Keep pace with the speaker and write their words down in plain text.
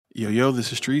Yo,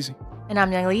 this is Treasy. And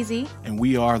I'm Young Leezy. And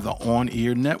we are the On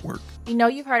Ear Network. We know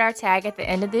you've heard our tag at the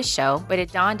end of this show, but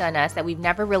it dawned on us that we've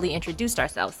never really introduced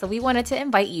ourselves, so we wanted to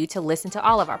invite you to listen to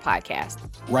all of our podcasts.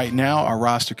 Right now, our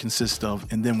roster consists of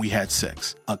And Then We Had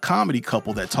Sex, a comedy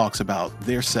couple that talks about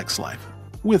their sex life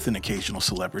with an occasional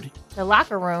celebrity. The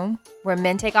Locker Room, where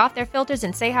men take off their filters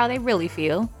and say how they really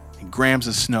feel. And Grams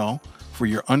of Snow, for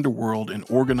your underworld and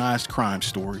organized crime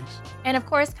stories. And of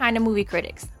course, Kinda Movie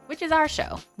Critics, which is our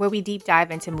show, where we deep dive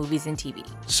into movies and TV.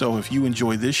 So if you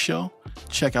enjoy this show,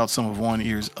 check out some of On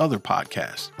Ear's other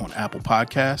podcasts on Apple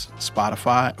Podcasts,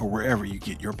 Spotify, or wherever you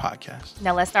get your podcasts.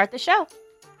 Now let's start the show.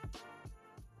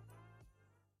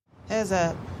 Heads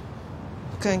up.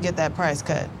 Couldn't get that price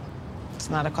cut. It's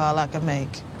not a call I could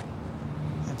make.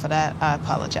 And for that, I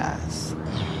apologize.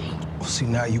 Well, see,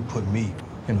 now you put me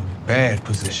in a bad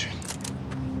position.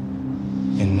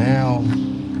 And now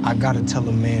I gotta tell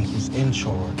a man who's in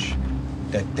charge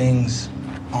that things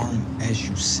aren't as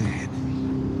you said.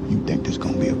 You think there's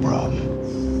gonna be a problem?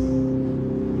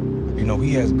 You know,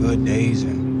 he has good days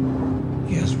and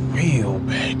he has real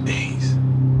bad days.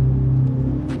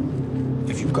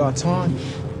 If you got time,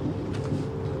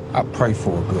 I pray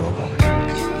for a good one.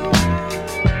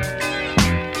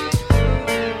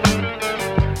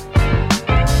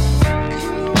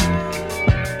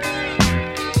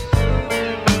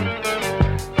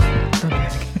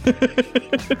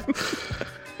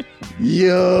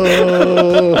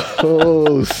 Yo,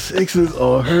 Six is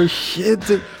on her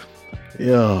shit.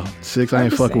 Yo, Six, I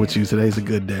ain't fucking with you. Today's a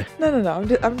good day. No.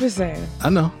 I'm just saying. I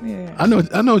know. Yeah. I know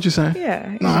what you're saying.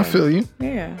 Yeah. No, I feel you.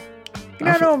 Yeah. You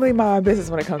know, I normally mind my business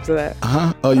when it comes to that.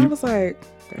 Uh-huh. Oh, I was like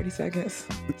 30 seconds,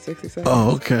 60 seconds.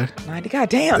 Oh, okay. 90. God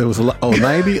damn. It was a lot. Oh,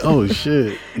 90? Oh,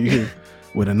 shit. You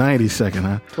with a 90 second,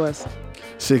 huh? Plus.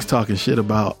 Six talking shit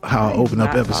about how I open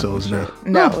up episodes now.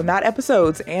 No, not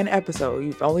episodes. An episode.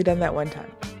 You've only done that one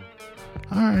time.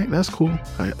 All right, that's cool.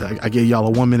 I gave y'all a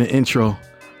 1 minute intro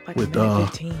Like with minute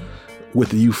 15. with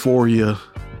the Euphoria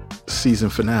season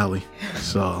finale.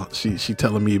 So she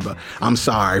telling me about. I'm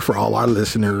sorry for all our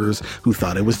listeners who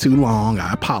thought it was too long.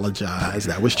 I apologize.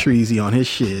 That was Treasy on his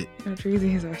shit. No,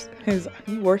 Treasy is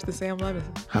worse than Sam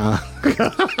Levinson. Huh?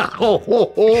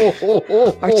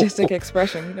 Artistic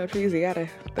expression. You know, Treasy gotta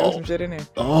throw some shit in there.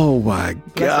 Oh my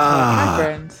God. Hi,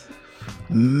 friends.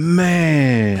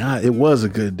 Man, it was a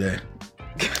good day.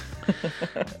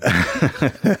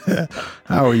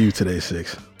 How are you today,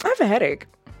 Six? I have a headache.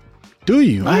 Do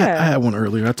you? Yeah. I had one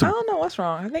earlier. I don't know what's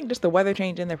wrong. I think just the weather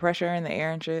changing, the pressure in the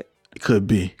air and shit. Could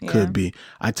be.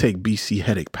 I take BC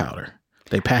headache powder.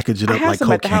 They package it up like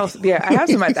cocaine. At the house. Yeah, I have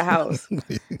some at the house.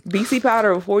 BC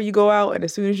powder before you go out, and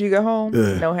as soon as you get home,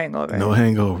 no hangover. No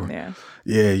hangover. Yeah.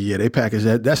 Yeah, they package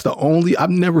that. That's the only, I've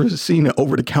never seen an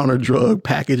over-the-counter drug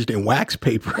packaged in wax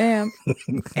paper. Damn.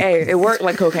 Hey, it worked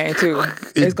like cocaine too.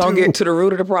 It's going to get to the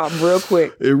root of the problem real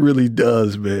quick. It really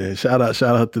does, man. Shout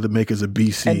out to the makers of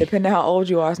BC. And depending how old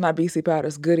you are, it's not BC powder,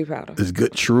 it's Goody powder. It's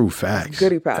good, true facts.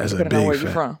 Goody powder, That's depending on where you're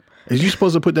from. Is you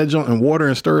supposed to put that joint in water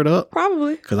and stir it up?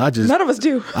 Probably. Because none of us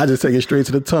do. I just take it straight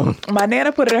to the tongue. My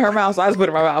Nana put it in her mouth, so I just put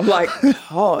it in my mouth. I'm like,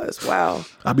 pause, wow.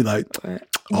 I'd be like,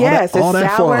 yes, all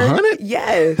that for $100?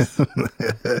 Yes.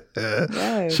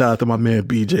 Yes. Shout out to my man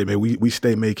BJ, man. We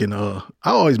stay making I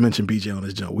always mention BJ on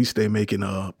this jump. We stay making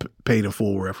paid in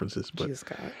full references. But Jesus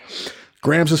God.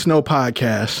 Grams of Snow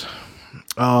podcast.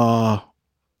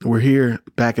 We're here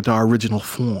back at our original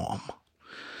form.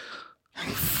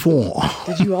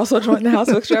 Did you also join the House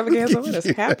of Extravaganza? What is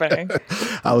happening?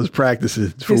 I was practicing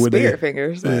for his spirit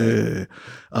fingers.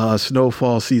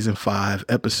 Snowfall season 5,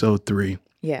 episode 3.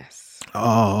 Yes.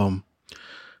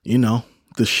 You know,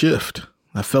 the shift.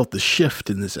 I felt the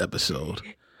shift in this episode.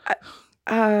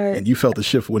 And you felt the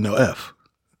shift with no F.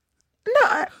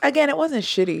 No, again, it wasn't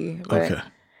shitty. But okay.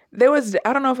 There was,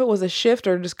 I don't know if it was a shift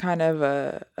or just kind of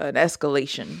an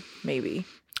escalation, maybe.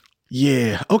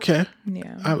 Yeah. Okay.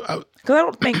 Yeah. Because I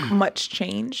don't think much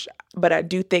changed, but I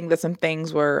do think that some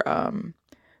things were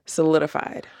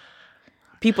solidified.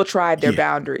 People tried their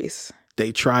boundaries.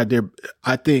 I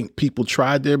think people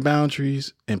tried their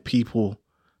boundaries and people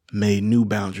made new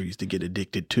boundaries to get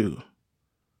addicted to.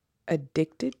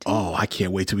 Addicted to? Oh, I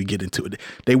can't wait till we get into it.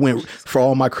 They went, for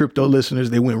all my crypto listeners,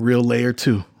 they went real layer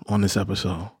 2 on this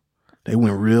episode. They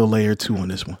went real layer 2 on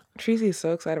this one. Treasy is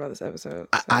so excited about this episode.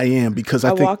 So. I am because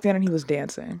I walked in and he was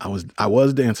dancing. I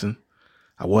was dancing.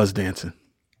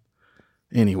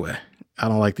 Anyway, I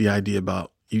don't like the idea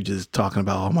about you just talking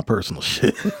about all my personal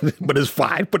shit, but it's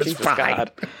fine.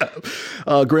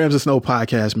 Grams of Snow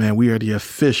podcast, man. We are the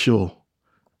official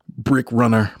Brick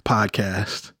Runner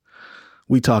podcast.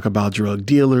 We talk about drug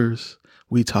dealers.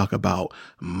 We talk about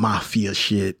mafia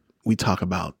shit. We talk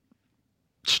about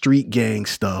street gang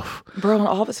stuff. Bro, and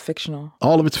all of it's fictional.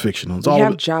 All of it's fictional. It's We all have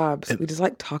of it, jobs. We just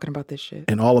like talking about this shit.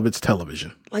 and all of it's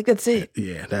television. Like, that's it.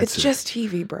 Yeah, that's It's it. just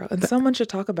TV, bro. And someone should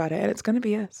talk about it, and it's going to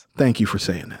be us. Thank you for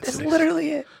saying that. That's Six. literally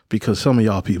it. Because some of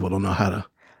y'all people don't know how to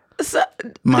So,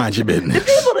 mind your business.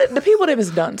 the people that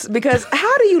is dunce. Because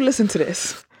how do you listen to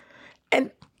this? And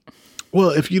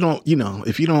Well, if you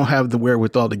don't have the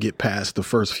wherewithal to get past the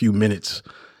first few minutes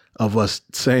of us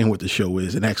saying what the show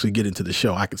is and actually get into the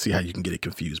show, I can see how you can get it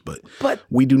confused. But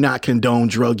we do not condone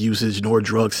drug usage nor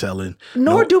drug selling.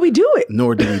 nor do we do it.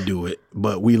 Nor do we do it.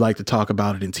 But we like to talk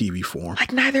about it in TV form.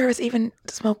 Like, neither of us even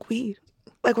smoke weed.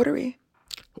 Like, what are we?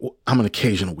 Well, I'm an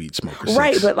occasional weed smoker.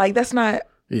 Right, Six. but like, that's not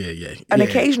an Yeah.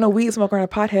 occasional weed smoker and a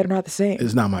pothead are not the same.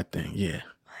 It's not my thing. Yeah.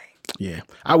 Yeah.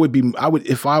 I would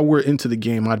if I were into the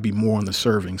game, I'd be more on the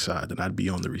serving side than I'd be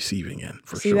on the receiving end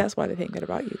for See, sure. that's why they think that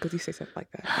about you, because you say stuff like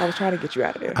that. I was trying to get you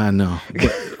out of there. I know,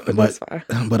 But that's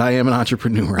fine. but I am an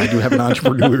entrepreneur. I do have an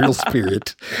entrepreneurial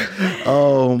spirit.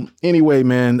 Anyway,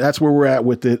 man, that's where we're at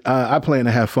with it. I plan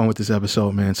to have fun with this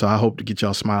episode, man. So I hope to get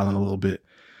y'all smiling a little bit.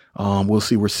 We'll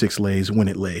see where Six lays when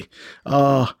it lay.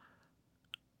 I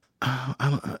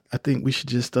think we should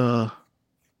just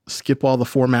skip all the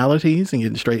formalities and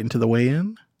get straight into the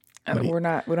weigh-in. We don't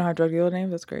have drug dealer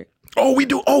names. That's great. Oh, we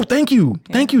do. Oh, thank you.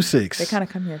 Yeah. Thank you, Six. They kind of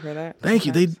come here for that. Thank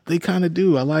you. They kind of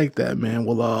do. I like that, man.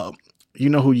 Well, you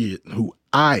know who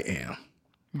I am.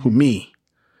 Who me,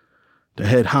 the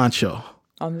head honcho.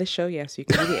 On this show, yes, you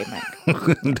can be the AMAC. You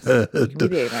can be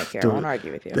the AMAC here. I won't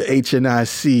argue with you. The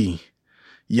HNIC,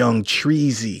 Young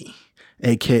Treasy,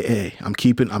 AKA I'm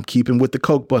keeping with the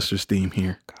Coke Busters theme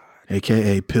here. God.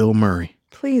 AKA Pill Murray.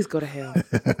 Please go to hell.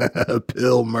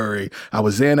 Pill Murray. I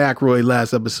was Zan Aykroyd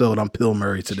last episode. I'm Pill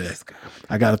Murray today.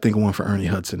 I got to think of one for Ernie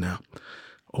Hudson now.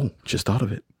 Oh, just thought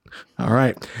of it. All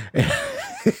right.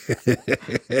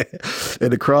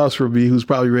 And across from me, who's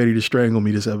probably ready to strangle me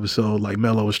this episode, like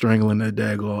Mello was strangling that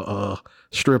daggone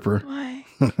stripper. Why?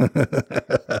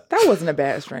 That wasn't a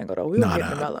bad strangle, though. We were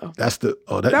getting the Mello. That's the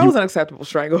that was an acceptable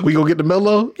strangle. We gonna get the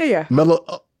Mello? Yeah.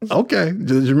 Mello. Okay,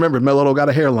 just remember, Mello don't got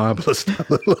a hairline. But let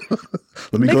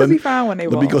me niggas go ahead. Be fine when they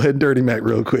let me go ahead and dirty Mac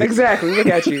real quick. Exactly. Look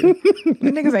at you. You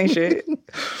niggas ain't shit.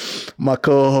 My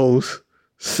co-host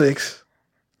Six,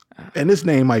 and this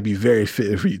name might be very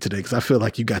fitting for you today because I feel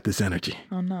like you got this energy.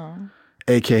 Oh no.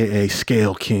 AKA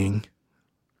Scale King.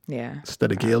 Yeah.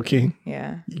 Instead of Gail King.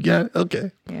 Yeah. You got it.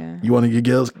 Okay. Yeah. You want to get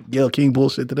Gail King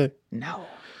bullshit today? No.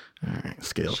 All right,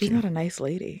 Scale She's King. not a nice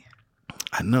lady.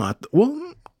 I know.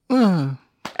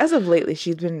 As of lately,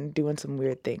 she's been doing some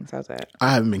weird things. How's that?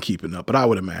 I haven't been keeping up, but I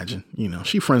would imagine,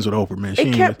 she friends with Oprah, man.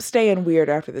 It kept staying weird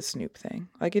after the Snoop thing.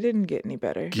 Like, it didn't get any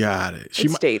better. Got it.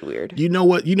 It stayed weird. You know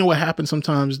what? You know what happens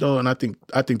sometimes though, and I think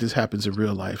this happens in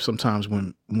real life. Sometimes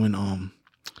when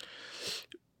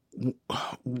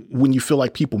you feel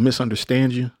like people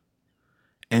misunderstand you,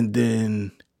 and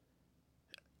then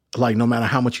like no matter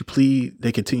how much you plead,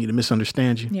 they continue to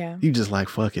misunderstand you. Yeah. You just like,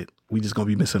 fuck it. We just gonna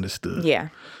be misunderstood. Yeah.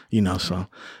 So,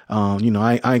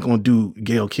 I ain't gonna do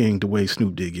Gayle King the way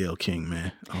Snoop did Gayle King,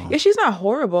 man. Yeah, she's not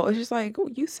horrible. It's just like,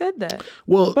 you said that.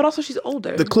 Well, but also she's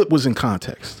older. The clip was in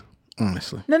context,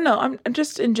 honestly. No, I'm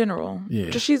just in general. Yeah.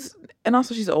 Just she's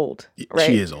old, right?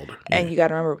 She is older. And you got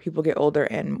to remember, people get older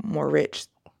and more rich.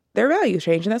 Their values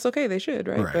change, and that's okay. They should,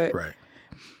 right? Right.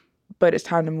 But it's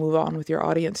time to move on with your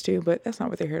audience too. But that's not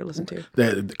what they're here to listen to.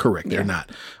 Correct. They're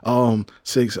not.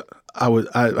 Six.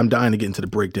 I'm dying to get into the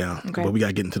breakdown, okay. But we got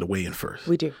to get into the weigh-in first.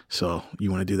 We do. So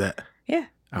you want to do that? Yeah.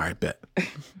 All right, bet.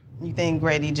 You think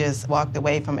Grady just walked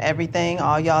away from everything,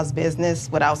 all y'all's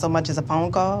business, without so much as a phone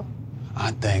call?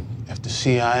 I think if the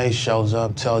CIA shows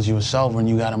up, tells you it's over and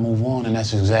you got to move on, and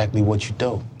that's exactly what you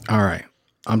do. All right.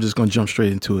 I'm just going to jump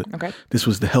straight into it. Okay. This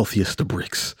was the healthiest of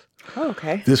bricks. Oh,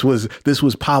 okay. This was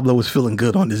Pablo was feeling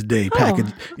good on this day,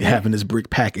 having his brick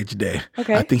package day.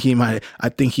 Okay. I think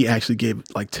he actually gave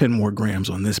like 10 more grams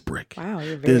on this brick. Wow,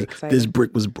 you're very excited. This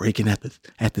brick was breaking at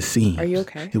the seam. Are you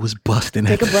okay? It was busting.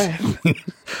 Take a breath.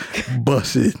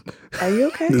 Busting. Are you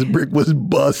okay? This brick was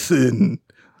busting.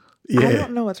 Yeah. I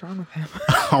don't know what's wrong with him.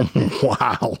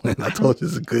 Wow. I told you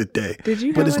it's a good day. Did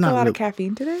you have a lot of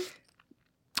caffeine today?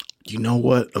 You know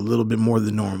what? A little bit more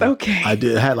than normal. Okay. I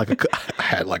did. I had like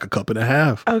a cup and a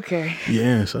half. Okay.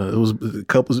 Yeah. So it was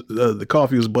the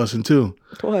coffee was busting too.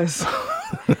 It was.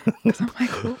 Because I'm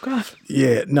like, oh God.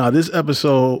 Yeah. No, this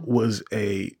episode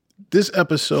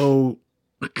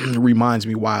reminds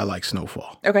me why I like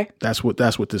Snowfall. Okay. That's what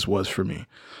this was for me.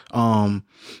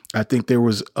 I think there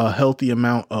was a healthy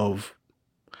amount of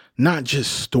not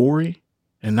just story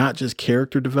and not just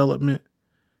character development.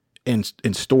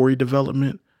 in story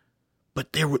development,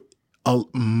 but there were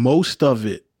most of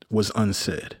it was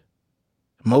unsaid.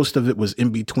 Most of it was in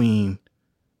between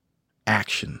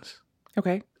actions.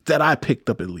 Okay. That I picked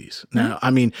up at least. Now, I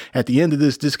mean, at the end of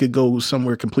this could go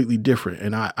somewhere completely different,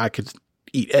 and I could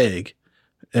eat egg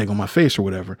on my face or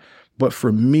whatever. But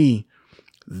for me,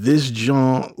 this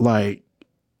John, like,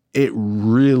 it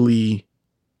really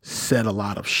said a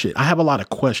lot of shit. I have a lot of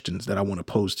questions that I want to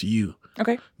pose to you.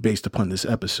 Okay. Based upon this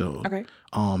episode. Okay.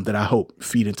 That I hope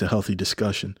feed into healthy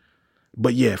discussion.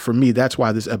 But yeah, for me, that's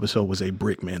why this episode was a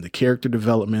brick, man. The character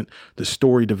development, the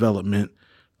story development,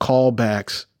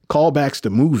 callbacks to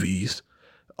movies.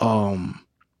 I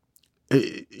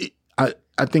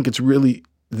think it's really,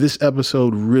 this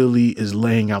episode really is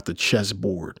laying out the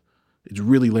chessboard. It's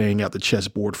really laying out the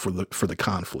chessboard for the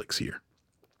conflicts here.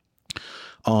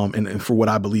 And for what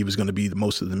I believe is going to be the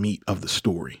most of the meat of the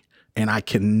story. And I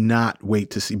cannot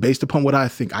wait to see, based upon what I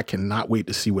think, I cannot wait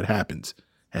to see what happens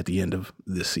at the end of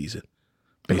this season,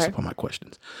 based upon my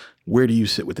questions. Where do you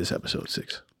sit with this episode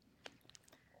 6?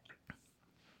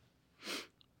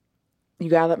 You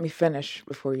gotta let me finish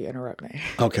before you interrupt me.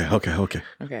 Okay.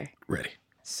 Okay. Ready.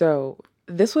 So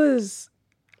this was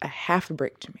a half a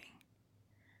break to me.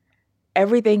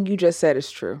 Everything you just said is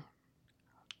true.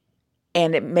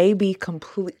 And it may be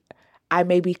I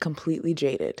may be completely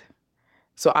jaded.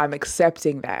 So I'm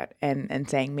accepting that and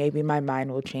saying maybe my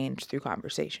mind will change through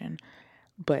conversation.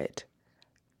 But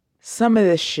some of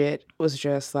this shit was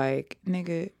just like,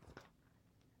 nigga,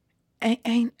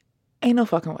 ain't no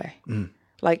fucking way.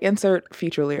 Like, insert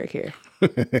future lyric here.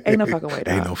 Ain't no fucking way,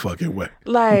 dog. Ain't no fucking way.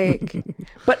 Like,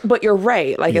 but you're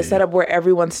right. Like, it's set up where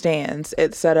everyone stands.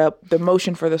 It's set up the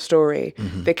motion for the story.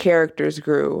 The characters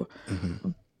grew.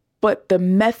 But the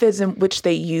methods in which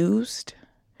they used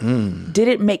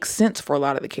didn't make sense for a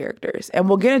lot of the characters. And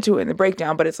we'll get into it in the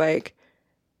breakdown, but it's like,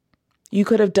 you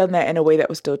could have done that in a way that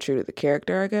was still true to the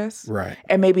character, I guess. Right.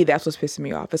 And maybe that's what's pissing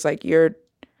me off. It's like, and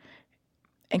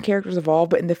characters evolve,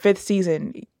 but in the 5th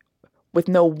season, with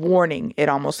no warning, it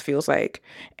almost feels like.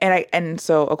 And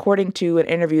so according to an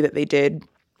interview that they did,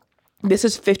 this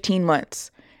is 15 months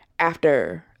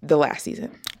after the last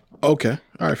season. Okay.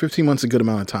 All right. 15 months is a good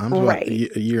amount of time. Right.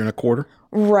 A year and a quarter.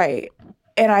 Right.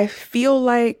 And I feel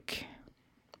like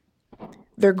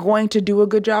they're going to do a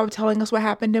good job of telling us what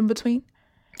happened in between.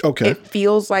 Okay. It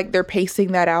feels like they're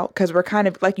pacing that out because we're kind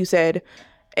of, like you said,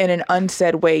 in an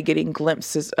unsaid way, getting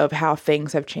glimpses of how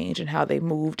things have changed and how they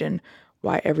moved and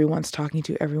why everyone's talking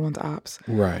to everyone's ops.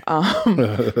 Right.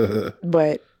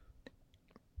 But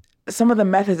some of the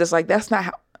methods, it's like, that's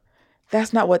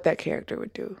not what that character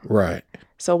would do. Right.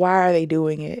 So why are they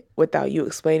doing it without you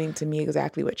explaining to me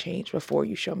exactly what changed before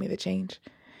you show me the change?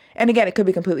 And again, it could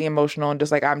be completely emotional and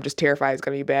just like, I'm just terrified it's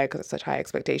going to be bad because it's such high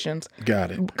expectations.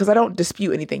 Got it. Because I don't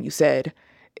dispute anything you said.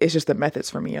 It's just the methods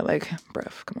for me are like,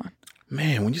 bruv, come on.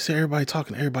 Man, when you say everybody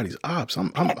talking to everybody's ops,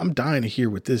 I'm dying to hear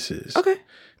what this is. Okay.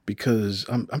 Because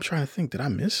I'm trying to think, did I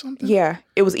miss something? Yeah,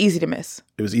 it was easy to miss.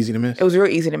 It was easy to miss? It was real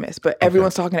easy to miss, but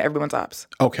everyone's talking to everyone's ops.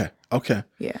 Okay.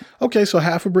 Yeah. Okay, so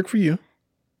half a brick for you.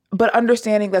 But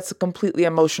understanding that's a completely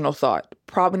emotional thought.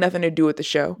 Probably nothing to do with the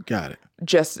show. Got it.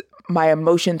 Just my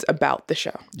emotions about the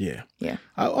show. Yeah. Yeah.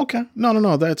 Okay.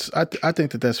 No. That's I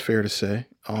think that's fair to say.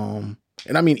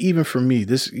 And I mean, even for me,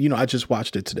 this, I just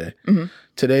watched it today.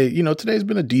 Today, today's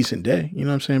been a decent day. You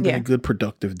know what I'm saying? Been a good,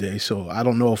 productive day. So I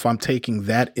don't know if I'm taking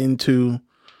that into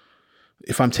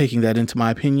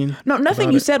my opinion. No,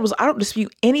 nothing you said was, I don't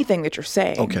dispute anything that you're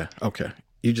saying. Okay.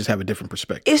 You just have a different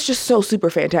perspective. It's just so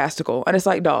super fantastical. And it's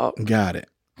like, dog. Got it.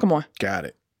 Come on. Got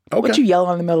it. Okay. What you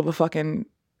yelling in the middle of a fucking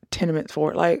tenement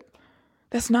for? Like,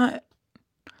 that's not.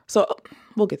 So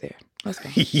we'll get there. Let's go.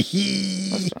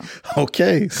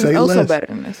 Okay. Say less. Also better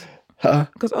than this. Huh?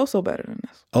 Because also better than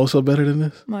this. Also better than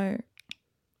this? Like.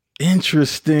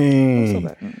 Interesting. Also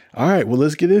better than this. All right. Well,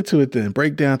 let's get into it then.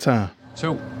 Breakdown time.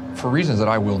 So, for reasons that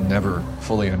I will never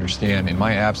fully understand, in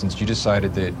my absence, you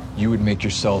decided that you would make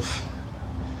yourself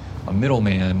a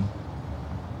middleman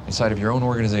inside of your own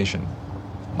organization.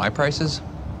 My prices,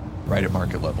 right at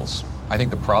market levels. I think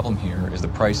the problem here is the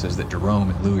prices that Jerome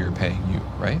and Louie are paying you,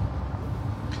 right?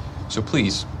 So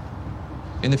please,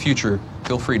 in the future,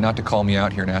 feel free not to call me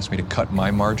out here and ask me to cut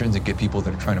my margins and get people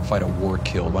that are trying to fight a war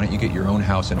killed. Why don't you get your own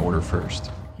house in order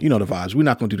first? You know the vibes. We're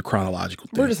not going to do the chronological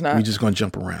thing. We're just not. We're just going to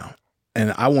jump around.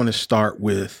 And I want to start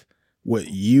with what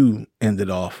you ended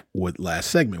off with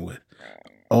last segment with.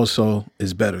 Oso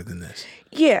is better than this.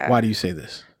 Yeah. Why do you say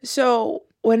this? So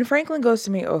when Franklin goes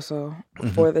to meet Oso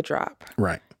for the drop.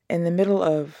 Right. In the middle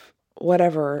of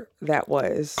whatever that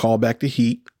was. Call back to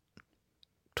Heat.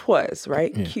 Twas,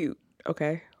 right? Yeah. Cute.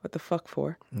 Okay. What the fuck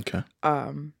for? Okay.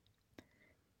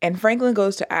 And Franklin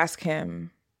goes to ask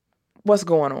him what's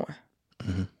going on.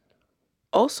 Mm-hmm.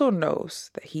 Also knows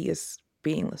that he is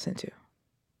being listened to.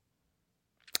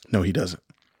 No, he doesn't.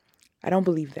 I don't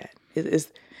believe that.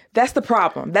 That's the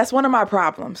problem. That's one of my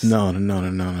problems. No.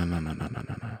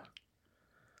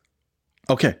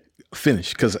 Okay,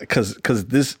 finish, because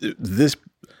this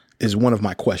is one of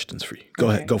my questions for you. Go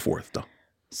ahead, go for it though.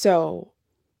 So,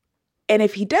 and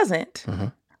if he doesn't, Uh-huh.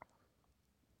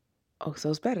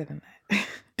 Oso's better than that.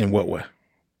 In what way?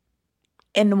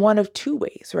 In one of two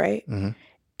ways, right? Mm-hmm.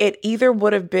 It either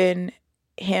would have been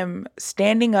him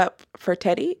standing up for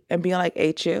Teddy and being like,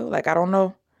 hey, chill. Like, I don't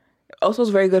know. Oso's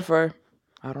very good for,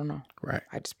 I don't know. Right.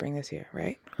 I just bring this here,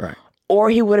 right? Right.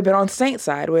 Or he would have been on Saint's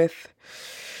side with,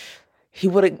 he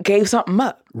would have gave something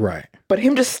up. Right. But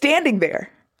him just standing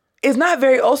there is not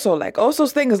very Oso. Like,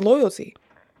 Oso's thing is loyalty.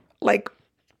 Like,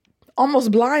 almost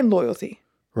blind loyalty.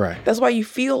 Right. That's why you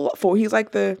feel for, he's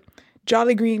like the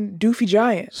Jolly Green doofy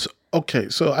giant. So, okay,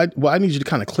 so I need you to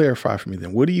kind of clarify for me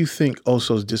then. What do you think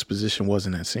Oso's disposition was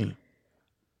in that scene?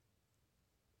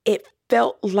 It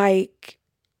felt like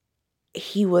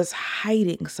he was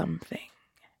hiding something.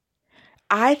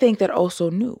 I think that Oso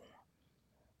knew.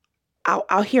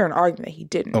 I'll hear an argument that he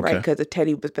didn't, right? Because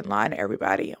Teddy has been lying to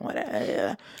everybody and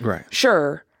whatever. Right.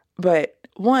 Sure. But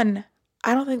one,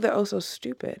 I don't think that Oso's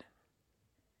stupid.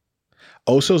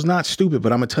 Oso's not stupid,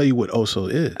 but I'm going to tell you what Oso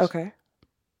is. Okay.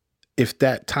 If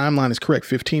that timeline is correct,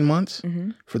 15 months,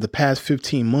 Mm-hmm. for the past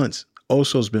 15 months,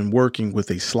 Oso's been working with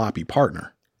a sloppy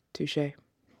partner. Touche.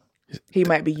 He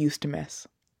might be used to mess.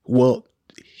 Well,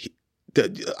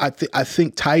 I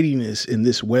think tidiness in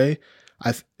this way,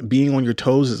 being on your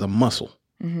toes is a muscle.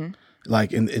 Mm-hmm.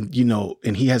 Like, and you know,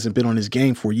 and he hasn't been on his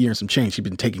game for a year and some change. He's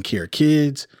been taking care of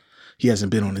kids. He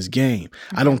hasn't been on his game.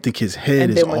 Mm-hmm. I don't think his head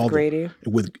and is then with all Grady.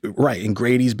 Right. And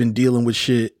Grady's been dealing with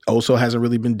shit. Oso hasn't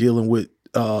really been dealing with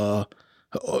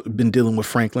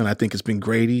Franklin. I think it's been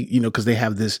Grady, you know, because they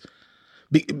have this.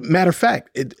 Matter of fact,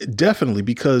 it definitely,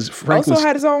 because Franklin also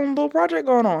had his own little project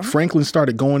going on. Franklin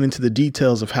started going into the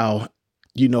details of how,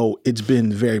 you know, it's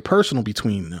been very personal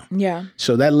between them. Yeah.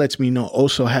 So that lets me know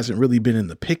Oso hasn't really been in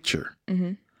the picture.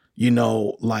 Mm-hmm. You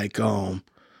know, like, and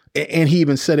he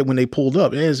even said it when they pulled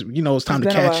up. It's time to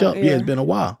catch up. Yeah, it's been a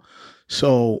while.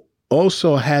 So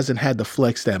Oso hasn't had to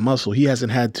flex that muscle. He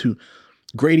hasn't had to.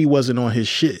 Grady wasn't on his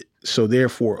shit. So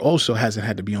therefore, Oso hasn't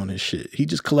had to be on his shit. He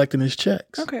just collecting his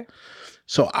checks. Okay.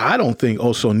 So I don't think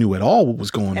Oso knew at all what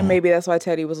was going on. And maybe that's why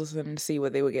Teddy was listening to see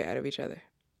what they would get out of each other.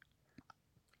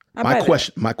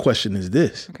 My question is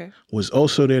this. Okay. Was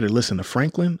Oso there to listen to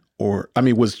Franklin?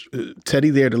 Was Teddy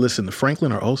there to listen to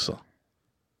Franklin or Oso?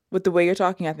 With the way you're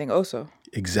talking, I think Oso.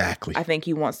 Exactly. I think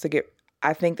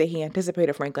I think that he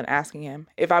anticipated Franklin asking him.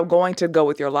 If I'm going to go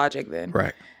with your logic then.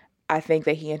 Right. I think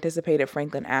that he anticipated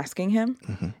Franklin asking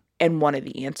him and wanted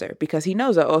the answer because he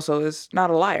knows that Oso is not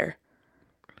a liar.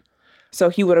 So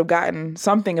he would have gotten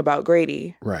something about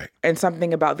Grady. Right. And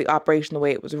something about the operation, the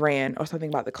way it was ran, or something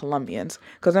about the Colombians.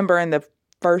 Because remember in the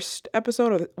first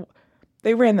episode,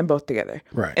 they ran them both together.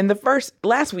 Right. In the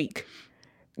last week,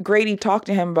 Grady talked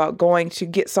to him about going to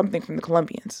get something from the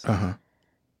Colombians. Uh-huh.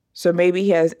 So maybe he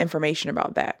has information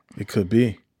about that. It could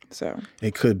be. So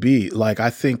it could be. Like, I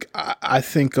think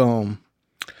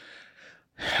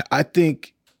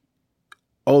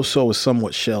Oso is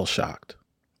somewhat shell-shocked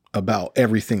about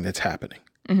everything that's happening.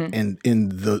 Mm-hmm. And in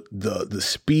the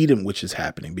speed in which it's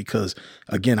happening, because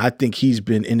again, I think he's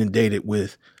been inundated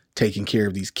with taking care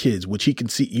of these kids, which you can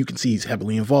see he's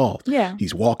heavily involved. Yeah.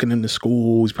 He's walking them to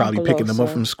school. He's probably picking them up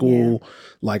from school. Yeah.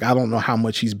 Like, I don't know how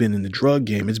much he's been in the drug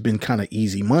game. It's been kind of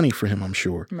easy money for him, I'm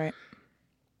sure. Right.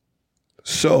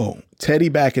 So Teddy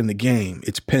back in the game,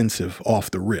 it's pensive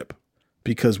off the rip,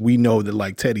 because we know that,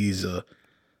 like, Teddy's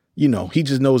he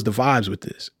just knows the vibes with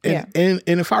this. And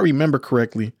if I remember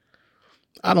correctly,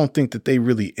 I don't think that they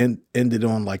really ended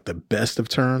on like the best of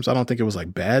terms. I don't think it was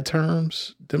like bad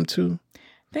terms, them two.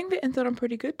 I think they ended on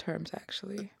pretty good terms,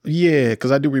 actually. Yeah,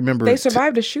 because I do remember they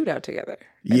survived a shootout together.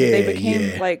 And they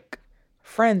became like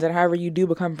friends, and however you do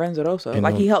become friends with Oso. And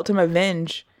like, he helped him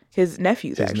avenge his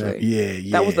nephews, actually.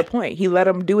 That was the point. He let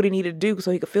him do what he needed to do so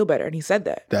he could feel better, and he said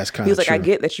that. That's kind of true. He was like, I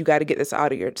get that you got to get this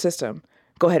out of your system.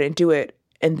 Go ahead and do it,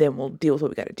 and then we'll deal with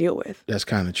what we got to deal with. That's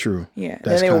kind of true. Yeah.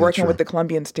 Then they were working with the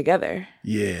Colombians together.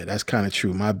 Yeah, that's kind of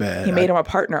true. My bad. He made him a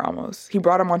partner almost. He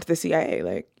brought him onto the CIA.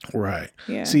 Like, right.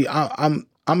 Yeah. See,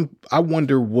 I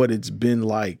wonder what it's been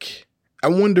like. I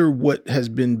wonder what has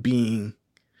been being.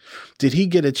 Did he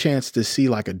get a chance to see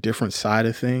like a different side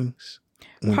of things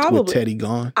with Teddy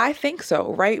gone? I think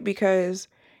so, right? Because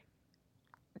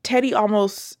Teddy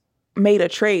almost made a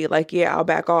trade. Like, yeah, I'll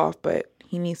back off, but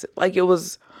he needs it. Like, it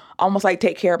was almost like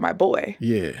take care of my boy.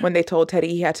 Yeah. When they told Teddy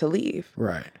he had to leave.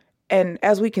 Right. And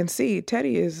as we can see,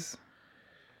 Teddy is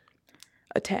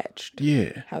attached.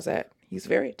 Yeah. How's that? He's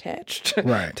very attached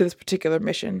Right. to this particular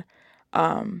mission.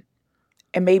 And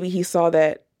maybe he saw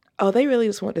that, oh, they really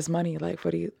just want this money, like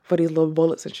for these little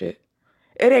bullets and shit.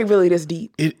 It ain't really this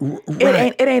deep.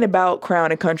 Right. It ain't about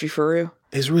crown and country for real.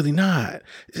 It's really not.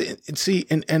 See,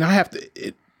 and I have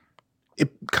to, it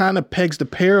kind of pegs the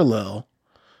parallel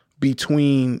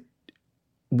between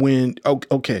when,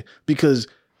 okay, because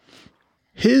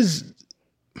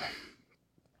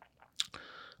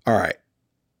all right,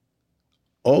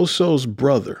 Oso's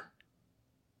brother,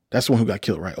 that's the one who got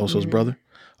killed, right? Oso's brother?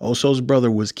 Oso's brother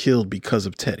was killed because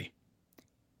of Teddy.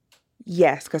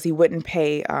 Yes, because he wouldn't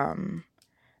pay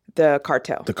the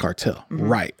cartel. The cartel,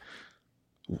 right.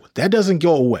 That doesn't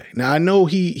go away. Now, I know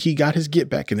he got his get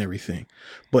back and everything,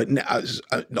 but now,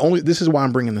 this is why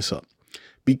I'm bringing this up.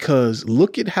 Because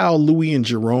look at how Louis and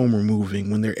Jerome are moving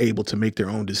when they're able to make their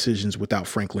own decisions without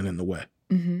Franklin in the way,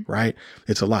 right?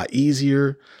 It's a lot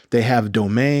easier. They have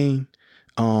domain.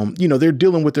 They're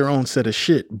dealing with their own set of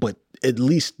shit, but at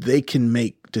least they can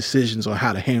make decisions on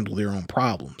how to handle their own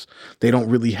problems. They don't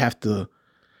really have to.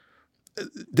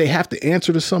 They have to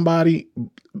answer to somebody,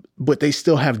 but they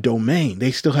still have domain.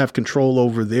 They still have control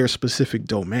over their specific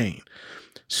domain.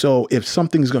 So if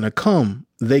something's going to come,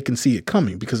 they can see it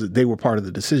coming because they were part of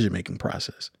the decision-making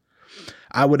process.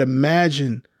 I would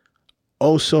imagine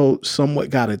Oso somewhat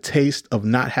got a taste of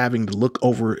not having to look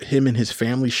over him and his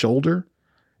family's shoulder,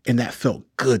 and that felt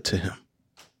good to him.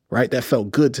 Right? That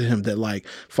felt good to him that like,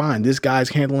 fine, this guy's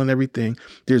handling everything.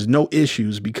 There's no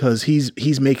issues because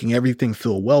he's making everything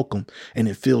feel welcome and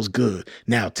it feels good.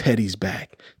 Now Teddy's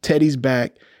back. Teddy's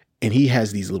back and he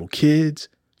has these little kids.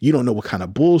 You don't know what kind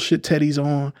of bullshit Teddy's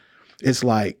on. It's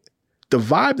like the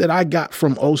vibe that I got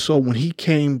from Oso when he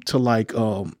came to like,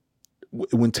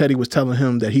 when Teddy was telling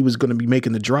him that he was going to be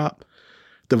making the drop,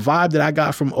 the vibe that I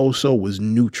got from Oso was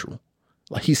neutral.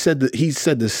 Like he said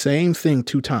the same thing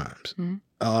 2 times.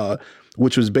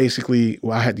 Which was basically,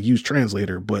 well, I had to use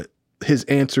translator, but his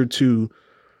answer to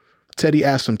Teddy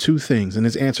asked him 2 things, and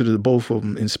his answer to both of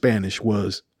them in Spanish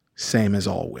was same as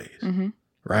always,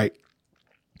 right?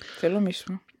 C'est lo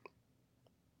mismo.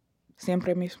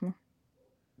 Siempre mismo.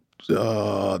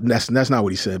 That's not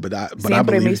what he said, but I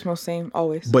Siempre believe mismo, same,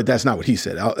 always. But that's not what he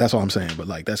said. That's all I'm saying. But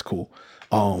like, that's cool.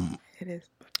 It is.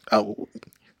 Oh,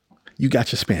 you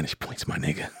got your Spanish points, my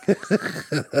nigga.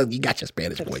 You got your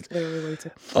Spanish points.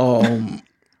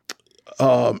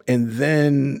 And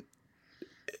then,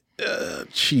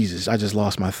 Jesus, I just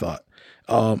lost my thought.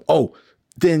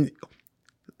 Then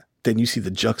you see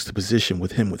the juxtaposition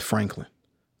with him with Franklin.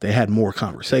 They had more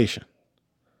conversation.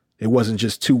 It wasn't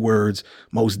just 2 words,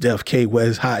 Mos Def, K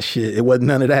West, hot shit. It wasn't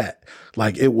none of that.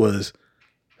 Like it was,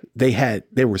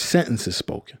 there were sentences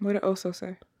spoken. What did Oso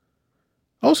say?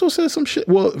 Also said some shit.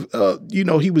 Well,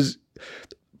 he was,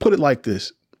 put it like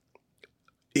this.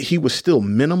 He was still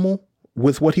minimal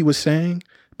with what he was saying,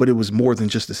 but it was more than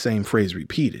just the same phrase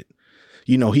repeated.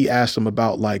 He asked him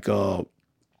about like,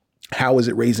 how is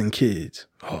it raising kids?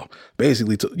 Oh,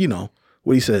 basically,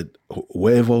 what he said,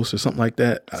 huevos or something like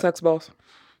that. Sex balls.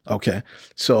 Okay.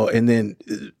 So, and then,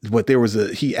 but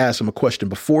he asked him a question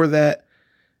before that.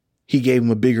 He gave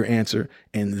him a bigger answer.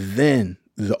 And then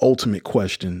the ultimate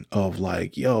question of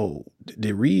like, yo,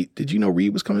 did you know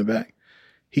Reed was coming back?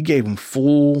 He gave him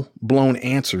full blown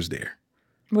answers there.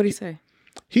 What'd he say?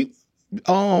 He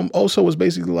also was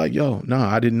basically like, yo, no,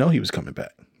 I didn't know he was coming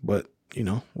back, but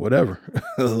whatever.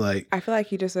 Like, I feel like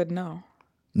he just said no.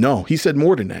 No, he said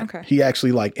more than that. Okay. He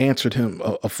actually like answered him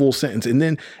a full sentence. And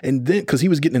then, cause he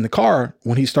was getting in the car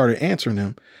when he started answering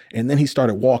him. And then he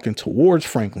started walking towards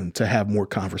Franklin to have more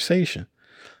conversation.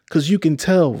 Cause you can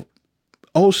tell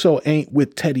Oso ain't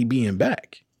with Teddy being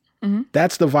back.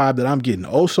 That's the vibe that I'm getting.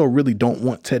 Oso really don't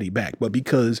want Teddy back, but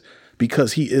because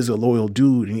he is a loyal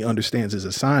dude and he understands his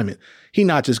assignment, he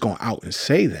not just going out and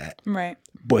say that, right?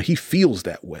 But he feels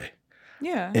that way.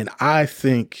 Yeah. And I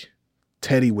think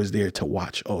Teddy was there to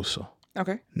watch Oso.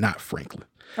 Okay. Not Franklin.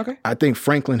 Okay. I think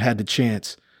Franklin had the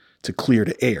chance to clear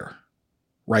the air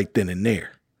right then and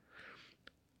there.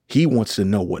 He wants to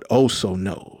know what Oso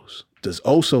knows. Does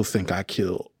Oso think I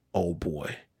killed old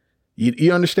boy?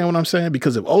 You understand what I'm saying?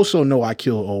 Because if Oso know I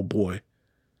killed old boy,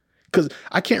 because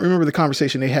I can't remember the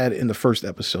conversation they had in the first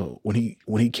episode when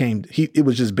he came. It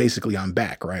was just basically I'm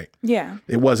back, right? Yeah.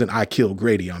 It wasn't I killed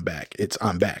Grady, I'm back. It's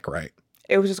I'm back, right?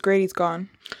 It was just Grady's gone.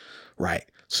 Right.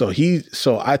 So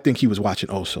I think he was watching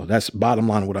Oso. That's bottom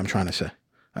line of what I'm trying to say.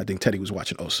 I think Teddy was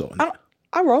watching Oso.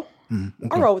 I roll. Okay.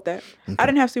 I roll with that. Okay. I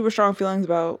didn't have super strong feelings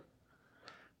about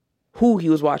who he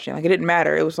was watching. Like, it didn't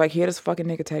matter. It was like, here this fucking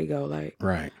nigga Teddy go. Like,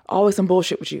 Right. always some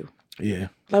bullshit with you. Yeah.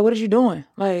 Like, what is you doing?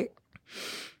 Like,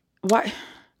 why?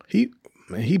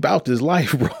 He bout his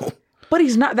life, bro. But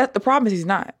he's not. That the problem is he's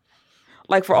not.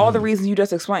 Like, for all the reasons you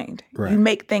just explained. Right. You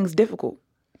make things difficult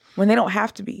when they don't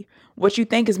have to be. What you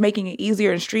think is making it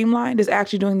easier and streamlined is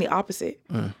actually doing the opposite.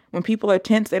 When people are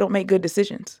tense, they don't make good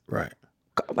decisions. Right.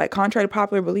 Like, contrary to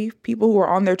popular belief, people who are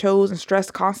on their toes and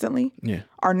stressed constantly Yeah.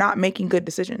 are not making good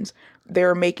decisions.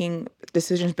 They're making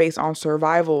decisions based on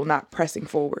survival, not pressing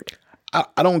forward.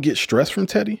 I don't get stress from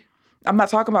Teddy. I'm not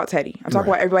talking about Teddy. I'm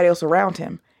talking Right. about everybody else around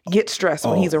him. Get stressed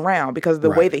when he's around because of the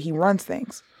way Right. that he runs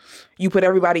things. You put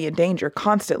everybody in danger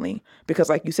constantly because,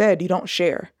 like you said, you don't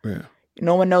share. Yeah.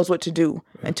 No one knows what to do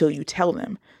until you tell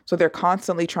them. So they're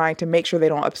constantly trying to make sure they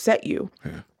don't upset you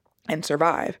and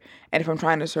survive. And if I'm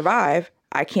trying to survive,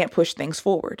 I can't push things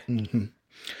forward.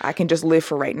 I can just live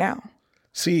for right now.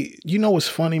 See, you know what's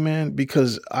funny, man?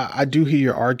 Because I do hear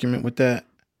your argument with that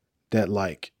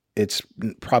like it's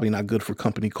probably not good for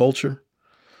company culture.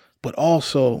 But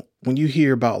also when you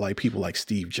hear about like people like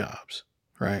Steve Jobs,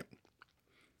 right?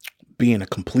 Being a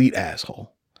complete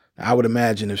asshole. I would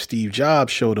imagine if Steve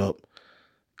Jobs showed up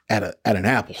at an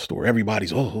Apple store,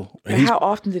 everybody's and But how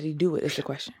often did he do it is the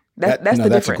question. That's the difference.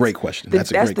 That's a great question. That's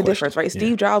the difference, right?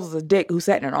 Steve Jobs was a dick who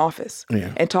sat in an office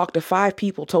and talked to 5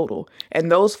 people total.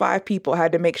 And those 5 people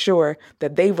had to make sure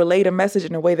that they relayed a message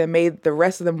in a way that made the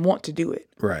rest of them want to do it.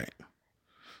 Right.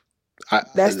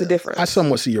 That's the difference. I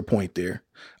somewhat see your point there.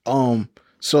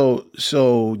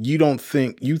 So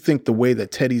you think the way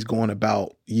that Teddy's going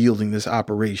about yielding this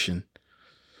operation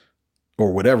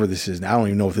or whatever this is, now I don't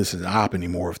even know if this is an op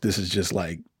anymore, if this is just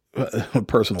like a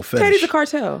personal fetish. Teddy's a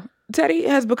cartel. Teddy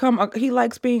has become, he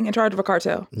likes being in charge of a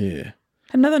cartel. Yeah.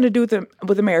 Had nothing to do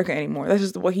with America anymore. That's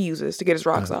just what he uses to get his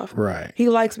rocks off. Right. He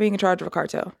likes being in charge of a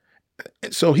cartel.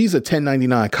 So he's a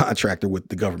 1099 contractor with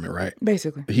the government, right?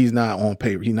 Basically. He's not on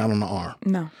paper. He's not on the arm.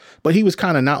 No. But he was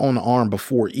kind of not on the arm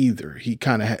before either. He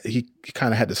kind of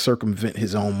had to circumvent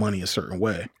his own money a certain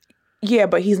way. Yeah,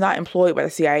 but he's not employed by the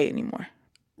CIA anymore.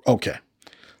 Okay.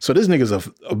 So this nigga's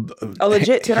A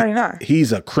legit 1099.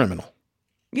 He's a criminal.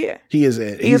 Yeah. He is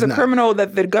a criminal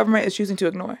that the government is choosing to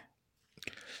ignore.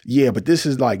 Yeah, but this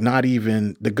is like not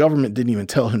even, the government didn't even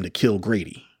tell him to kill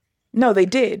Grady. No, they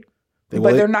did.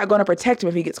 But they're not going to protect him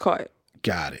if he gets caught.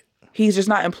 Got it. He's just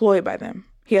not employed by them.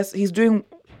 He's doing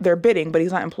their bidding, but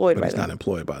he's not employed by them. He's not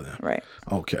employed by them. Right.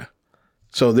 Okay.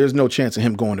 So there's no chance of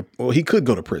him going to, well, he could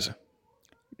go to prison.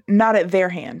 Not at their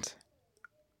hands.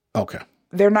 Okay.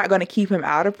 They're not going to keep him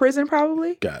out of prison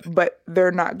probably. Got it. But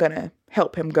they're not going to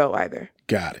help him go either.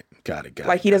 Got it.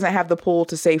 Like he doesn't have the pull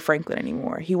to save Franklin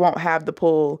anymore. He won't have the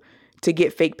pull to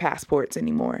get fake passports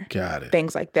anymore. Got it.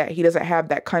 Things like that. He doesn't have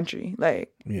that country.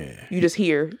 Like, yeah, you just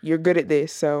here. You're good at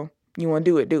this, so you want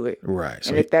to do it. Right.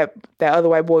 So and if that other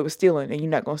white boy was stealing and you're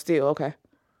not going to steal, okay.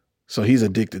 So he's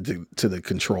addicted to the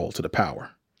control, to the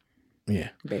power. Yeah.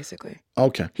 Basically.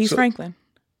 Okay. He's Franklin.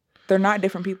 They're not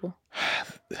different people.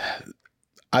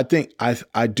 I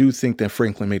do think that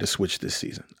Franklin made a switch this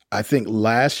season. I think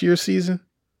last year's season,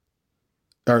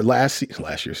 I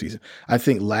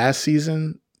think last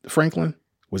season, Franklin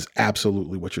was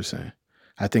absolutely what you're saying.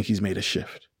 I think he's made a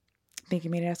shift. I think he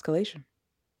made an escalation.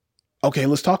 Okay,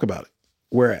 let's talk about it.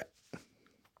 Where at?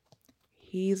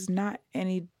 He's not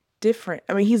any different.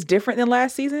 I mean, he's different than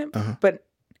last season, but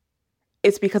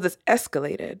it's because it's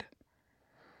escalated.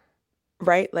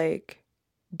 Right? Like,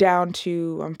 down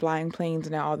to I'm flying planes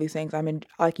now, all these things.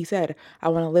 Like you said, I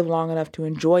want to live long enough to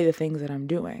enjoy the things that I'm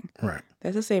doing. Right.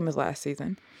 That's the same as last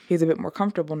season. He's a bit more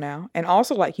comfortable now. And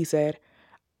also, like he said,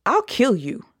 I'll kill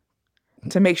you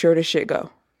to make sure this shit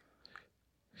go.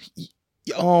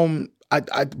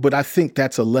 But I think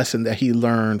that's a lesson that he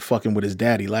learned fucking with his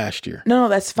daddy last year. No,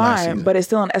 that's fine, but it's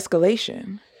still an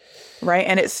escalation, right?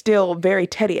 And it's still very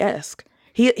Teddy-esque.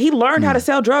 He learned how to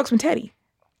sell drugs from Teddy.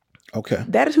 Okay.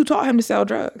 That is who taught him to sell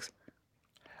drugs.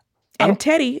 And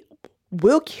Teddy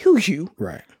will kill you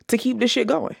to keep this shit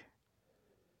going.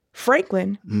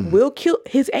 Franklin will kill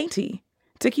his auntie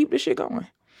to keep this shit going.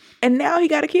 And now he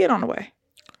got a kid on the way.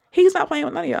 He's not playing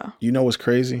with none of y'all. You know what's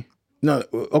crazy? No,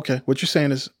 okay. What you're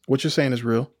saying is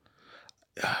real.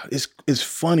 It's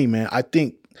funny, man.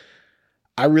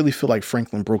 I really feel like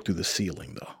Franklin broke through the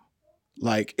ceiling, though.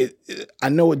 Like I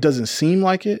know it doesn't seem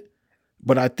like it,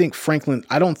 but I think Franklin.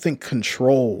 I don't think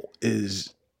control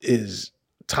is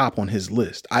top on his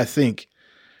list. I think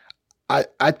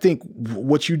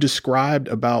what you described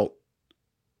about.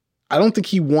 I don't think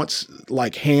he wants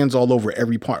like hands all over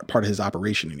every part of his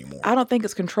operation anymore. I don't think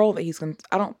it's control that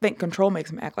I don't think control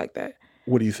makes him act like that.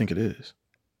 What do you think it is?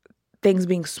 things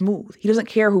being smooth. He doesn't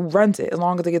care who runs it as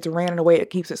long as it gets ran in a way that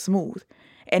keeps it smooth.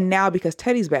 And now because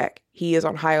Teddy's back, he is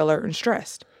on high alert and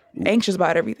stressed, anxious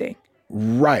about everything.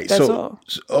 Right. That's all.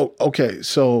 Okay.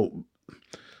 So,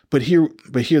 but hear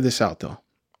this out though,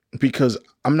 because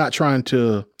I'm not trying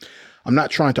to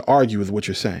argue with what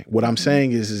you're saying. What I'm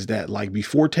saying is that like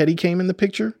before Teddy came in the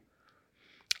picture,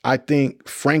 I think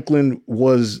Franklin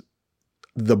was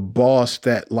the boss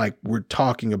that like we're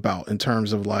talking about in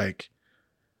terms of like,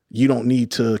 you don't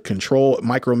need to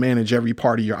micromanage every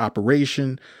part of your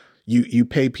operation. You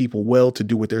pay people well to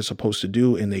do what they're supposed to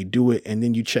do and they do it. And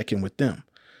then you check in with them.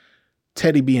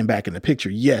 Teddy being back in the picture,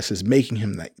 yes, is making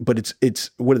him that, but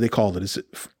it's what do they call it? Is it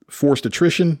forced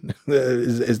attrition?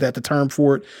 is that the term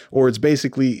for it? Or it's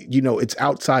basically, it's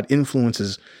outside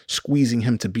influences squeezing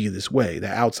him to be this way. The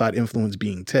outside influence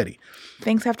being Teddy.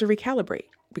 Things have to recalibrate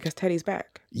because Teddy's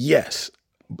back. Yes,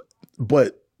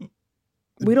 but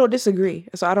we don't disagree.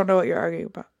 So I don't know what you're arguing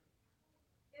about.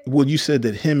 Well, you said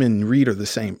that him and Reed are the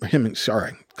same.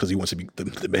 Because he wants to be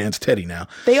the man's Teddy now.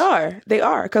 They are.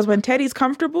 Because when Teddy's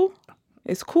comfortable,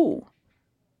 it's cool.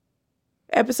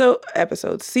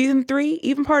 Episodes, season 3,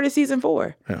 even part of season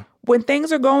 4. Yeah. When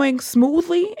things are going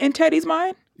smoothly in Teddy's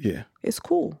mind, yeah, it's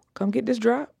cool. Come get this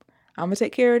drop. I'm gonna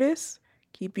take care of this.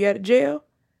 Keep you out of jail.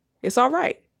 It's all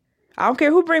right. I don't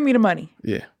care who bring me the money.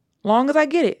 Yeah. Long as I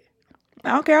get it. I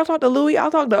don't care. I'll talk to Louis.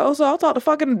 I'll talk to Oso. I'll talk to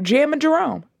fucking Jam and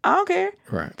Jerome. I don't care.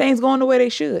 Right. Things going the way they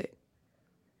should.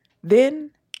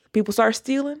 Then people start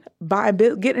stealing,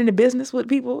 getting into business with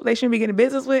people they shouldn't be getting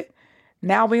business with.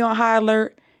 Now we on high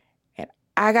alert. And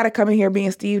I got to come in here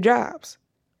being Steve Jobs.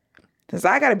 Since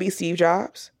I got to be Steve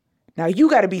Jobs, now you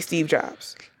got to be Steve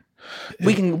Jobs.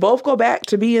 We can both go back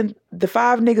to being the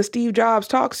 5 niggas Steve Jobs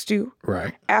talks to.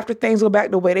 Right. After things go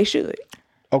back the way they should.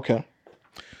 Okay.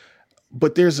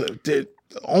 But the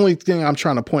only thing I'm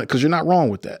trying to point, because you're not wrong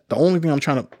with that. The only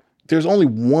thing there's only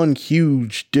one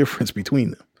huge difference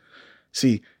between them.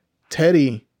 See,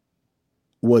 Teddy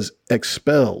was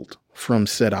expelled from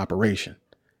said operation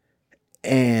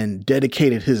and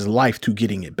dedicated his life to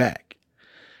getting it back.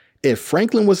 If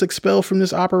Franklin was expelled from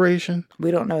this operation, we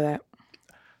don't know that.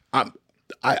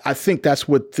 I think that's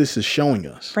what this is showing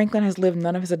us. Franklin has lived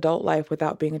none of his adult life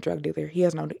without being a drug dealer. He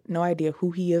has no idea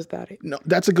who he is without it. No,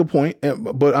 that's a good point.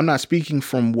 But I'm not speaking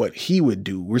from what he would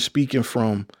do. I'm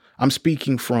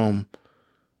speaking from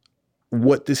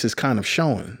what this is kind of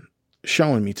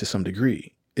showing me to some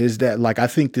degree, is that like, I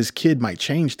think this kid might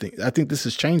change things. I think this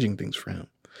is changing things for him.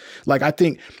 Like, I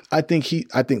think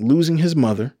losing his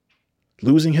mother,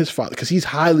 losing his father, because he's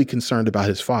highly concerned about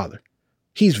his father.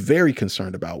 He's very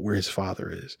concerned about where his father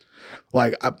is.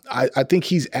 Like, I think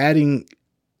he's adding,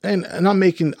 and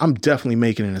I'm definitely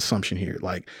making an assumption here.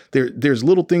 Like there's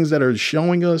little things that are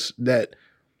showing us that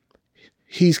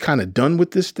he's kind of done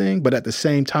with this thing, but at the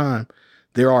same time,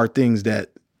 there are things that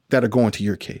are going to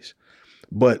your case.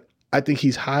 But I think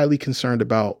he's highly concerned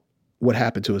about what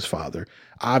happened to his father.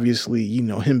 Obviously,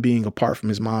 him being apart from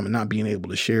his mom and not being able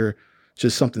to share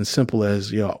just something simple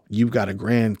as, you've got a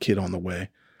grandkid on the way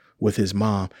with his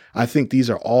mom. I think these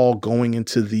are all going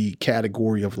into the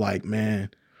category of like, man,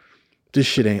 this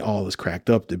shit ain't all it's cracked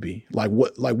up to be.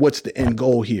 What's the end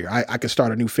goal here? I could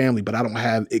start a new family, but I don't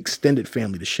have extended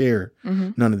family to share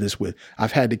none of this with.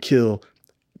 I've had to kill,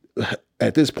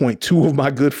 at this point, 2 of my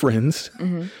good friends.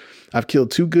 Mm-hmm. I've killed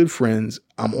 2 good friends.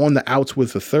 I'm on the outs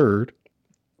with a third,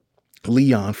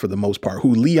 Leon, for the most part,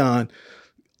 who Leon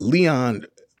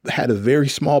had a very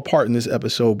small part in this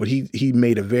episode, but he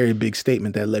made a very big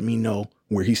statement that let me know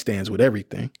where he stands with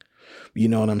everything. You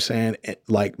know what I'm saying?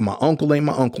 Like, my uncle ain't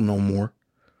my uncle no more,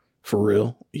 for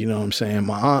real. You know what I'm saying?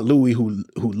 My Aunt Louie, who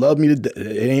loved me, it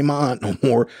ain't my aunt no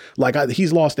more. Like,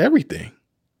 he's lost everything.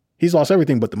 He's lost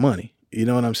everything but the money. You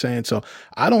know what I'm saying? So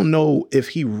I don't know if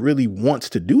he really wants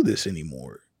to do this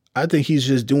anymore. I think he's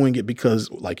just doing it because,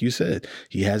 like you said,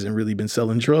 he hasn't really been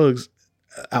selling drugs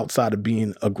outside of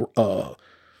being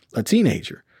a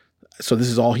teenager. So this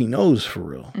is all he knows, for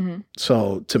real. Mm-hmm.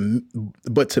 So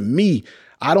to me,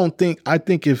 I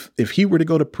think if he were to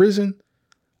go to prison,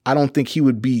 I don't think he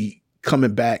would be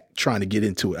coming back trying to get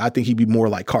into it. I think he'd be more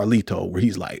like Carlito, where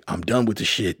he's like, I'm done with the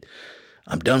shit.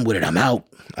 I'm done with it. I'm out.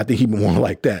 I think he'd be more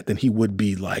like that than he would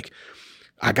be like,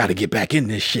 I got to get back in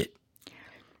this shit.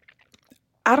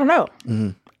 I don't know. Mm-hmm.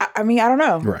 I mean, I don't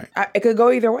know. Right. It could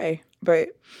go either way, but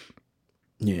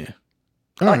yeah.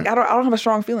 Like, I don't have a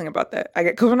strong feeling about that.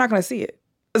 Because we're not going to see it.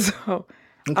 So okay.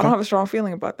 I don't have a strong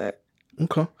feeling about that.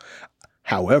 Okay.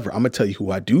 However, I'm going to tell you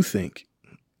who I do think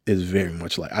is very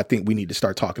much like, I think we need to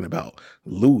start talking about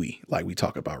Louis like we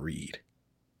talk about Reed.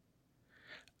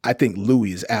 I think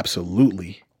Louis is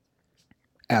absolutely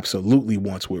absolutely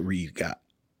wants what Reed got.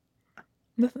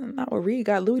 Nothing, not what Reed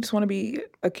got. Louis just want to be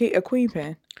a queen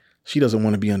pin. She doesn't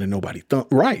want to be under nobody's thumb.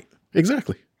 Right.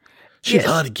 Exactly. She's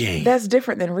out of the game. That's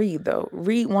different than Reed, though.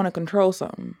 Reed want to control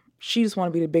something. She just want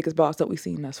to be the biggest boss that we've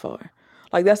seen thus far.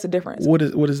 Like, that's the difference. What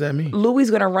does that mean? Louis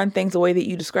going to run things the way that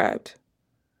you described.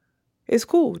 It's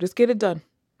cool. Just get it done.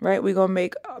 Right? We're going to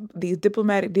make these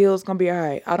diplomatic deals going to be all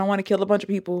right. I don't want to kill a bunch of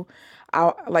people.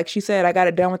 Like she said, I got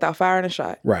it done without firing a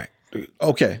shot. Right.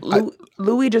 Okay.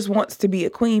 Louis just wants to be a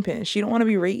queen pin. She don't want to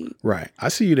be Reed. Right. I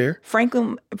see you there.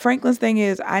 Franklin's thing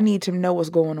is, I need to know what's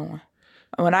going on.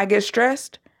 When I get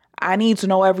stressed, I need to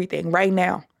know everything right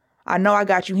now. I know I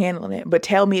got you handling it, but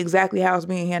tell me exactly how it's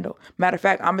being handled. Matter of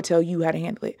fact, I'm gonna tell you how to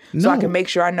handle it so I can make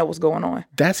sure I know what's going on.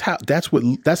 That's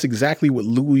exactly what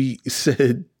Louis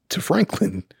said to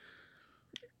Franklin.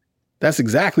 That's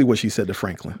exactly what she said to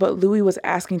Franklin. But Louis was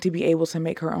asking to be able to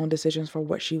make her own decisions for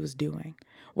what she was doing.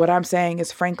 What I'm saying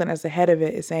is Franklin, as the head of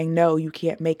it, is saying, no, you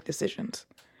can't make decisions.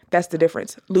 That's the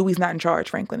difference. Louis not in charge.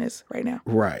 Franklin is right now.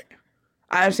 Right.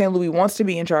 I understand Louis wants to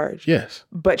be in charge. Yes.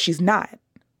 But she's not.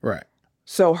 Right.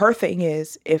 So her thing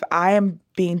is, if I am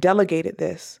being delegated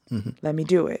this, let me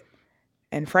do it.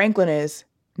 And Franklin is,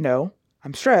 no,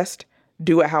 I'm stressed.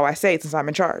 Do it how I say it since I'm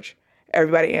in charge.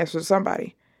 Everybody answers to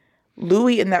somebody.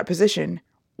 Louis in that position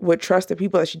would trust the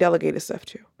people that she delegated stuff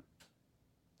to.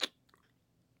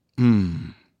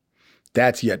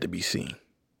 That's yet to be seen.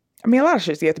 I mean, a lot of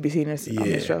shit's yet to be seen on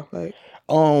this show. Like,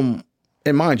 and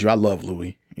mind you, I love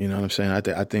Louis. You know what I'm saying?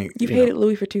 I think you've hated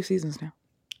Louis for 2 seasons now.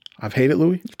 I've hated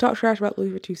Louis? You've talked trash about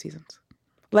Louis for 2 seasons.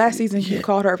 Last season, you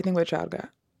called her everything but a child got.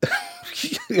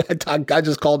 I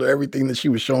just called her everything that she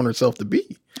was showing herself to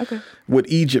be. Okay. What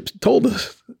Egypt told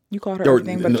us. You called her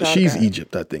everything but a child she's God.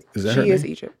 Egypt, I think. Is that her name? She is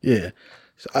Egypt. Yeah.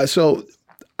 So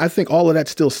I think all of that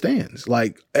still stands.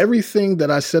 Like everything that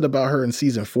I said about her in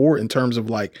season 4 in terms of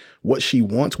like what she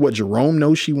wants, what Jerome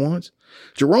knows she wants.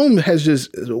 Jerome has just,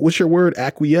 what's your word,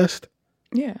 acquiesced?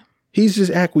 Yeah. He's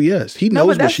just acquiesced. He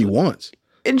knows what she wants.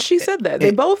 And she said that. They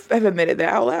both have admitted that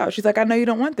out loud. She's like, I know you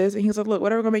don't want this. And he's like, look,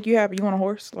 whatever gonna make you happy. You want a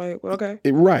horse? Like, well, okay.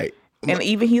 Right. And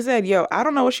even he said, yo, I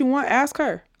don't know what she want. Ask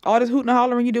her. All this hooting and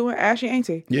hollering you doing, ask your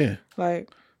auntie. Yeah.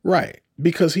 Like. Right.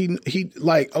 Because he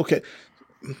like, okay.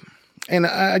 And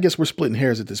I guess we're splitting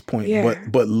hairs at this point. Yeah.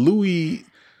 But Louis,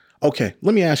 okay,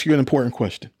 let me ask you an important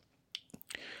question.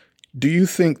 Do you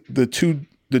think the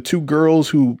two girls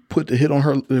who put the hit on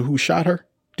her, who shot her,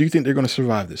 do you think they're going to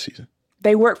survive this season?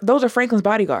 Those are Franklin's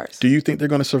bodyguards. Do you think they're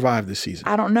going to survive this season?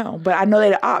 I don't know, but I know they're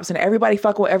the ops, and everybody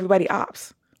fuck with everybody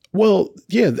ops. Well,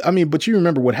 yeah, I mean, but you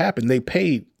remember what happened. They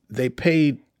paid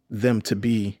them to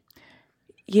be.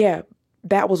 Yeah,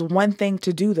 that was one thing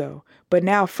to do though. But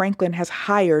now Franklin has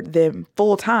hired them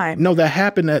full time. No, that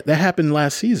happened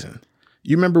last season.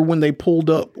 You remember when they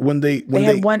pulled up when they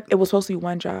had one. It was supposed to be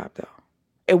one job though.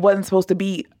 It wasn't supposed to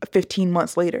be 15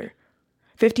 months later.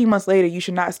 15 months later, you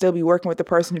should not still be working with the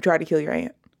person who tried to kill your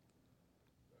aunt.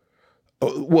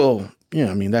 Well,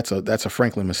 yeah, I mean that's a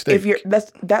Franklin mistake.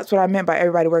 That's what I meant by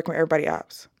everybody working with everybody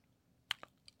ops.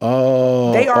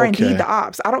 Oh, they are indeed the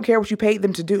ops. I don't care what you paid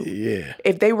them to do. Yeah.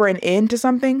 If they were an end to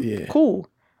something, cool.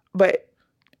 But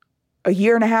a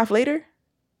year and a half later,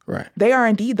 right? They are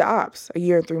indeed the ops. A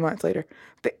year and 3 months later,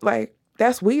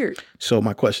 that's weird. So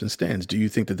my question stands: do you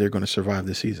think that they're going to survive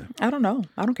this season? I don't know.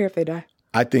 I don't care if they die.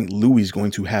 I think Louis is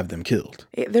going to have them killed.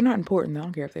 They're not important. I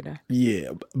don't care if they die. Yeah,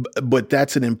 but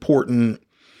that's an important.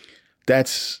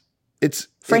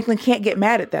 Franklin can't get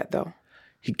mad at that though.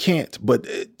 He can't. But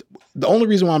the only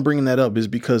reason why I'm bringing that up is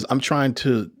because I'm trying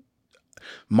to.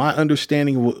 My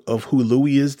understanding of who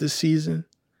Louis is this season,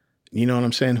 you know what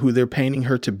I'm saying? Who they're painting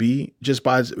her to be, just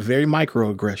by very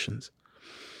microaggressions.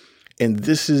 And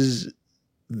this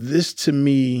to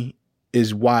me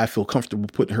is why I feel comfortable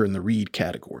putting her in the Reed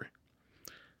category.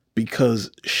 Because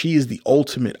she is the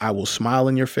ultimate, I will smile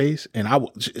in your face. And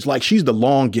it's like she's the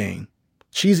long game.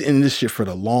 She's in this shit for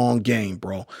the long game,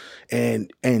 bro.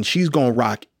 And she's gonna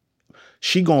rock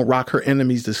her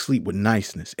enemies to sleep with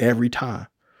niceness every time.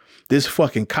 This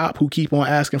fucking cop who keep on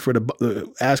asking for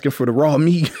the raw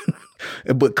meat,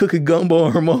 but cooking gumbo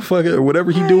or her motherfucker or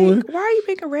whatever he doing. Why are you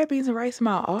making red beans and rice in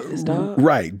my office, dog?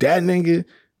 Right, that nigga.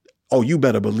 Oh, you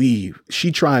better believe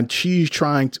she's trying.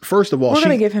 First of all, we're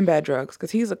gonna give him bad drugs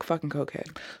because he's a fucking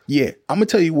cokehead. Yeah, I'm gonna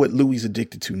tell you what Louis is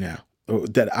addicted to now.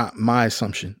 My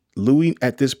assumption, Louis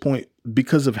at this point,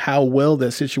 because of how well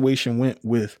that situation went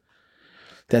with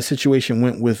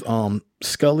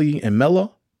Scully and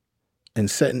Mello, and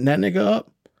setting that nigga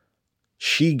up,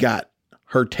 she got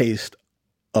her taste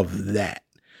of that.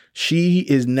 She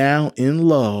is now in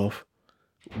love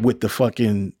with the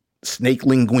fucking Snake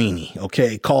Linguini,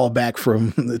 okay, call back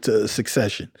from to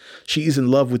Succession. She's in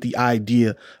love with the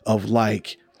idea of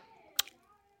like,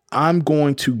 I'm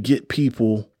going to get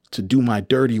people to do my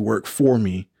dirty work for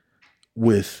me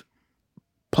with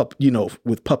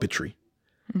with puppetry.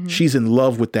 Mm-hmm. She's in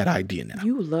love with that idea now.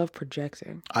 You love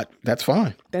projecting. That's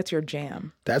fine. That's your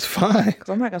jam. That's fine. Because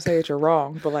I'm not going to say that you're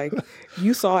wrong, but like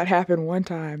you saw it happen one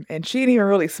time and she didn't even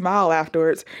really smile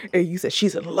afterwards. And you said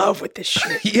she's in love with this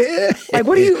shit. Yeah. Like,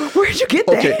 where'd you get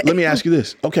that? Okay, let me ask you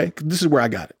this. Okay, this is where I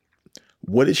got it.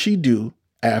 What did she do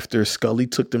after Scully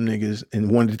took them niggas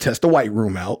and wanted to test the white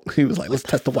room out? He was like, let's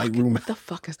test the white room out. What the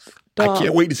fuck is this? I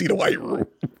can't wait to see the white room.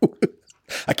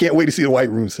 I can't wait to see the white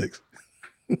room 6.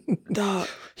 Dog.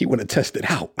 He want to test it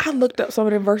out. I looked up some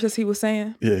of the verses he was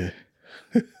saying. Yeah.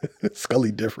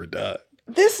 Scully different, dog.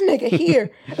 This nigga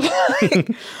here.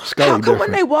 Like, Scully how come different.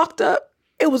 when they walked up,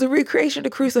 it was a recreation of the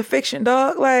crucifixion,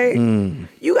 dog? Like,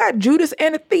 you got Judas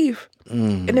and a thief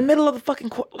in the middle of the fucking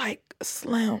court. Like,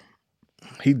 Slim.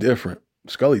 He different.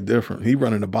 Scully different. He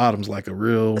running the bottoms like a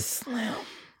real... Slim.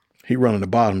 He running the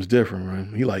bottoms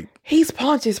different, right? He's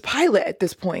Pontius Pilate at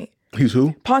this point. He's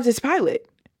who? Pontius Pilate.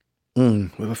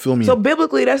 Fill me So in.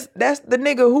 biblically, that's the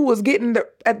nigga who was getting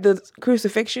at the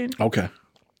crucifixion. Okay.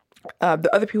 The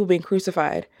other people being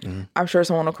crucified. Mm-hmm. I'm sure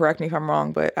someone will correct me if I'm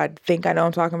wrong, but I think I know what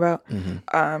I'm talking about.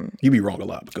 Mm-hmm. You be wrong a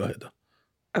lot, but go ahead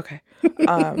though. Okay.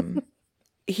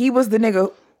 He was the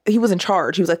nigga. He was in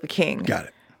charge. He was like the king. Got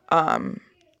it.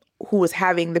 Who was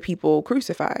having the people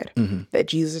crucified. Mm-hmm. That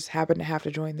Jesus happened to have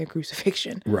to join their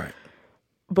crucifixion. Right.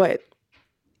 But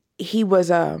he was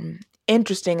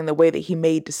interesting in the way that he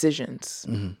made decisions.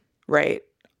 Mm-hmm. Right.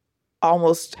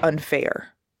 Almost unfair.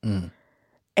 Mm-hmm.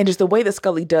 And just the way that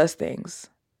Scully does things.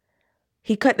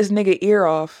 He cut this nigga ear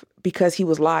off because he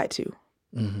was lied to.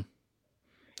 Mm-hmm.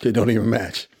 They don't even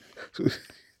match.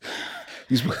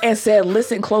 And said,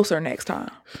 listen closer next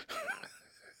time.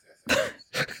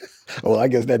 Well, I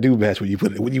guess that do match when you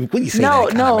put it when you say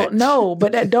that. No,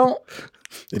 but that don't.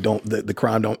 It don't. The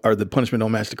crime don't, or the punishment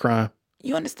don't match the crime.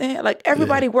 You understand? Like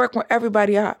everybody work with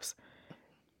everybody ops.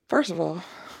 First of all,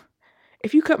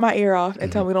 if you cut my ear off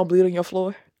and tell me don't bleed on your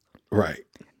floor, right?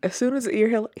 As soon as the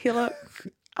ear heal up,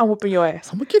 I'm whooping your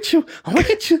ass. I'm gonna get you.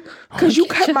 Because you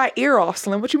cut my ear off,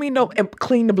 Slim. What you mean? No, and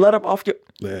clean the blood up off your.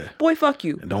 Yeah. Boy, fuck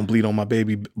you. And don't bleed on my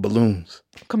baby balloons.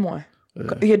 Come on,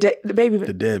 the baby.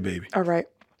 The dead baby. All right.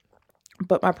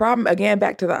 But my problem, again,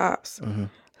 back to the ops. Mm-hmm.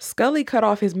 Scully cut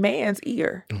off his man's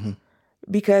ear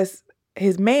because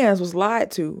his man's was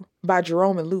lied to by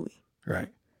Jerome and Louis. Right.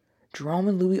 Jerome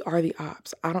and Louis are the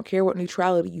ops. I don't care what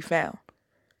neutrality you found.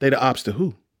 They the ops to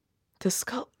who? To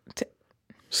Scully.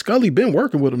 Scully been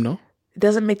working with him, though. It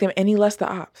doesn't make them any less the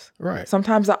ops. Right.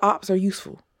 Sometimes the ops are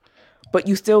useful. But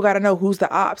you still got to know who's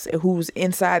the ops and who's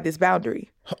inside this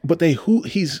boundary. But they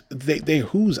whose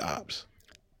ops?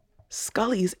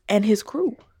 Scully's and his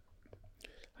crew.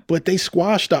 But they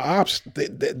squashed the ops.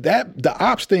 The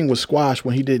ops thing was squashed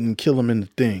when he didn't kill him in the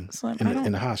thing Slim,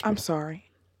 in the hospital. I'm sorry.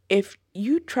 If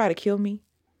you try to kill me.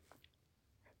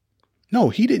 No,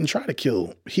 he didn't try to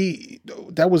kill.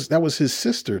 That was his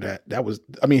sister.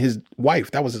 His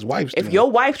wife. That was his wife's. If your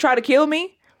wife tried to kill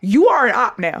me, you are an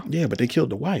op now. Yeah, but they killed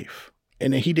the wife.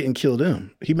 And then he didn't kill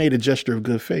them. He made a gesture of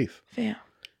good faith. Fam.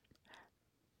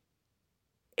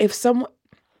 If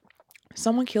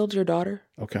someone killed your daughter.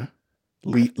 Okay.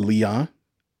 Leon.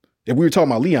 If we were talking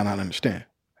about Leon, I understand.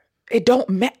 It don't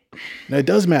matter. Now, it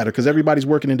does matter because everybody's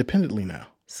working independently now.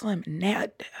 Slim, now.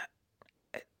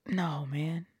 No,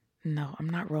 man. No, I'm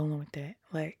not rolling with that.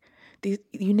 Like, you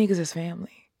niggas is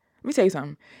family. Let me tell you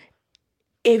something.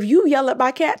 If you yell at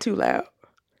my cat too loud,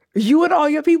 you and all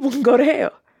your people can go to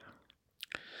hell.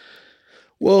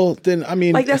 Well, then, I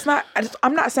mean... Like, that's not...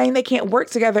 I'm not saying they can't work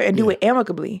together and do it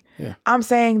amicably. Yeah. I'm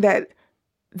saying that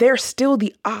they're still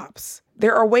the ops.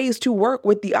 There are ways to work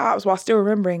with the ops while still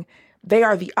remembering they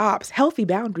are the ops. Healthy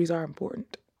boundaries are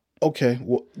important. Okay.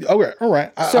 Well, okay. All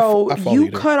right. So I follow you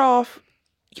there. cut off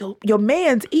your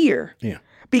man's ear. Yeah.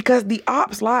 Because the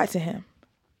ops lied to him.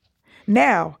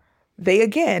 Now, they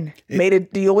again made a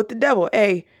deal with the devil.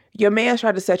 Hey, your man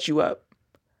tried to set you up.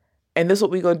 And this is what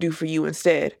we're going to do for you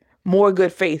instead. More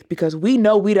good faith because we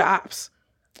know we the ops.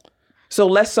 So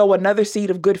let's sow another seed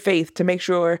of good faith to make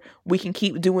sure we can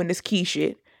keep doing this key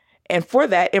shit. And for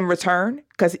that, in return,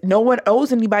 because no one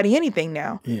owes anybody anything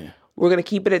now, we're going to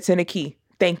keep it at 10 a key.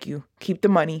 Thank you. Keep the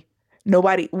money.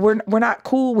 Nobody, we're not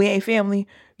cool. We ain't family.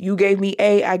 You gave me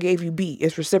A, I gave you B.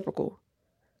 It's reciprocal.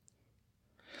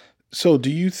 So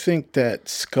do you think that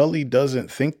Scully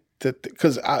doesn't think that,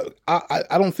 because I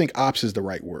don't think ops is the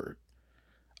right word.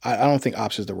 I don't think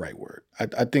ops is the right word.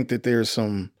 I think that there's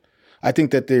some, I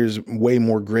think that there's way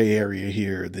more gray area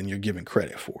here than you're giving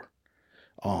credit for.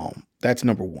 That's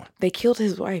number one. They killed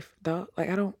his wife, though. Like,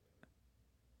 I don't.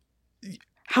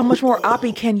 How much more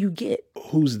oppie can you get?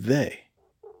 Who's they?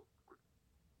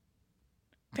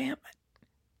 Fam,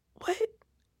 what?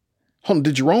 Hold on,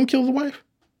 did Jerome kill the wife?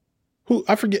 Who?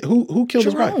 I forget. Who killed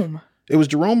his wife? Jerome. It was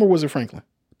Jerome or was it Franklin?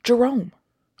 Jerome.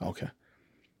 Okay.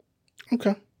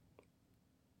 Okay.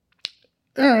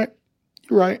 All right.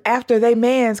 You're right. After they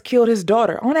mans killed his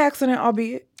daughter on accident,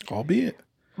 albeit.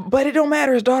 But it don't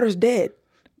matter. His daughter's dead.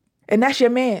 And that's your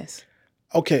man's.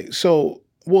 Okay, so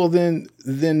well then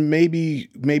maybe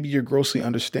you're grossly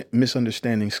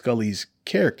misunderstanding Scully's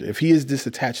character. If he is this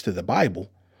attached to the Bible,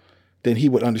 then he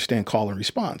would understand call and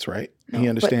response, right? No, he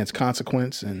understands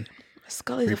consequence and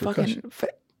Scully's a fucking.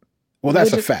 Well,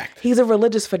 that's a fact. He's a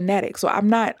religious fanatic, so I'm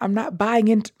not buying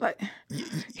into. Like,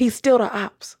 he's still the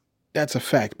ops. That's a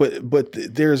fact, but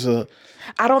there's a.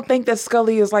 I don't think that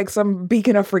Scully is like some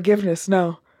beacon of forgiveness.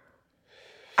 No,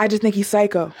 I just think he's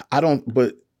psycho.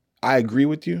 But I agree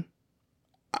with you.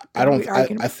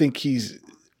 I think he's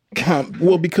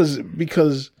well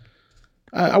because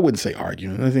I wouldn't say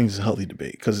arguing. I think it's a healthy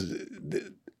debate because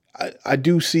I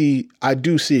do see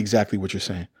exactly what you're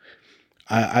saying.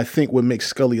 I think what makes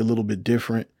Scully a little bit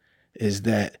different is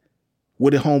that what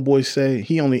did Homeboy say?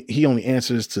 He only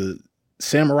answers to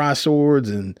samurai swords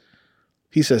and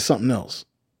he says something else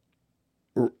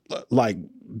like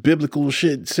biblical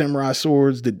shit, samurai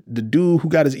swords. The dude who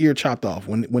got his ear chopped off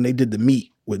when they did the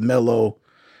meet with Mello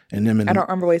and them. I don't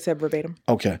remember what he said verbatim.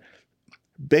 Okay.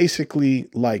 Basically,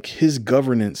 like his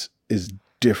governance is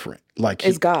different. Like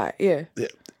it's God, yeah.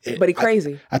 But he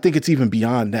crazy. I think it's even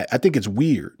beyond that. I think it's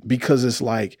weird because it's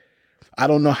like, I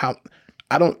don't know how,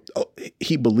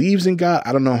 he believes in God.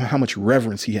 I don't know how much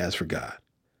reverence he has for God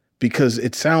because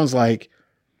it sounds like.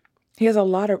 He has a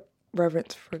lot of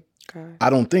reverence for God.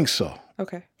 I don't think so.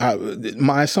 Okay.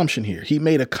 My assumption here, he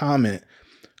made a comment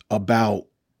about,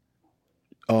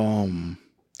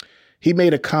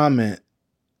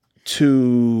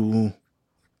 to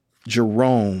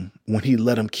Jerome when he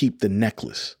let him keep the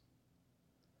necklace.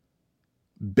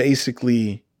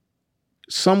 Basically,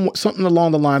 something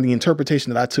along the line, the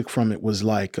interpretation that I took from it was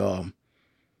like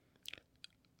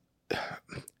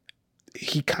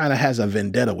he kind of has a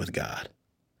vendetta with God.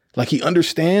 Like he kind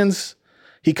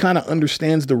of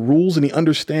understands the rules and he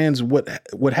understands what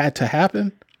had to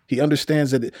happen. He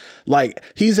understands that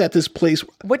he's at this place.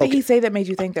 What did he say that made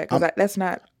you think that? Because that's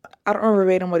not, I don't remember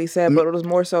verbatim what he said, but it was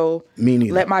more so, me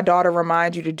neither. Let my daughter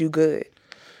remind you to do good.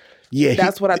 Yeah.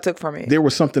 That's what I took from it. There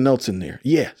was something else in there.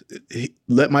 Yeah.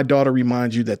 Let my daughter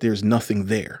remind you that there's nothing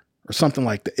there or something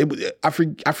like that.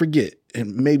 I forget.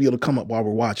 And maybe it'll come up while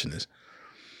we're watching this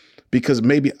because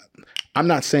maybe I'm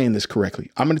not saying this correctly.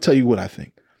 I'm going to tell you what I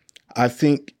think. I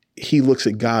think he looks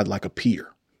at God like a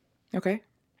peer. Okay.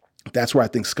 That's where I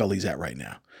think Scully's at right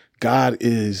now. God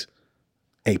is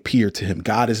a peer to him.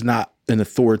 God is not an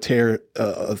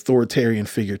authoritarian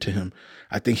figure to him.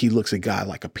 I think he looks at God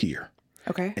like a peer.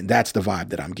 Okay. And that's the vibe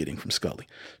that I'm getting from Scully.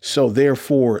 So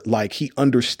therefore, like he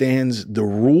understands the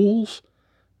rules.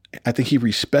 I think he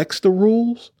respects the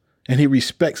rules and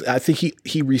I think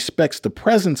he respects the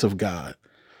presence of God.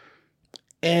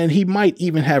 And he might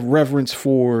even have reverence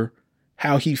for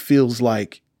how he feels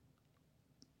like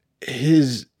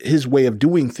his way of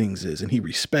doing things is, and he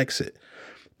respects it.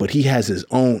 But he has his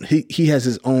own, he has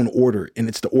his own order, and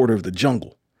it's the order of the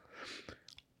jungle.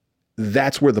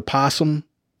 That's where the possum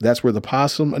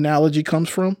analogy comes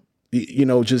from. You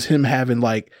know, just him having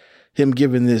him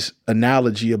giving this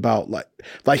analogy about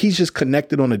like he's just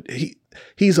connected on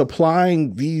he's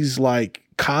applying these like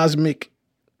cosmic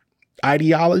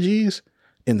ideologies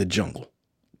in the jungle.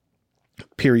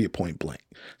 Period, point blank.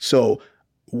 So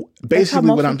basically, that's how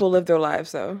most people live their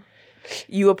lives, though.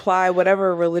 You apply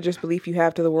whatever religious belief you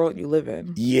have to the world you live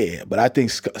in. Yeah, but I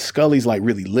think Scully's like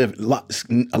really living. A lot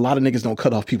of niggas don't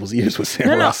cut off people's ears with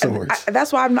samurai swords.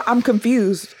 That's why I'm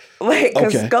confused.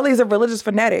 Because Scully's a religious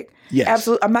fanatic. Yes,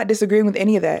 absolutely. I'm not disagreeing with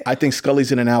any of that. I think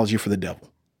Scully's an analogy for the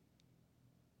devil.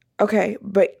 Okay,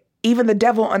 but even the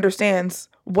devil understands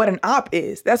what an op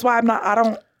is. That's why I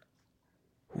don't.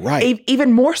 Right.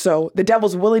 Even more so, the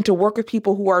devil's willing to work with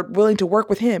people who are willing to work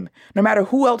with him, no matter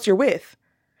who else you're with.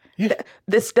 Yeah.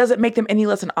 This doesn't make them any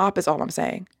less an op, is all I'm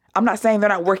saying. I'm not saying they're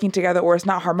not working together or it's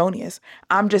not harmonious.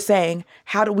 I'm just saying,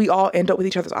 how do we all end up with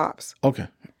each other's ops? Okay.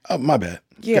 My bad.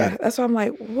 Yeah, that's why I'm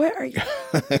like, what are you?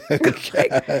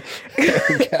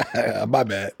 My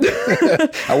bad.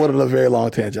 I went on a very long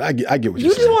tangent. I get what you're saying.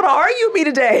 You just want to argue me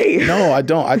today. No, I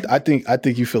don't. I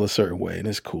think you feel a certain way, and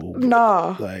it's cool.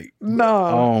 No.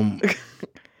 No.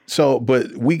 So,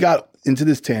 but we got into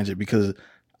this tangent because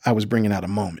I was bringing out a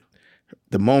moment.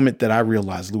 The moment that I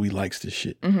realized Louis likes this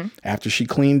shit. Mm-hmm. After she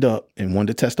cleaned up and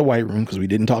wanted to test the white room, because we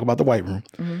didn't talk about the white room,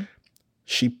 Mm-hmm.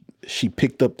 she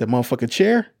picked up the motherfucking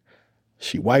chair,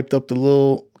 she wiped up the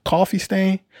little coffee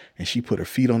stain, and she put her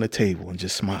feet on the table and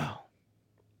just smiled.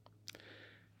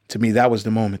 To me, that was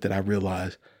the moment that I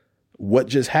realized what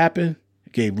just happened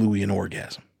gave Louis an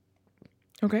orgasm.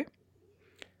 Okay.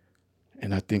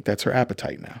 And I think that's her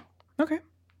appetite now. Okay.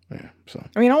 Yeah. So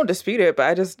I mean, I don't dispute it,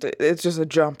 but it's just a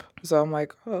jump. So I'm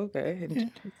like, oh, okay.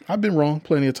 And I've been wrong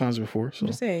plenty of times before. So I'm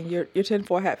just saying, your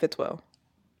tinfoil hat fits well.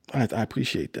 I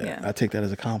appreciate that. Yeah. I take that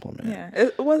as a compliment. Yeah.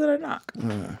 It wasn't a knock.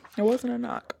 It wasn't a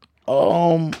knock.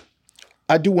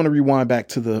 I do want to rewind back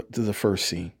to the first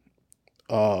scene.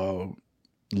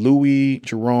 Louis,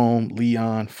 Jerome,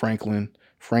 Leon, Franklin.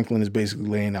 Franklin is basically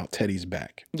laying out Teddy's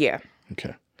back. Yeah.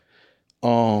 Okay.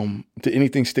 Did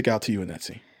anything stick out to you in that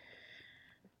scene?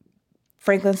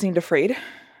 Franklin seemed afraid.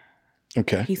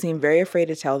 Okay. He seemed very afraid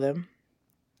to tell them.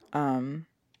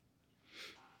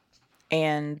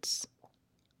 And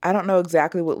I don't know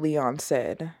exactly what Leon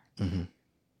said. Mm-hmm.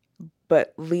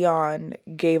 But Leon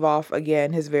gave off,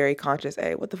 again, his very conscious,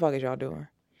 hey, what the fuck is y'all doing?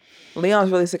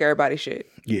 Leon's really sick of everybody's shit.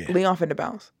 Yeah. Leon finna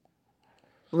bounce.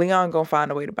 Leon gonna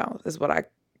find a way to bounce, is what I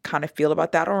kind of feel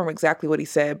about that. I don't remember exactly what he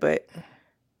said, but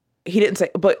he didn't say,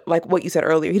 but like what you said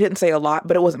earlier, he didn't say a lot,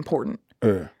 but it was important.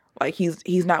 Like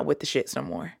he's not with the shits no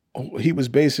more. He was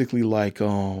basically like,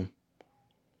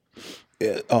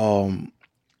 they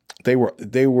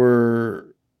were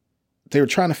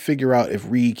trying to figure out if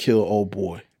Reed killed old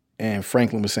boy. And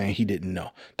Franklin was saying he didn't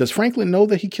know. Does Franklin know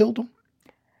that he killed him?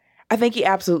 I think he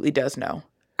absolutely does know.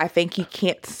 I think he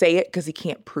can't say it because he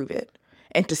can't prove it.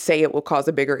 And to say it will cause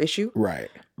a bigger issue. Right.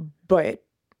 But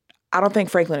I don't think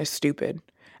Franklin is stupid.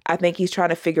 I think he's trying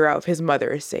to figure out if his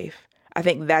mother is safe. I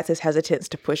think that's his hesitance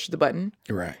to push the button.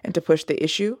 Right. And to push the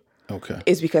issue. Okay.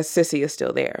 Is because Sissy is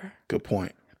still there. Good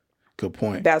point. Good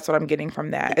point. That's what I'm getting from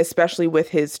that, especially with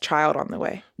his child on the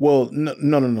way. Well, no.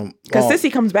 Because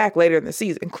Sissy comes back later in the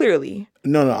season, clearly.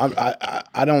 No.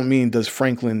 I don't mean does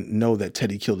Franklin know that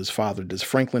Teddy killed his father. Does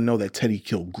Franklin know that Teddy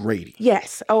killed Grady?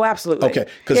 Yes. Oh, absolutely. Okay.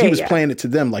 Because he was playing it to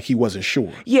them like he wasn't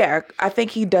sure. Yeah. I think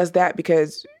he does that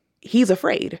because he's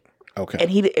afraid. Okay.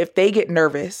 And if they get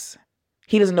nervous,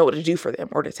 he doesn't know what to do for them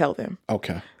or to tell them.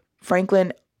 Okay.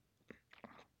 Franklin,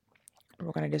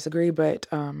 we're going to disagree, but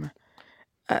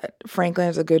Franklin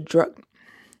is a good drug.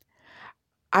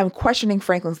 I'm questioning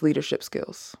Franklin's leadership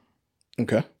skills.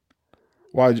 Okay.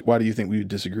 Why do you think we would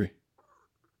disagree?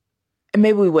 And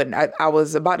maybe we wouldn't. I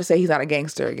was about to say he's not a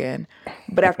gangster again.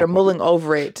 But after mulling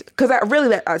over it, because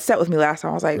that sat with me last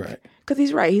time. I was like, because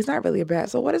he's right. He's not really a bad.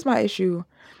 So what is my issue?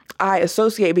 I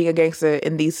associate being a gangster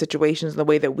in these situations, the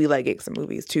way that we like gangster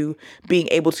movies, to being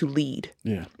able to lead.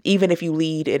 Yeah. Even if you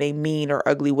lead in a mean or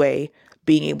ugly way,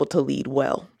 being able to lead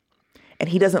well. And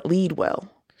he doesn't lead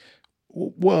well.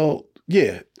 Well,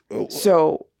 yeah.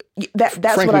 So that's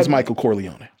Franklin's Michael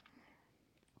Corleone.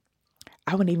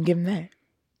 I wouldn't even give him that.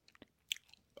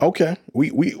 Okay,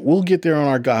 we'll get there on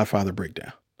our Godfather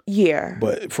breakdown. Yeah,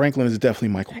 but Franklin is definitely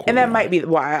Michael Corleone. And that might be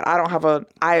why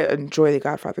I enjoy the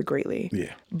Godfather greatly.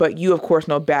 Yeah, but you of course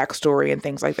know backstory and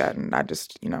things like that, and I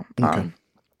just okay.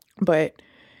 But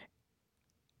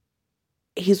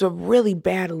he's a really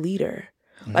bad leader.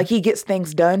 Mm-hmm. Like he gets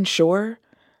things done, sure.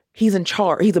 He's in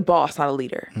charge. He's a boss, not a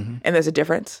leader, and there's a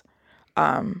difference.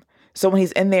 So when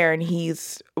he's in there and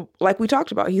he's, like we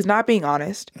talked about, he's not being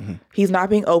honest. Mm-hmm. He's not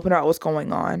being open about what's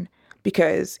going on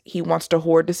because he wants to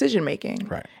hoard decision making.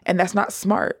 Right. And that's not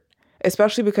smart,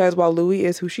 especially because while Louis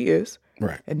is who she is,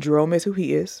 right, and Jerome is who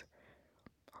he is,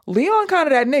 Leon kind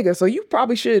of that nigga. So you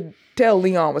probably should tell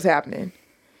Leon what's happening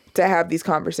to have these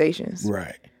conversations.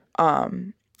 Right.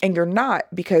 And you're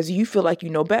not because you feel like you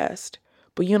know best,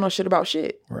 but you don't know shit about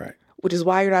shit. Right. Which is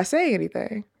why you're not saying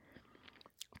anything.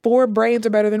 4 brains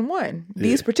are better than 1. Yeah.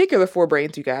 These particular 4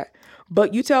 brains you got.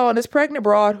 But you tell on this pregnant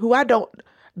broad who I don't,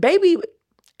 baby.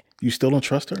 You still don't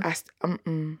trust her?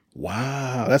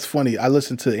 Wow. That's funny. I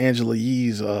listened to Angela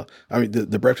Yee's,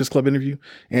 the Breakfast Club interview.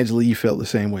 Angela Yee felt the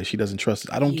same way. She doesn't trust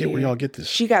it. I don't get where y'all get this.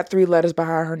 She got 3 letters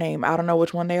behind her name. I don't know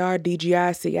which one they are.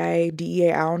 DGI, CIA,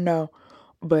 DEA. I don't know.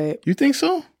 But. You think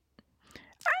so?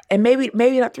 And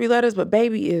maybe not 3 letters, but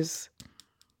baby is,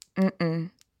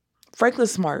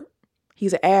 Franklin's smart.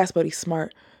 He's an ass, but he's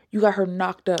smart. You got her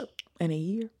knocked up in a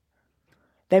year.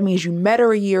 That means you met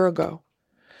her a year ago.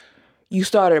 You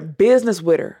started a business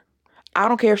with her. I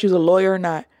don't care if she's a lawyer or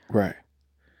not. Right.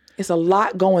 It's a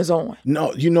lot going on.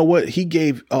 No, you know what? He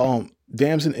gave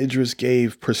Damson Idris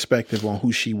gave perspective on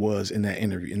who she was in that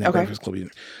interview, in that Breakfast Club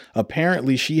interview.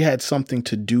 Apparently, she had something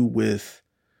to do with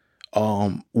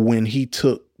when he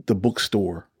took the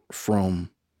bookstore from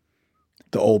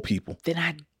the old people. Then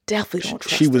I definitely don't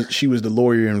trust She was the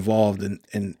lawyer involved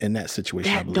in that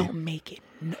situation. I believe. Don't make it.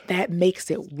 That makes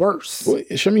it worse. Well,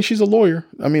 I mean, she's a lawyer.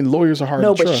 I mean, lawyers are hard to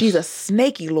trust. No, but she's a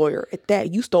snaky lawyer at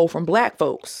that. You stole from black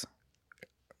folks.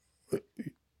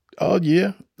 Oh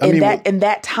yeah. In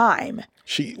that time,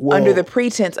 under the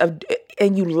pretense of,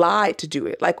 and you lied to do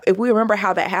it. Like if we remember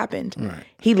how that happened, right.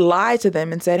 He lied to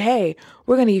them and said, "Hey,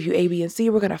 we're going to give you A, B, and C.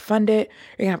 We're going to fund it.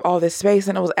 You're going to have all this space."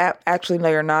 And it was actually, no,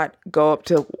 you're not. Go up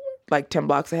to like 10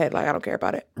 blocks ahead. Like I don't care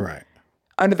about it. Right.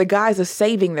 Under the guise of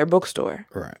saving their bookstore.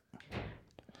 Right.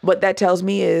 What that tells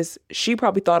me is she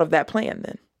probably thought of that plan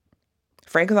then.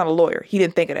 Frank is not a lawyer. He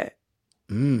didn't think of that.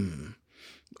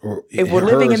 Or if we're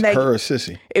living in that, her or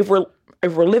Sissy. If we're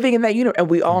living in that universe,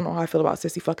 and we all know how I feel about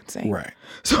Sissy fucking Saint. Right.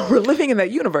 So we're living in that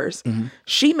universe. Mm-hmm.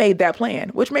 She made that plan,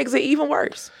 which makes it even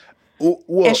worse.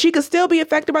 Well, and she could still be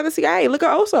affected by the CIA. Look at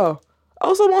Oso.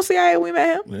 Oso won't CIA. We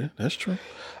met him. Yeah, that's true.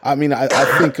 I mean, I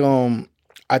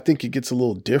think it gets a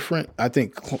little different. I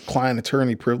think client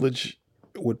attorney privilege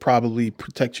would probably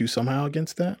protect you somehow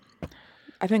against that.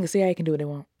 I think the CIA can do what they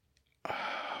want.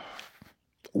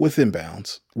 Within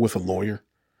bounds, with a lawyer.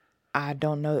 I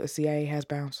don't know that the CIA has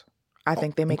bounds. I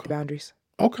think they make the boundaries.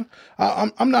 Okay.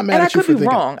 I'm not mad at you for thinking.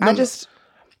 And I could be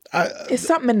wrong. It's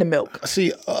something in the milk.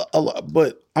 See,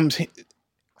 but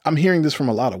I'm hearing this from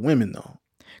a lot of women though.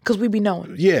 Because we be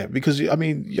knowing. Yeah, because I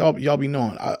mean, y'all be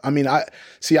knowing.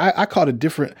 I caught a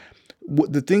different.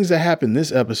 The things that happened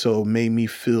this episode made me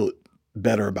feel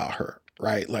better about her.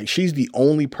 Right, like she's the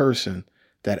only person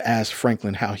that asked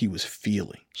Franklin how he was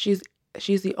feeling. She's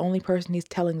the only person he's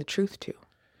telling the truth to.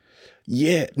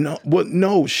 Yeah,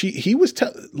 he was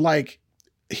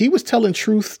telling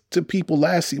truth to people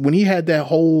last season when he had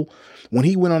when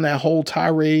he went on that whole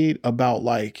tirade about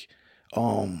like,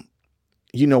 when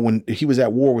he was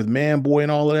at war with Man Boy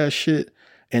and all of that shit.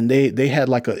 And they had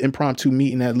like an impromptu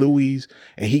meeting at Louis,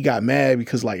 and he got mad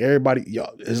because like everybody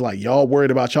y'all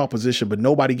worried about y'all position, but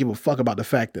nobody give a fuck about the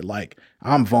fact that like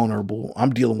I'm vulnerable.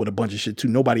 I'm dealing with a bunch of shit too.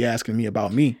 Nobody asking me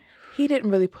about me. He didn't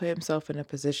really put himself in a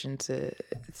position to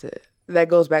that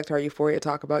goes back to our Euphoria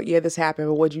talk about, yeah, this happened,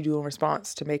 but what'd you do in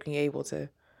response to make me able to?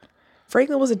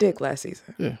 Franklin was a dick last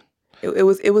season. Yeah. It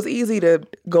was easy to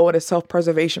go into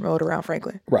self-preservation mode around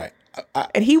Franklin. Right.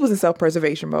 And he was in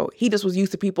self-preservation mode. He just was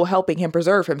used to people helping him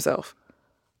preserve himself.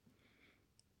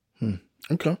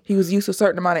 Okay. He was used to a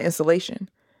certain amount of insulation.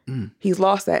 He's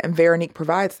lost that, and Veronique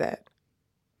provides that.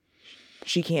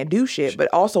 She can't do shit, but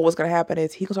also what's going to happen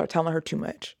is he can start telling her too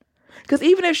much. Because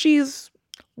even if she's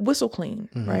whistle clean,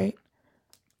 right?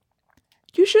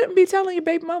 You shouldn't be telling your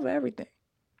baby mother everything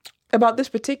about this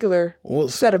particular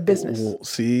set of business. Well,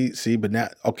 see, but now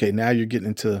you're getting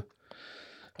into,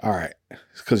 all right,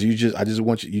 because you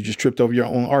just tripped over your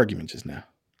own argument just now.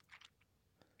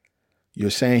 You're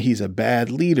saying he's a bad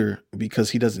leader because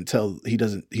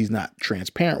he's not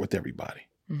transparent with everybody.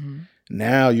 Mm-hmm.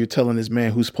 Now you're telling this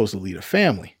man who's supposed to lead a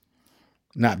family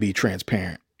not be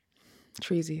transparent.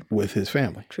 Treasy. With his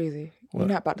family. Treasy. You're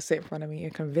not about to sit in front of me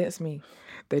and convince me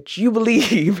that you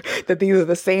believe that these are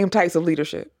the same types of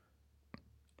leadership.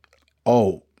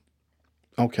 Oh,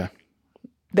 okay.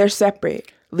 They're separate.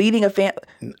 Leading a family.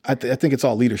 I think it's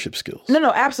all leadership skills.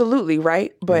 No, absolutely,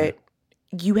 right? But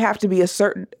you have to be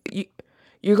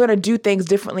you're going to do things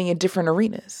differently in different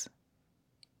arenas.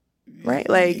 Right?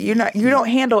 Like you don't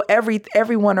handle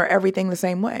everyone or everything the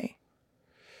same way.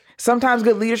 Sometimes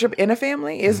good leadership in a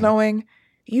family is knowing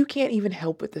you can't even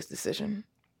help with this decision.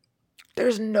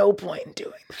 There's no point in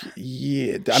doing that.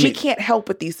 Yeah. She can't help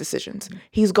with these decisions.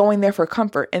 He's going there for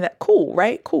comfort. And that, cool,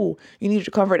 right? Cool. You need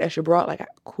your comfort as you brought, like,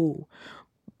 cool.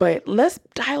 But let's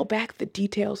dial back the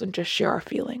details and just share our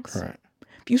feelings. Right.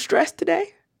 If you stressed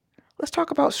today, let's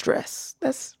talk about stress.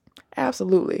 That's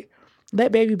absolutely.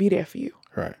 Let baby be there for you.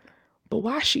 Right. But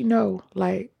why she know,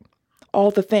 like,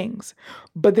 all the things?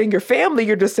 But then your family,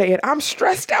 you're just saying, I'm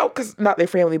stressed out, because not their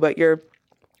family, but your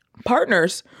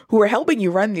partners who are helping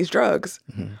you run these drugs,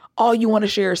 all you want to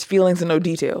share is feelings and no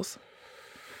details.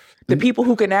 The people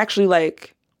who can actually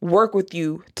like work with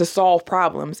you to solve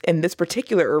problems in this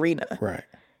particular arena, right?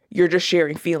 You're just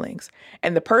sharing feelings.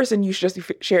 And the person you should just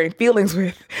be sharing feelings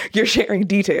with, you're sharing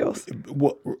details.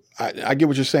 Well, I get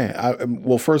what you're saying.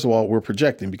 Well, first of all, we're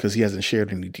projecting because he hasn't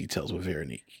shared any details with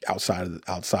Veronique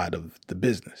outside of the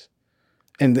business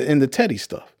and the Teddy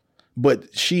stuff.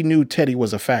 But she knew Teddy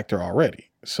was a factor already.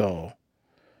 So,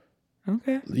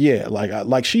 okay, yeah,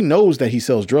 like she knows that he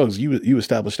sells drugs. You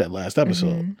established that last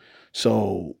episode.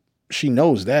 So she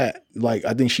knows that. Like,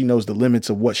 I think she knows the limits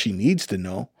of what she needs to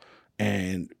know.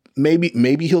 And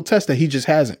maybe he'll test that. He just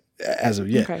hasn't as of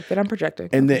yet. Okay, then I'm projecting.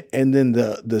 And then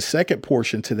the second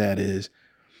portion to that is,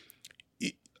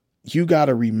 you got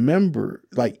to remember,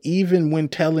 like, even when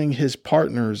telling his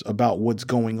partners about what's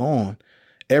going on,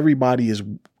 everybody is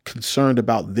concerned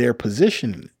about their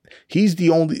position. He's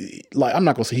the only, like, I'm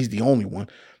not gonna say he's the only one,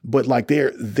 but like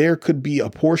there could be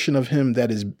a portion of him that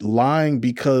is lying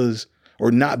because,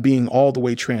 or not being all the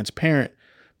way transparent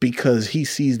because he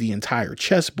sees the entire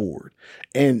chessboard.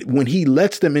 And when he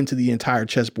lets them into the entire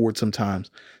chessboard, sometimes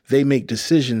they make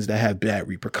decisions that have bad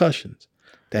repercussions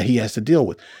that he has to deal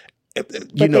with.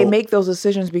 They make those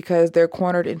decisions because they're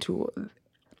cornered into.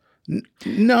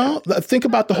 No, think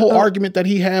about the whole argument that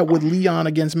he had with Leon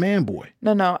against Manboy.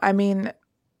 No. I mean,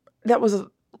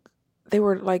 they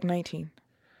were like 19.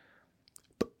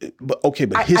 But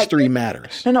history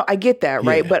matters. No, I get that,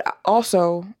 right? Yeah. But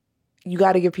also, you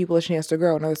got to give people a chance to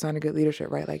grow. Another sign of good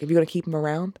leadership, right? Like, if you're going to keep them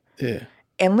around. Yeah.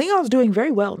 And Leon's doing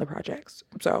very well in the projects.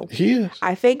 So he is.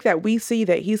 I think that we see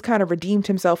that he's kind of redeemed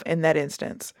himself in that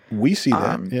instance. We see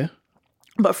that, yeah.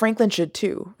 But Franklin should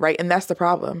too, right? And that's the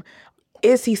problem.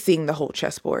 Is he seeing the whole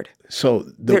chessboard? So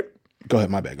go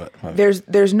ahead, my bad. Go ahead.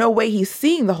 There's no way he's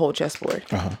seeing the whole chessboard.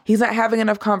 Uh-huh. He's not having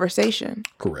enough conversation.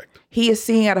 Correct. He is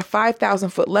seeing at a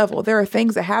 5,000-foot level. There are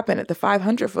things that happen at the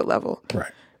 500-foot level.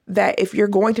 Right. That if you're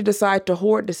going to decide to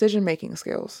hoard decision-making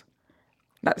skills,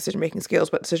 not decision-making skills,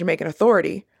 but decision-making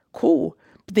authority, cool.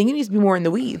 But then you need to be more in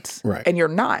the weeds. Right. And you're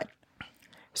not.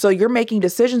 So you're making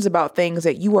decisions about things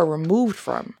that you are removed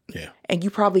from. Yeah. And you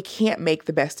probably can't make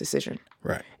the best decision.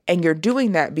 Right. And you're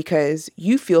doing that because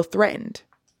you feel threatened.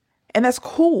 And that's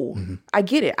cool. Mm-hmm. I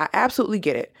get it. I absolutely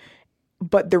get it.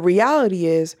 But the reality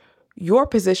is your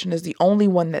position is the only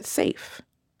one that's safe.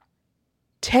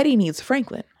 Teddy needs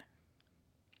Franklin.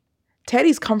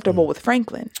 Teddy's comfortable with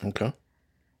Franklin. Okay.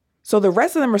 So the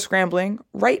rest of them are scrambling,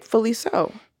 rightfully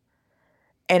so.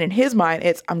 And in his mind,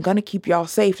 it's, I'm going to keep y'all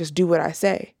safe. Just do what I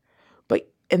say. But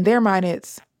in their mind,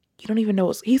 it's, you don't even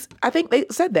know I think they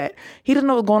said that. He doesn't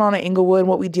know what's going on in Inglewood and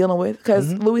what we dealing with.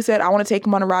 Because Louis said, I want to take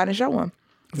him on a ride and show him.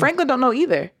 Franklin don't know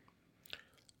either.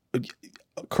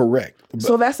 Correct.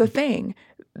 So that's the thing.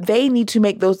 They need to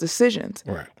make those decisions.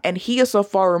 Right. And he is so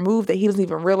far removed that he doesn't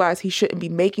even realize he shouldn't be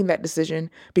making that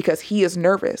decision because he is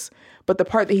nervous. But the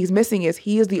part that he's missing is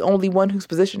he is the only one whose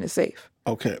position is safe.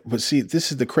 Okay. But see,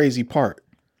 this is the crazy part.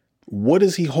 What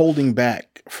is he holding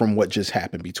back from what just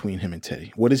happened between him and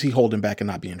Teddy? What is he holding back and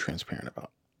not being transparent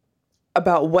about?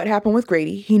 About what happened with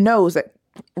Grady. He knows that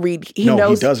he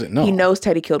doesn't know. He knows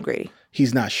Teddy killed Grady.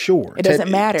 He's not sure. It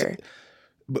doesn't matter.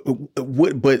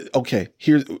 But okay,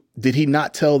 did he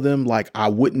not tell them, like, I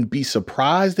wouldn't be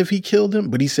surprised if he killed him?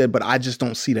 But he said, but I just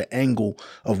don't see the angle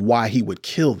of why he would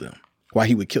kill them.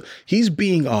 He's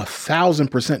being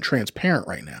 1,000% transparent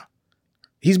right now.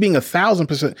 He's being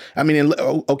 1,000%. I mean,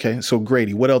 okay, so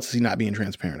Grady, what else is he not being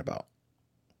transparent about?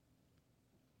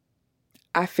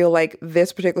 I feel like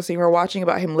this particular scene we're watching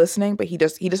about him listening, but he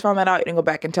just found that out and didn't go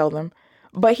back and tell them.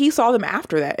 But he saw them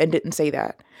after that and didn't say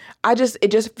that. It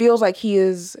just feels like he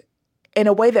is, in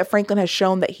a way that Franklin has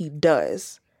shown that he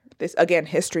does. This, again,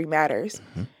 history matters.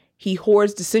 Mm-hmm. He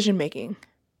hoards decision making.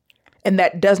 And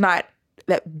that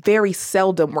very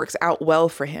seldom works out well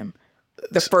for him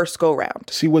the first go round.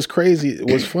 See, what's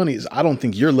funny is I don't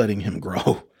think you're letting him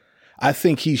grow. I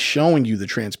think he's showing you the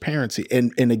transparency.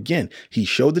 And again, he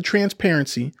showed the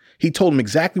transparency. He told him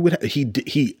exactly what he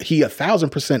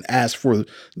 1,000% asked for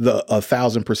the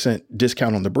 1,000%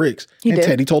 discount on the bricks.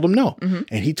 Teddy told him no. Mm-hmm.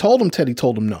 And Teddy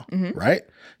told him no. Mm-hmm. Right?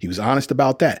 He was honest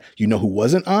about that. You know who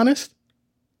wasn't honest?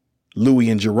 Louis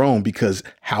and Jerome, because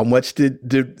how much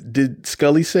did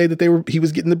Scully say that he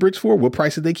was getting the bricks for? What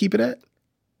price did they keep it at?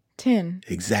 10.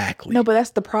 Exactly. No, but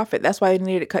that's the profit. That's why they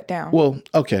needed it cut down. Well,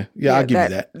 okay. Yeah, I'll give you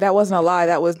that. That wasn't a lie.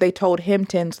 They told him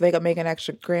 10 so they could make an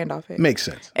extra $1,000 off it. Makes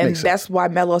sense. And that's why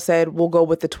Mello said, we'll go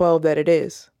with the 12 that it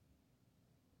is.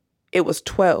 It was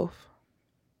 12.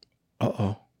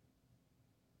 Uh-oh.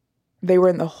 They were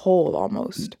in the hole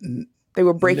almost. They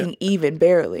were breaking even,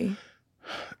 barely.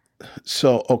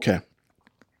 So, okay.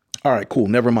 All right, cool.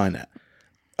 Never mind that.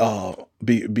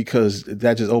 Because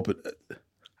that just opened...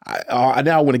 I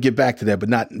now want to get back to that, but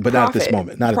not at this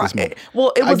moment. Not at this moment.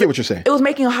 Well, I get what you're saying. It was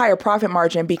making a higher profit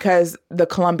margin because the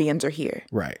Colombians are here.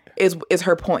 Right. Is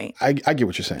her point. I get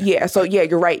what you're saying. Yeah. So yeah,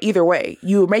 you're right. Either way,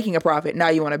 you were making a profit. Now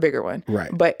you want a bigger one. Right.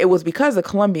 But it was because the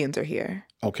Colombians are here.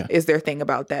 Okay. Is their thing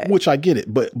about that? Which I get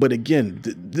it. But again,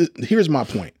 here's my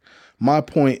point. My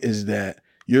point is that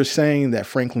you're saying that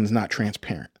Franklin's not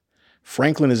transparent.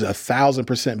 Franklin is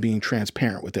 1,000% being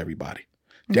transparent with everybody.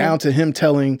 down to him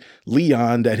telling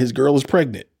Leon that his girl is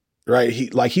pregnant, right?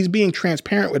 He's being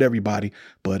transparent with everybody.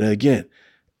 But again,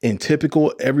 in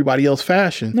typical everybody else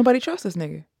fashion, Nobody trusts this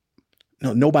nigga.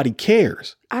 no, nobody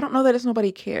cares. I don't know that it's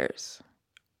nobody cares.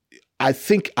 I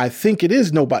think it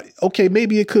is nobody. Okay,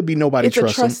 maybe it could be nobody It's a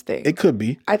trusts trust him. thing. It could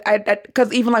be.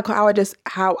 Because even like how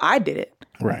I did it.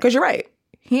 Right. Because you're right.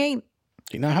 He ain't.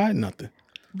 You're not hiding nothing.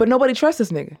 But nobody trusts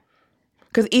this nigga.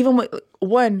 Because even with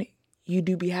one, you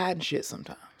do be hiding shit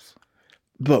sometimes.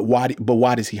 But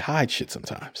why does he hide shit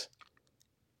sometimes?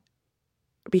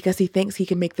 Because he thinks he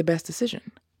can make the best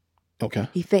decision. Okay.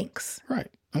 He thinks.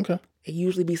 Right. Okay. It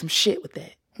usually be some shit with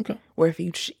that. Okay. Where if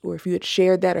you had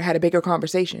shared that or had a bigger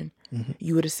conversation, Mm-hmm.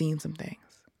 you would have seen some things.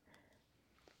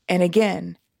 And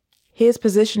again, his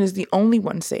position is the only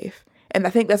one safe. And I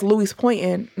think that's Louis' point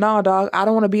in, nah, dog, I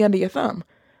don't want to be under your thumb.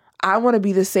 I want to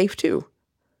be this safe too.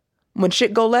 When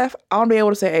shit go left, I want to be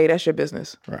able to say, hey, that's your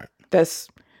business. Right. That's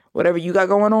whatever you got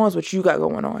going on is what you got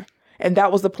going on. And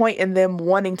that was the point in them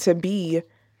wanting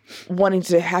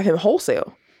to have him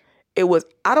wholesale. It was,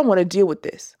 I don't want to deal with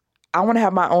this. I want to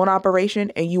have my own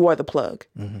operation and you are the plug.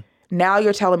 Mm-hmm. Now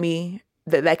you're telling me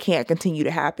that can't continue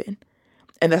to happen.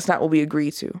 And that's not what we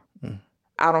agreed to. Mm.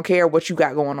 I don't care what you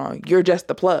got going on. You're just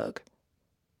the plug.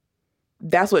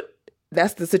 That's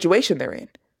the situation they're in.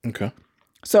 Okay.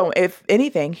 So if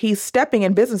anything, he's stepping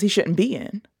in business he shouldn't be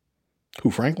in.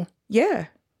 Who, Franklin? Yeah.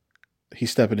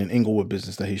 He's stepping in Inglewood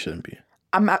business that he shouldn't be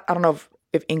in. I don't know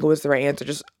if Inglewood is the right answer.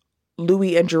 Just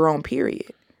Louis and Jerome,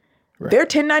 period. Right. They're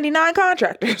 1099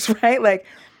 contractors, right? Like,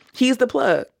 he's the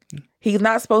plug. He's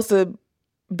not supposed to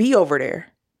be over there.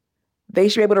 They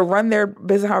should be able to run their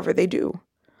business however they do.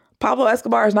 Pablo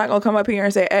Escobar is not going to come up here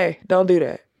and say, hey, don't do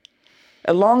that.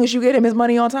 As long as you get him his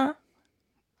money on time.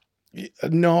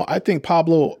 No, I think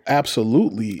Pablo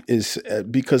absolutely is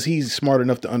because he's smart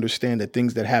enough to understand that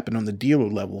things that happen on the dealer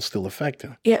level still affect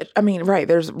him. Yeah, I mean, right.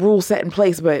 There's rules set in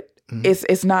place, but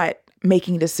it's not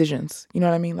making decisions. You know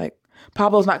what I mean? Like,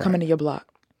 Pablo's not coming to your block.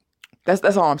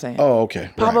 That's all I'm saying. Oh, okay.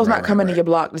 Pablo's not coming to your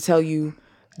block to tell you,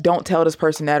 don't tell this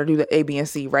person that or do the A, B, and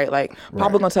C, right? Like,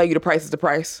 Pablo's going to tell you the price is the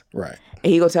price. Right.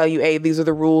 And he going to tell you, hey, these are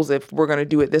the rules if we're going to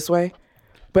do it this way.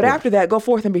 But after that, go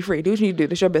forth and be free. Do what you need to do.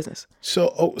 This is your business.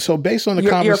 So based on the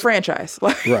You're a franchise.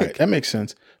 Like, right. That makes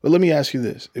sense. But let me ask you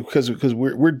this, because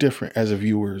we're different as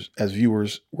viewers. As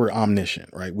viewers, we're omniscient,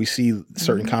 right? We see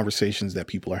certain conversations that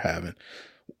people are having,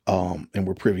 and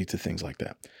we're privy to things like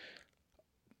that.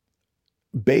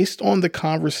 Based on the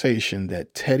conversation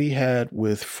that Teddy had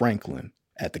with Franklin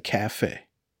at the cafe,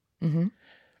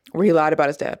 where he lied about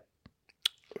his dad.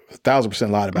 1,000%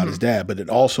 lied about his dad, but it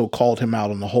also called him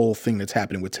out on the whole thing that's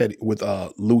happening with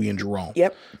Louis and Jerome.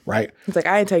 Yep. Right. He's like,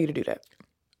 I didn't tell you to do that.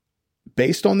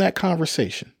 Based on that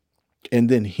conversation, and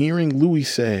then hearing Louis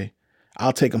say,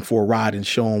 I'll take him for a ride and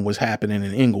show him what's happening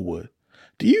in Inglewood.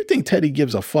 Do you think Teddy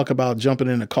gives a fuck about jumping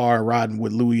in a car and riding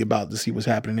with Louis about to see what's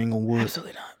happening in Inglewood?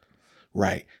 Absolutely not.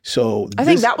 Right. So I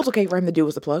think that was okay for him to do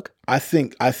as a plug. I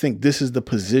think this is the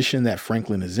position that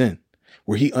Franklin is in,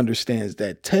 where he understands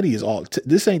that Teddy is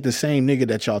this ain't the same nigga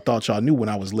that y'all thought y'all knew when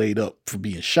I was laid up for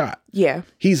being shot. Yeah.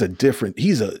 This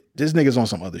nigga's on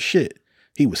some other shit.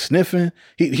 He was sniffing.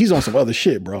 He's on some other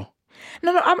shit, bro.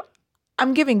 No,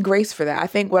 I'm giving grace for that. I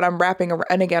think what I'm wrapping around,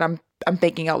 and again, I'm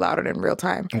thinking out loud and in real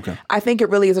time. Okay. I think it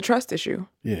really is a trust issue.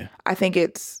 Yeah. I think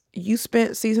it's, you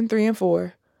spent season 3 and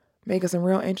 4 making some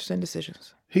real interesting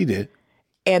decisions. He did.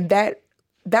 And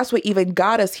that's what even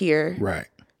got us here. Right.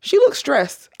 She looks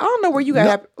stressed. I don't know where you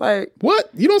got like what?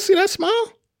 You don't see that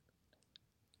smile?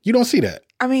 You don't see that?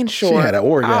 I mean, sure. She had an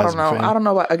orgasm. I don't know. Fam. I don't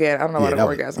know about an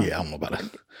orgasm. Yeah, I don't know about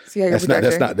that. See how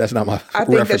that's not my. I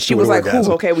think that she was like,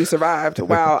 orgasm. "Ooh, okay, we survived.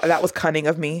 Wow, that was cunning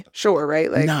of me." Sure,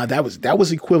 right? Like, nah, that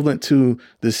was equivalent to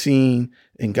the scene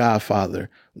in Godfather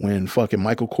when fucking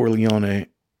Michael Corleone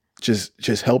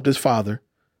just helped his father,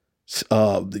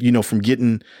 from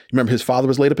getting. Remember, his father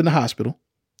was laid up in the hospital,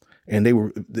 and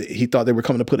he thought they were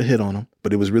coming to put a hit on him,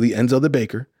 but it was really Enzo the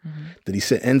baker. That he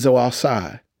sent Enzo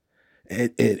outside.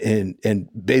 And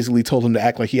basically told him to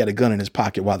act like he had a gun in his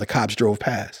pocket while the cops drove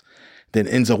past. Then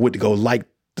Enzo went to go light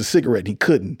the cigarette and he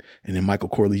couldn't. And then Michael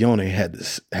Corleone had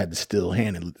to still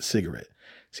hand and lit the cigarette.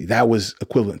 See, that was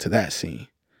equivalent to that scene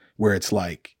where it's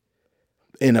like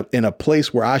in a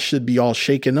place where I should be all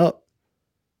shaken up.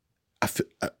 I feel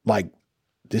like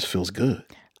this feels good.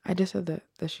 I just said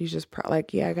that she's just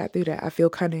like, yeah, I got through that. I feel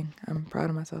cunning. I'm proud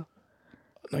of myself.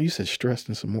 No, you said stressed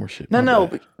and some more shit. No.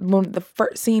 When the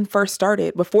scene first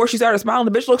started, before she started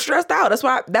smiling, the bitch looked stressed out.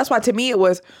 That's why to me it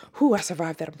was, I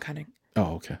survived that. I'm cunning.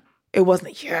 Oh, okay. It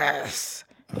wasn't, yes.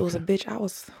 It was a bitch.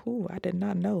 I did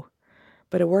not know.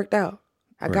 But it worked out.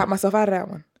 I got myself out of that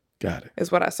one. Got it.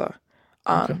 Is what I saw.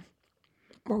 What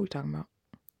were we talking about?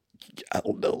 I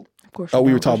don't know. Of course. Oh,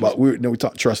 we were talking about we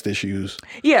talked trust issues.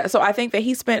 Yeah, so I think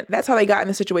that that's how they got in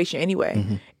the situation anyway.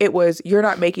 Mm-hmm. It was, you're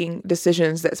not making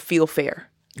decisions that feel fair.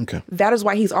 Okay. That is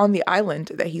why he's on the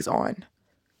island that he's on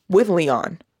with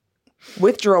Leon,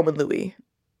 with Jerome and Louis.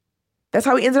 That's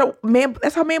how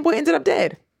that's how Man Boy ended up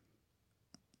dead.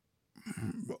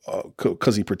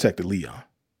 Because he protected Leon.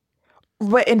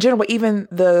 But in general, even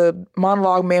the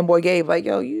monologue Man Boy gave, like,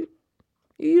 yo, you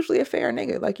usually a fair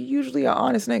nigga. Like, you usually an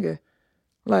honest nigga.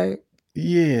 Like,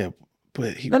 yeah,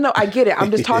 but he... No, I get it. I'm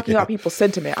just talking about people's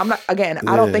sentiment. I'm not, again,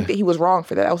 I don't think that he was wrong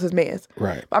for that. That was his man's.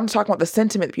 Right. But I'm just talking about the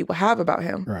sentiment that people have about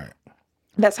him. Right.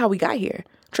 That's how we got here.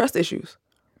 Trust issues.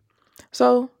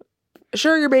 So,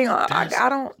 sure, you're being, I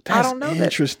don't know.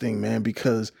 Interesting, man,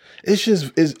 because I'm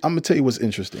going to tell you what's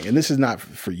interesting. And this is not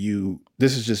for you.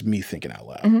 This is just me thinking out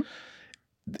loud. Mm-hmm.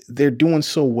 They're doing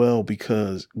so well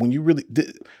because when you really,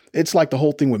 it's like the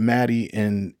whole thing with Maddie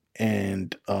and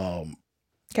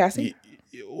Cassie?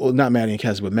 Well, not Maddie and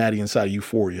Cassie, but Maddie inside of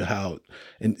Euphoria. How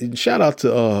and shout out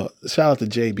to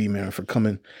JB, man, for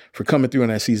coming through in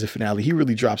that season finale. He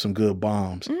really dropped some good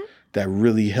bombs that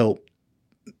really helped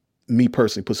me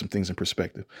personally put some things in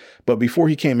perspective. But before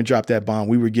he came and dropped that bomb,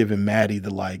 we were giving Maddie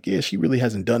the she really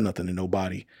hasn't done nothing to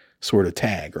nobody sort of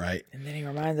tag, right? And then he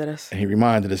reminded us. And he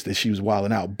reminded us that she was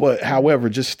wilding out. But however,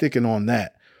 just sticking on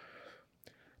that,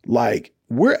 like,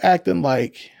 we're acting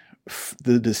like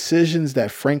the decisions that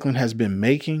Franklin has been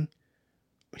making,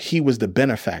 he was the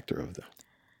benefactor of them.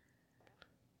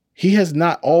 He has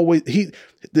not always,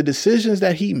 the decisions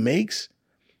that he makes,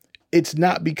 it's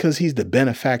not because he's the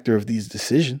benefactor of these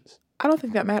decisions. I don't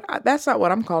think that matters. That's not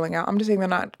what I'm calling out. I'm just saying they're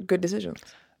not good decisions.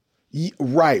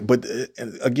 Right. But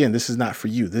again, this is not for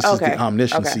you. This is the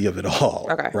omnisciency of it all.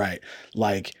 Okay. Right.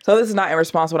 Like, so this is not in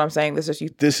response to what I'm saying. This is you.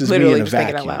 This is literally me in a just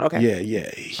vacuum. thinking out loud. Okay. Yeah.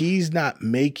 He's not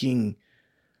making,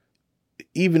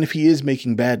 even if he is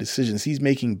making bad decisions, he's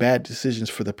making bad decisions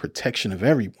for the protection of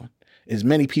everyone. As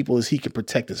many people as he can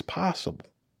protect as possible.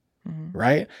 Mm-hmm.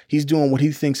 Right? He's doing what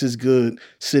he thinks is good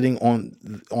sitting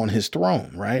on his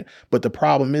throne, right? But the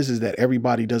problem is that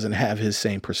everybody doesn't have his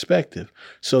same perspective.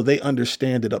 So they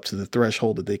understand it up to the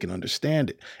threshold that they can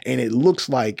understand it. And it looks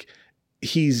like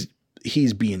he's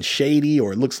being shady,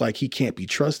 or it looks like he can't be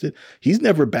trusted. He's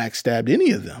never backstabbed any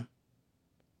of them.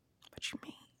 What you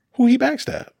mean? Who he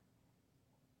backstabbed?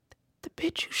 The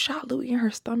bitch who shot Louis in her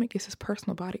stomach is his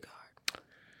personal bodyguard.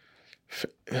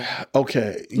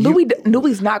 Okay.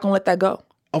 Louis not gonna let that go.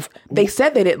 They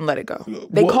said they didn't let it go.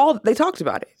 They talked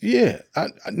about it. Yeah.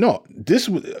 No, this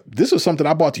was something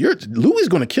I brought to your, Louis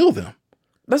gonna kill them.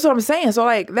 That's what I'm saying. So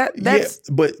like that's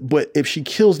yeah, but if she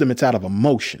kills them, it's out of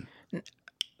emotion.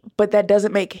 But that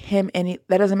doesn't make it any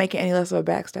less of a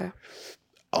backstab.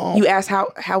 You asked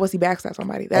how was he backstab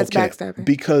somebody? That's backstabbing.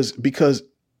 Because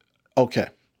okay.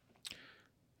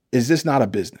 Is this not a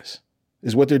business?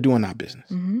 Is what they're doing not business?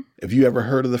 Mm-hmm. Have you ever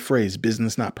heard of the phrase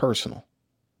business not personal?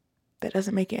 That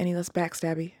doesn't make it any less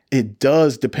backstabby. It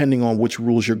does, depending on which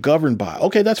rules you're governed by.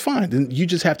 Okay, that's fine. Then you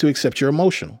just have to accept you're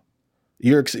emotional.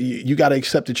 You got to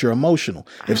accept that you're emotional.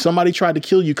 If somebody tried to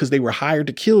kill you because they were hired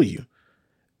to kill you,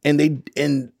 and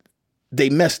they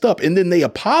messed up, and then they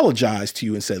apologized to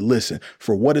you and said, "Listen,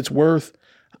 for what it's worth,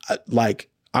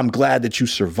 I'm glad that you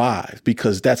survived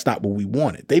because that's not what we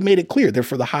wanted." They made it clear they're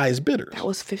for the highest bidders. That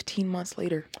was 15 months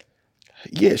later.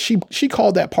 Yeah, she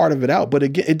called that part of it out, but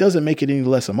again, it doesn't make it any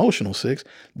less emotional, Six.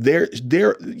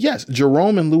 Yes,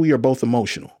 Jerome and Louis are both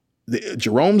emotional.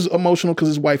 Jerome's emotional because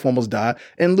his wife almost died,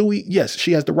 and Louis, yes,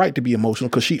 she has the right to be emotional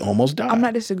because she almost died. I'm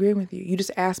not disagreeing with you. You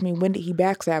just asked me when did he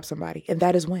backstab somebody, and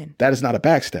that is when. That is not a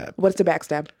backstab. What's a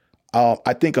backstab?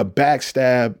 I think a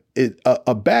backstab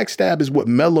is what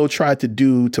Mello tried to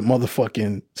do to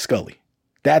motherfucking Scully.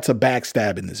 That's a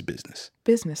backstab in this business.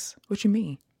 Business? What you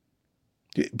mean?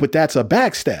 But that's a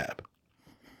backstab.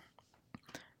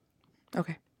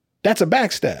 Okay. That's a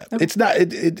backstab. Okay.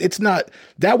 It's not,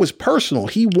 that was personal.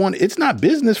 It's not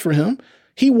business for him.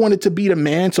 He wanted to be the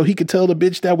man so he could tell the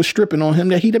bitch that was stripping on him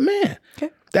that he the man. Okay.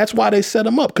 That's why they set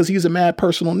him up, because he's a mad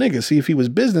personal nigga. See, if he was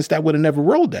business, that would have never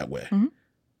rolled that way. Mm-hmm.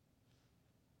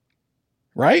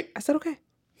 Right? I said okay.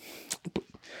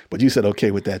 But you said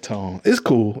okay with that tone. It's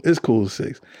cool. It's cool,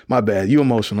 Six. My bad. You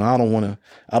emotional. I don't want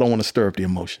to stir up the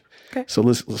emotion. Okay. So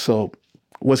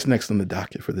what's next on the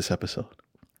docket for this episode?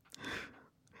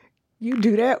 You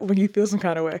do that when you feel some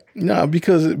kind of way. No,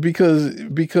 because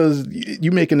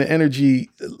you making the energy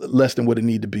less than what it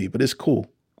need to be, but it's cool.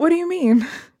 What do you mean?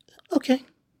 Okay.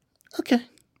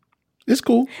 It's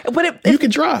cool. But you can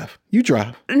drive. You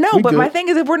drive. No, We but good. my thing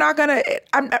is, if we're not gonna,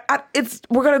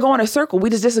 we're gonna go in a circle. We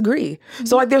just disagree.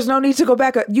 So like, there's no need to go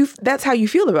back. That's how you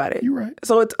feel about it. You're right.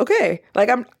 So it's okay. Like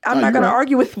I'm not you're gonna right.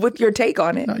 argue with your take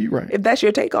on it. No, you're right. If that's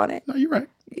your take on it, No, you're right.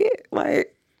 yeah.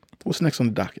 Like What's next on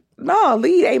the docket? no,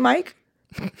 lead, hey Mike.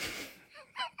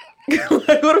 Like,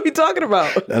 what are we talking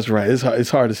about? That's right. It's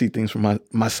hard to see things from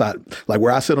my side. Like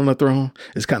where I sit on the throne,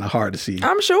 it's kind of hard to see.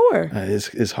 I'm sure.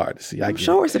 It's hard to see. I'm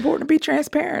sure it's important to be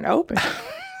transparent, open.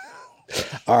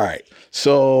 All right.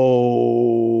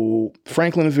 So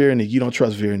Franklin and Veronique, you don't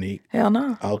trust Veronique. Hell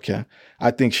no. Okay.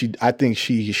 I think she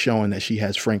is showing that she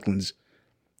has Franklin's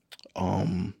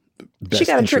best She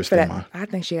got a trick interest for in that. mind. I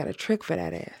think she got a trick for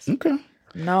that ass. Okay.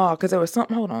 No, because there was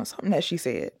something that she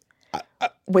said.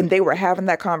 When they were having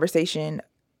that conversation,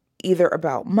 either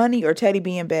about money or Teddy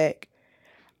being back,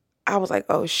 I was like,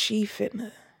 oh, she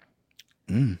finna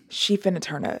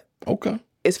turn up. Okay.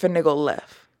 It's finna go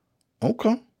left.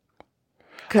 Okay.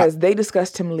 Because they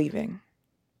discussed him leaving.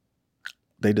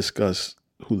 They discuss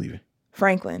who leaving.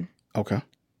 Franklin. Okay.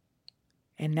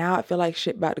 And now I feel like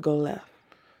shit about to go left.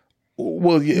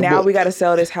 Well, yeah. Now well, we got to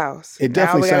sell this house. It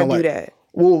definitely now we sounds got to like do that.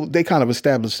 Well, they kind of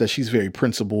established that she's very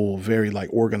principled, very like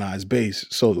organized base.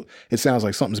 So it sounds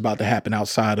like something's about to happen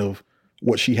outside of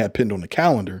what she had pinned on the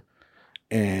calendar.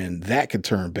 And that could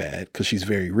turn bad because she's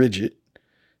very rigid.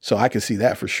 So I can see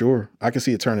that for sure. I can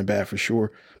see it turning bad for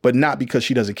sure. But not because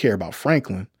she doesn't care about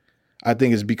Franklin. I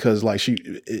think it's because like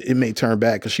it may turn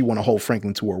bad because she want to hold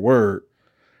Franklin to her word.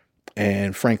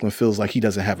 And Franklin feels like he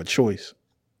doesn't have a choice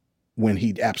when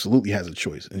he absolutely has a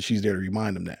choice. And she's there to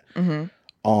remind him that. Mm-hmm.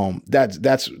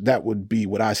 That would be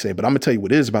what I say. But I'm gonna tell you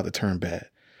what is about to turn bad.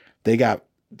 They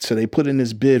put in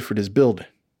this bid for this building.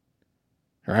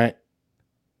 All right.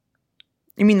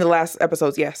 You mean the last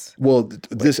episodes? Yes. Well,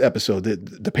 this episode,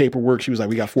 the paperwork, she was like,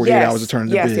 we got 48 hours to turn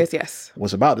the bid. Yes.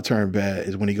 What's about to turn bad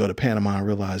is when he go to Panama and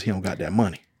realize he don't got that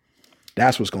money.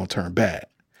 That's what's gonna turn bad.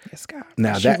 Yes, God.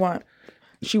 Now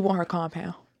she want her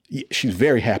compound. She's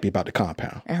very happy about the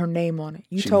compound. And her name on it.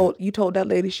 You told that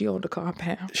lady she owned the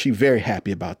compound. She's very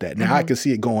happy about that. Now I can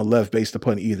see it going left based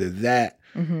upon either that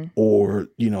or,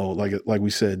 like we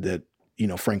said that,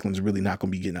 Franklin's really not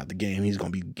going to be getting out the game. He's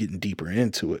going to be getting deeper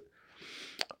into it.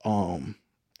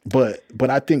 But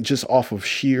I think just off of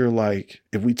sheer, like,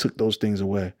 if we took those things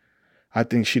away, I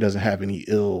think she doesn't have any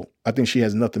I think she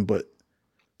has nothing but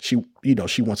she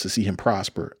wants to see him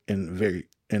prosper in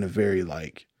a very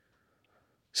like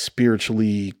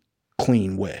spiritually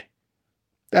clean way.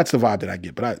 That's the vibe that I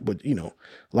get. But a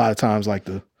lot of times like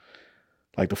the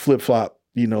flip flop,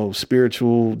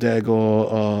 spiritual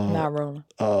daggone Not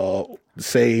rolling.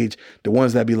 Sage, the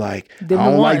ones that be like, Them I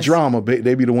don't the like ones. drama, but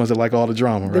they be the ones that like all the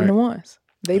drama, right? Them the ones.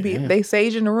 They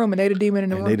sage in the room and they the demon in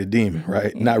the And room. they the demon,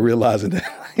 right? Not realizing that.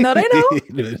 No, they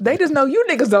know. They just know you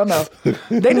niggas don't know.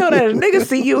 They know that a nigga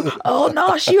see you. Oh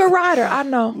no, she a rider. I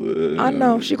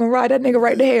know. She gonna ride that nigga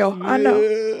right to hell. I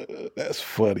know. That's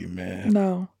funny, man.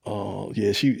 No. Oh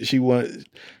yeah, she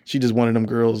just one of them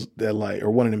girls that like, or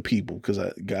one of them people, because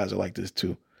guys are like this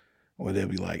too, where they'll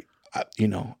be like,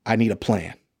 I need a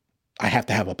plan. I have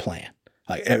to have a plan.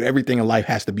 Like everything in life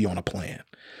has to be on a plan.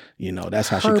 That's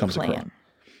how she comes across.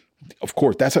 Of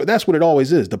course, that's what it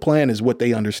always is. The plan is what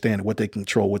they understand, what they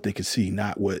control, what they can see,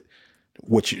 not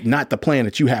not the plan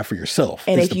that you have for yourself.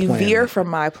 And It's if the you plan veer that- from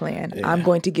my plan, I'm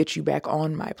going to get you back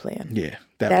on my plan. yeah,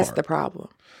 That's part. the problem.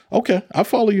 Okay, I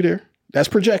follow you there. That's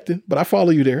projecting, but I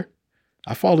follow you there.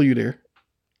 I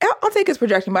think it's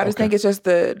projecting, but I just think it's just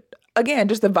the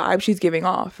vibe she's giving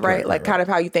off, right? Right, Kind of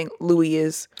how you think Louis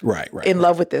is Right. in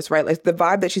love with this, right? Like the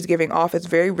vibe that she's giving off is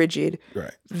very rigid,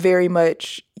 Right. very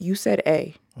much, you said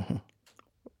A.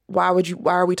 Why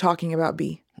are we talking about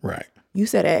B? Right. You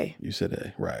said A. You said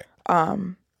A. Right.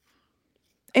 And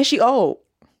she old.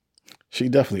 She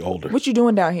definitely older. What you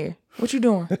doing down here? What you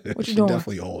doing? What you She doing?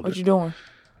 definitely older. What you doing?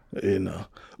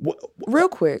 Real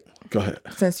quick, Go ahead.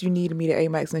 since you needed me to A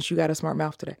Mike, since you got a smart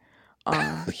mouth today.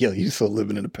 Yo, you still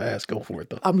living in the past. Go for it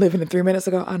though. I'm living in 3 minutes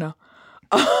ago. I know.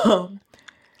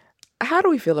 How do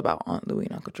we feel about Aunt Louie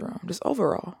and Uncle Jerome, just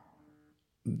overall?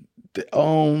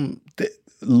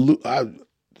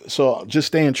 So just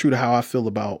staying true to how I feel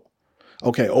about.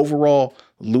 Okay, overall,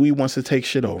 Louis wants to take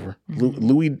shit over.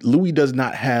 Louis does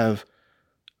not have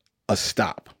a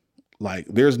stop. Like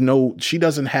she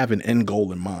doesn't have an end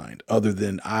goal in mind other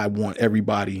than I want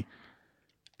everybody.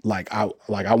 I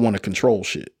want to control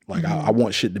shit. Like I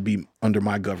want shit to be under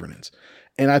my governance.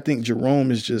 And I think Jerome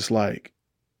is just like,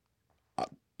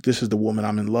 this is the woman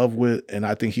I'm in love with. And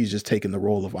I think he's just taking the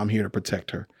role of, I'm here to protect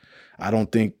her. I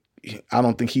don't think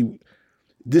he,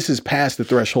 this is past the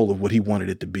threshold of what he wanted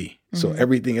it to be. So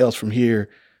everything else from here,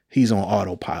 he's on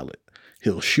autopilot.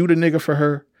 He'll shoot a nigga for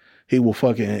her. He will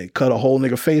fucking cut a whole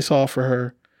nigga face off for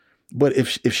her. But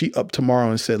if she up tomorrow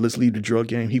and said, let's leave the drug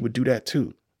game, he would do that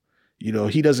too. You know,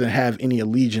 he doesn't have any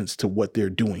allegiance to what they're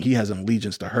doing. He has an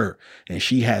allegiance to her, and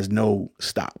she has no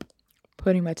stop.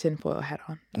 Putting my tinfoil hat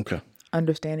on. Okay.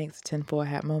 Understanding it's a tinfoil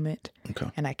hat moment. Okay.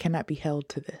 And I cannot be held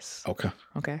to this. Okay.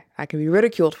 Okay. I can be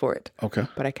ridiculed for it. Okay.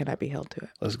 But I cannot be held to it.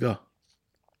 Let's go.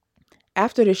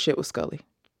 After this shit with Scully,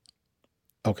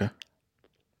 Okay.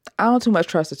 I don't too much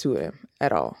trust the two of them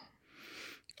at all.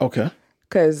 Okay.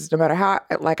 Because no matter how,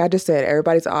 like I just said,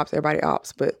 everybody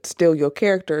ops, but still your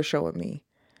character is showing me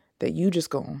that you just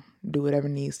gonna do whatever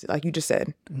needs to, like you just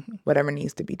said, whatever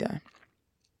needs to be done.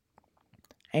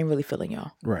 I ain't really feeling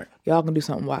y'all. Right. Y'all can do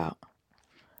something wild.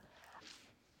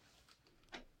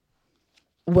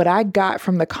 What I got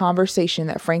from the conversation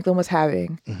that Franklin was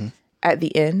having at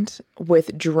the end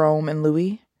with Jerome and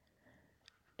Louis,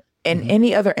 in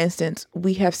any other instance,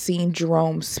 we have seen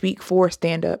Jerome speak for,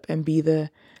 stand up, and be the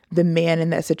man in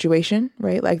that situation,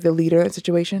 right? Like the leader in that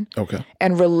situation. Okay.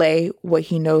 And relay what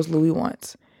he knows Louis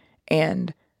wants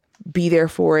and be there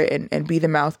for it and be the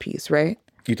mouthpiece, right?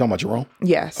 You talking about Jerome?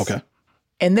 Yes. Okay.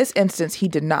 In this instance, he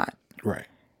did not. Right.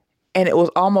 And it was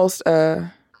almost,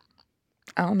 I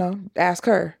don't know, ask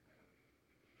her.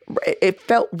 It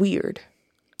felt weird.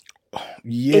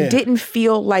 Yeah. It didn't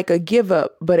feel like a give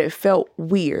up, but it felt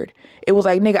weird. It was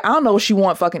like, nigga, I don't know what she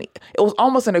want fucking. It was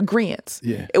almost an agreement.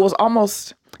 Yeah. It was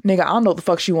almost, nigga, I don't know what the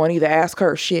fuck she want either. Ask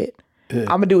her shit. Yeah. I'm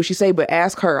gonna do what she say, but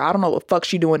ask her. I don't know what the fuck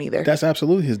she doing either. That's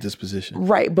absolutely his disposition.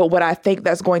 Right. But what I think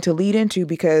that's going to lead into,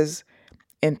 because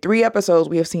in 3 episodes,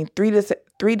 we have seen three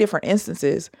different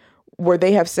instances where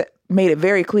they have made it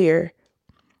very clear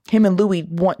him and Louis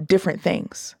want different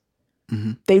things.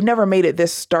 They've never made it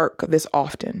this stark, this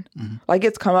often. Like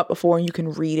it's come up before and you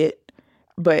can read it,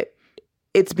 but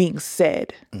it's being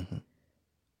said.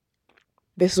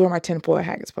 This is where my tinfoil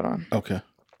hat gets put on. Okay.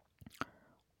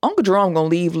 Uncle Jerome gonna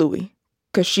leave Louis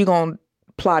because she gonna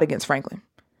plot against Franklin.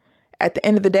 At the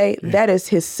end of the day, that is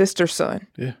his sister's son.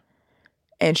 Yeah.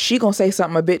 And she gonna say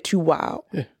something a bit too wild.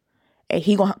 Yeah. And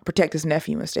he gonna protect his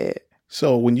nephew instead.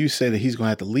 So when you say that he's gonna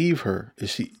have to leave her, is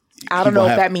she? I don't know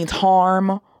if that means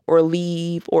harm or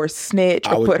leave or snitch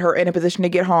or put her in a position to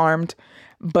get harmed.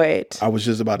 But I was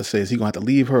just about to say, is he gonna have to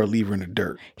leave her or leave her in the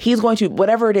dirt? He's going to,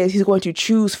 whatever it is, he's going to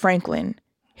choose Franklin,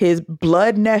 his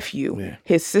blood nephew,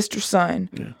 his sister's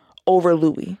son, over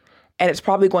Louis. And it's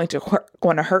probably going to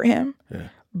hurt him. Yeah.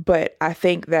 But I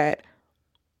think that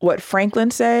what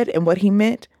Franklin said and what he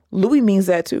meant, Louis means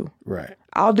that too. Right.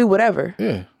 I'll do whatever.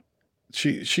 Yeah.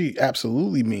 She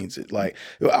absolutely means it. Like,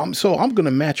 I'm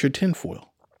gonna match your tinfoil.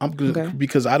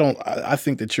 Because I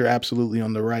think that you're absolutely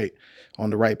on the right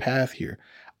path here.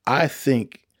 I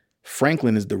think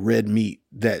Franklin is the red meat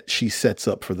that she sets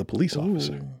up for the police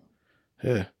officer.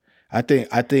 Yeah. I think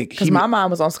because my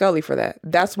mind was on Scully for that.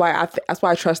 That's why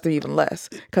I trust him even less,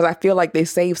 because I feel like they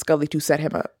saved Scully to set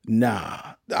him up.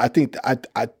 Nah, I think I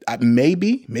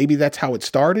maybe that's how it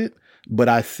started, but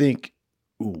I think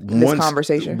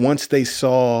once they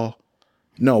saw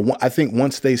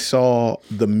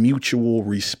the mutual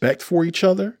respect for each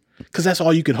other, because that's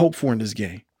all you can hope for in this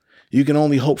game. You can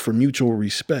only hope for mutual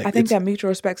respect. I think that mutual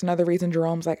respect's another reason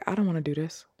Jerome's like, I don't want to do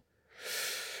this.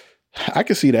 I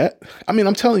can see that. I mean,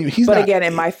 I'm telling you, But again,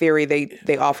 in my theory,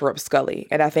 they offer up Scully,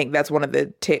 and I think that's one of the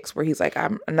ticks where he's like,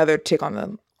 I'm another tick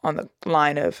on the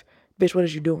line of, bitch, what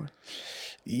is you doing?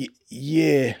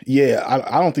 Yeah.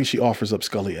 I don't think she offers up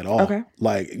Scully at all. Okay.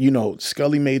 Like,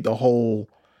 Scully made the whole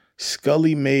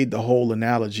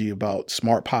analogy about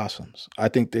smart possums. I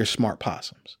think they're smart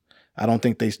possums. I don't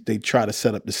think they try to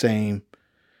set up the same.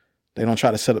 They don't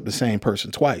try to set up the same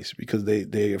person twice because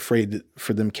they're afraid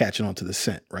for them catching on to the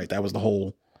scent, right? That was the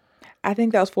whole. I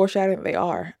think that was foreshadowing. They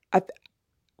are. I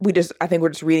think we're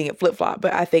just reading it flip flop.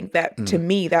 But I think that to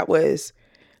me that was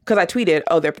because I tweeted,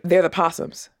 oh, they're the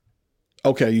possums.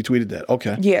 Okay, you tweeted that.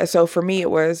 Okay. Yeah. So for me,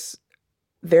 it was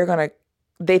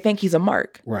they think he's a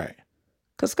mark, right?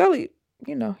 Because Scully,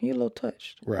 he a little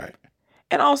touched, right?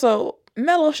 And also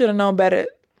Mello should have known better.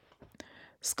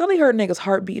 Scully heard niggas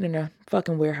heart beating in a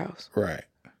fucking warehouse. Right.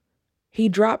 He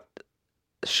dropped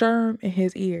Sherm in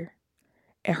his ear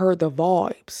and heard the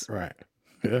vibes. Right.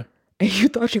 Yeah. And you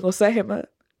thought you gonna set him up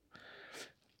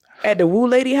at the Woo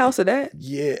Lady house of that?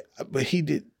 Yeah, but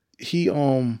they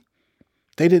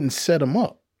didn't set him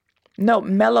up. No,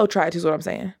 Mello tried to, is what I'm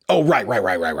saying. Oh, right.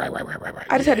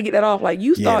 I just had to get that off. Like,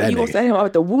 you thought you gonna set him up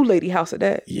at the Woo Lady house of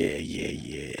that. Yeah.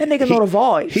 That nigga know the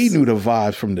vibes. He knew the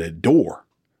vibes from the door.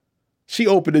 She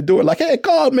opened the door like, hey,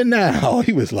 call me now.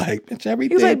 He was like, bitch,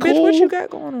 everything He's like, cool? bitch, what you got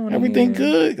going on? Everything here?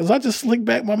 good? Because I just slicked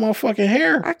back my motherfucking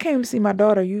hair. I came to see my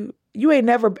daughter. You ain't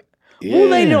never. Yeah. Woo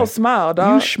lady don't smile,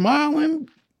 dog. You smiling?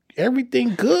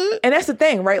 Everything good? And that's the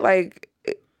thing, right? Like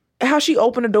how she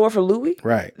opened the door for Louis.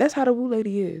 Right. That's how the woo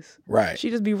lady is. Right. She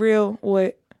just be real.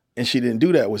 What? And she didn't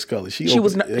do that with Scully. She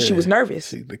was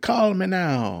nervous. They call me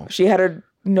now. She had her,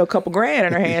 couple grand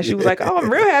in her hand. She was like, "Oh,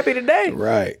 I'm real happy today."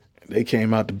 Right. They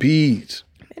came out the beads.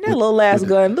 And that little ass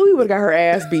gun, Louis would have got her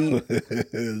ass beat.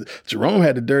 Jerome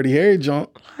had the dirty hair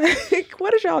jump.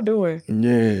 What is y'all doing?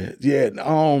 Yeah.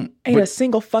 Ain't a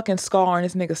single fucking scar on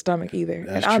this nigga's stomach either.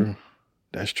 That's true.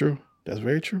 That's true. That's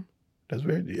very true.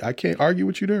 I can't argue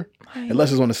with you there.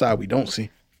 Unless it's on the side we don't see.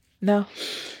 No.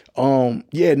 I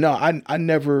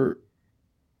never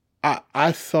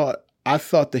I thought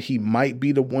that he might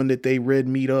be the one that they red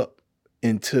meat up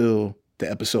until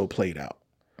the episode played out.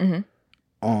 Mm-hmm.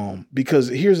 Because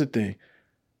here's the thing.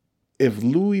 If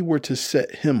Louis were to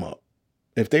set him up,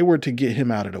 if they were to get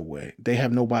him out of the way, they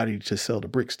have nobody to sell the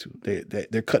bricks to.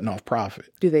 They're cutting off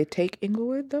profit. Do they take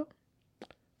Inglewood though?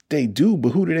 They do,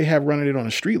 but who do they have running it on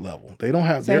a street level? They don't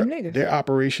have their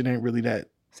operation ain't really that.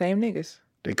 Same niggas.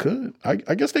 They could.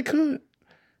 I guess they could.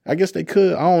 I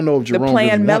don't know if Jerome the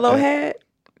plan really Mello had,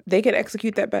 they could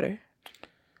execute that better.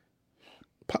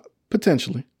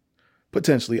 Potentially.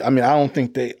 I mean, I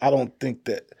think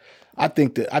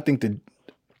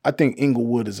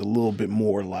Inglewood is a little bit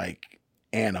more like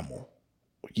Animal.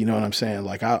 You know what I'm saying?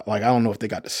 Like I don't know if they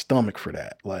got the stomach for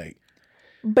that. Like,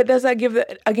 but does that give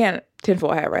again,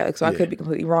 tinfoil hat, right? Like, so I could be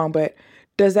completely wrong, but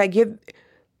does that give?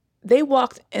 They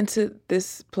walked into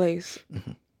this place,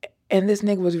 and this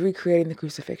nigga was recreating the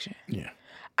crucifixion. Yeah.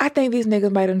 I think these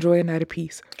niggas might enjoy a night of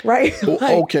peace, right?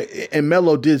 Okay, and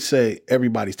Mello did say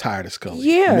everybody's tired of Scully.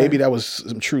 Yeah, maybe that was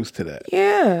some truth to that.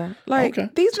 Yeah, like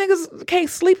these niggas can't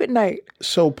sleep at night.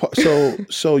 So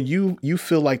you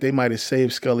feel like they might have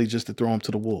saved Scully just to throw him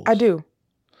to the wolves? I do.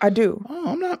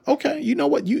 Oh, I'm not okay. You know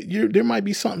what? There might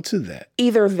be something to that.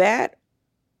 Either that,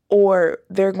 or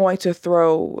they're going to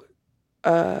throw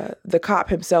the cop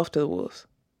himself to the wolves.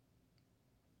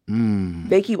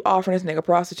 They keep offering this nigga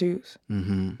prostitutes.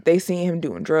 Mm-hmm. They seen him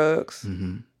doing drugs.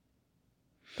 Mm-hmm.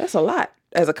 That's a lot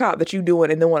as a cop that you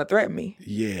doing and then want to threaten me.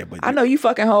 Yeah, but I know you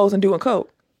fucking hoes and doing coke.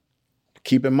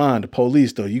 Keep in mind, the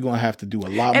police though, you're gonna have to do a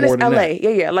lot and more it's than LA. that.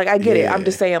 Yeah. Like I get it. I'm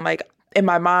just saying, like in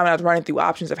my mind, I was running through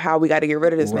options of how we got to get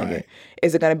rid of this nigga.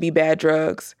 Is it gonna be bad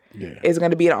drugs? Yeah. Is it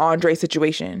gonna be an Andre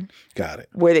situation? Got it.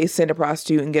 Where they send a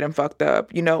prostitute and get him fucked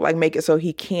up. Like make it so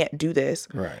he can't do this.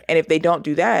 Right. And if they don't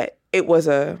do that, it was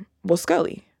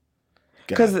Scully.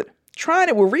 Because trying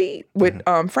it with Reed, with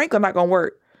Franklin not going to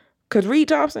work. Because Reed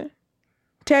Thompson,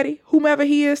 Teddy, whomever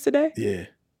he is today,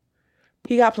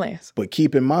 he got plans. But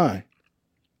keep in mind,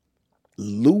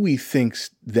 Louis thinks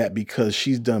that because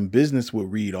she's done business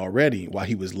with Reed already while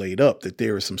he was laid up, that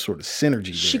there is some sort of synergy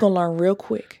there. She going to learn real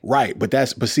quick. Right. But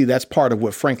that's part of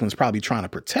what Franklin's probably trying to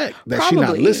protect. That she's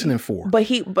not listening for. But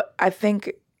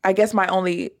I guess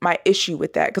my issue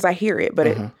with that, because I hear it,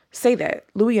 but say that.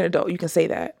 Louis an adult, you can say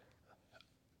that.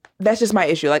 That's just my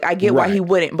issue. Like I get why he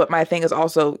wouldn't, but my thing is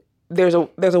also there's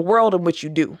a world in which you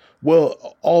do.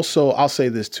 Well, also I'll say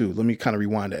this too. Let me kind of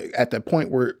rewind that. At that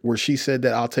point where she said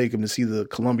that I'll take him to see the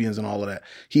Colombians and all of that,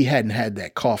 he hadn't had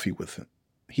that coffee with him.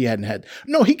 He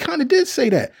kind of did say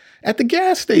that at the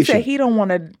gas station. He said he don't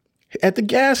want to. At the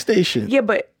gas station. Yeah,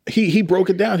 but he broke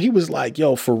it down. He was like,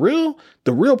 "Yo, for real,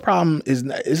 the real problem is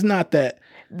not that.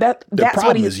 The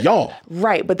problem is y'all."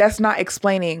 Right, but that's not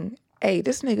explaining. Hey,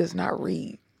 this nigga's not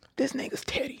Reed. This nigga's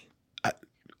Teddy.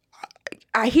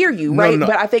 I hear you, right? No.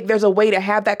 But I think there's a way to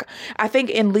have that. I think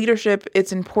in leadership,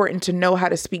 it's important to know how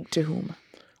to speak to whom.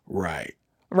 Right.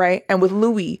 Right. And with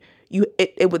Louis,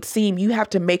 it would seem you have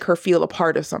to make her feel a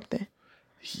part of something.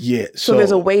 Yeah. So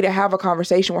there's a way to have a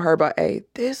conversation with her about, hey,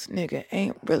 this nigga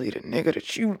ain't really the nigga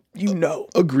that you know.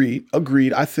 Agreed.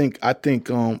 I think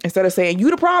instead of saying you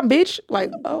the problem, bitch,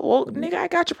 like, oh well, nigga, I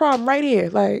got your problem right here.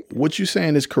 Like what you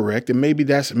saying is correct, and maybe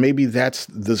that's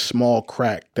the small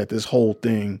crack that this whole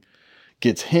thing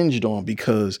gets hinged on,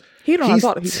 because he don't have to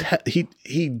talk to people.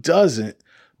 He doesn't,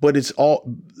 but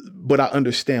I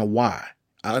understand why.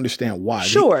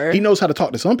 Sure. He knows how to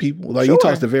talk to some people. Like he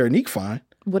talks to Veronique fine.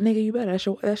 Well, nigga, you better.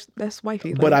 That's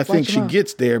wifey. But I think she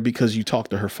gets there because you talk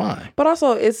to her fine. But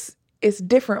also, it's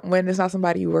different when it's not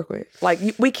somebody you work with. Like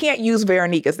we can't use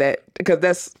Veronique as that, because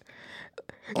that's.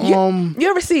 You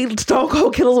ever see Stone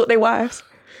Cold Killers with their wives?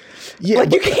 Yeah,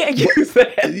 like you can't use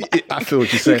that. I feel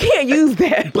what you're saying. You can't use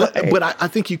that. But I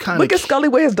think you kind of look at Scully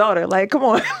with his daughter. Like, come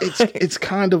on. It's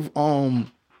kind of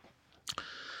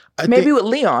maybe with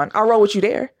Leon, I'll roll with you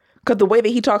there. Because the way that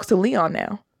he talks to Leon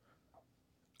now,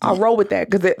 I'll roll with that.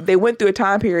 Because they went through a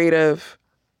time period of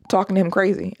talking to him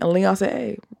crazy. And Leon said,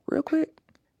 hey, real quick,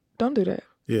 don't do that.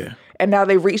 Yeah. And now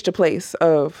they've reached a place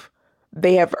of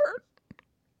they have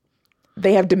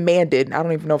demanded, I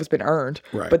don't even know if it's been earned,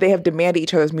 Right. but they have demanded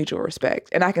each other's mutual respect.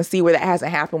 And I can see where that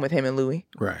hasn't happened with him and Louis.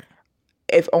 Right.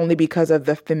 If only because of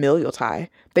the familial tie.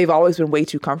 They've always been way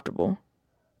too comfortable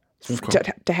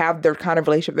to have their kind of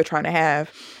relationship they're trying to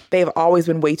have. They've always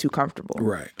been way too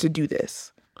comfortable to do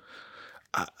this.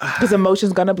 Because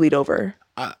emotion's going to bleed over.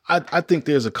 I think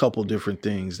there's a couple different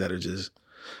things that are just,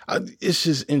 it's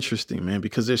just interesting, man,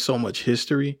 because there's so much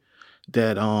history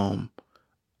that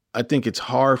I think it's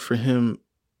hard for him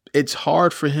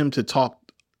to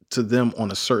talk to them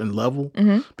on a certain level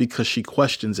because she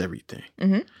questions everything.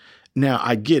 Now,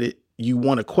 I get it. You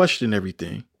want to question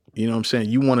everything. You know what I'm saying?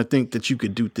 You want to think that you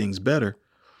could do things better.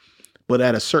 But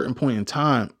at a certain point in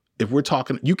time, if we're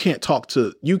talking, you can't talk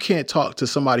to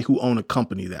somebody who own a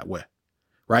company that way.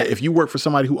 Right? If you work for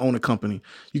somebody who own a company,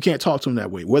 you can't talk to them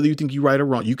that way. Whether you think you're right or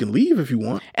wrong, you can leave if you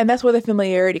want. And that's where the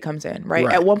familiarity comes in, right?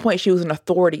 At one point, she was an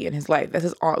authority in his life. That's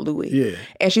his Aunt Louie. Yeah.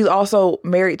 And she's also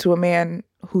married to a man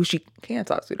who she can't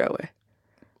talk to that way.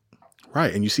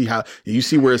 Right. And you see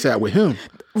where it's at with him.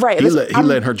 Right. He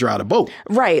let her drive the boat.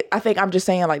 Right. I think I'm just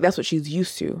saying, like, that's what she's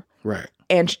used to. Right.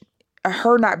 And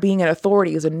her not being an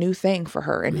authority is a new thing for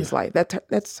her in his life.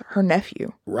 That's her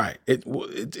nephew. Right.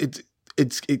 It's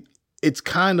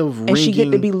kind of ringing. And she get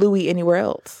to be Louis anywhere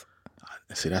else.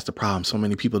 See, that's the problem. So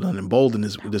many people done embolden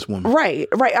this woman. Right.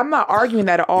 I'm not arguing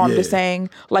that at all. I'm just saying,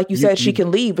 like you said, she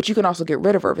can leave, but you can also get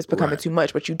rid of her if it's becoming too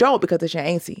much. But you don't because it's your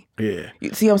auntie. Yeah.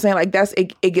 You see what I'm saying? Like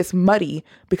it gets muddy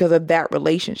because of that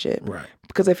relationship. Right.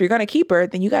 Because if you're gonna keep her,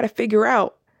 then you got to figure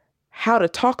out how to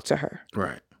talk to her.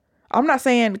 Right. I'm not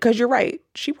saying, because you're right.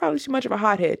 She probably too much of a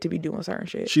hothead to be doing certain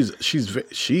shit. She's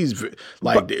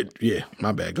like, yeah.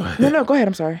 My bad. Go ahead. No. Go ahead.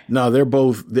 I'm sorry. No,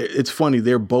 it's funny.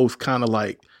 They're both kind of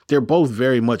like. They're both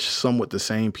very much somewhat the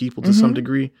same people to some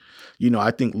degree. You know,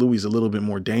 I think Louis is a little bit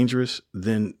more dangerous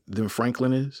than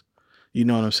Franklin is. You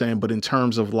know what I'm saying? But in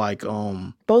terms of like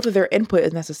both of their input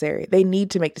is necessary. They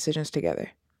need to make decisions together.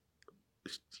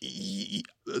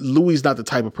 Louis is not the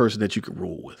type of person that you could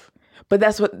rule with. But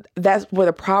that's where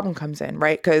the problem comes in,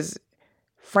 right? Because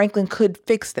Franklin could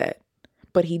fix that,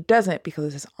 but he doesn't because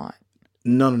it's his aunt.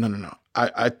 No.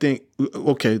 I think,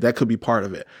 okay, that could be part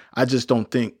of it. I just don't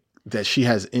think that she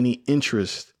has any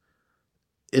interest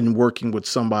in working with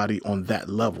somebody on that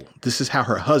level. This is how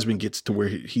her husband gets to where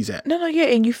he's at. No, yeah,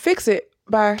 and you fix it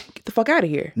by get the fuck out of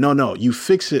here. No, you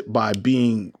fix it by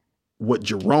being what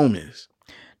Jerome is.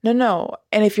 No,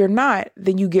 and if you're not,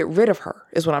 then you get rid of her,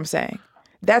 is what I'm saying.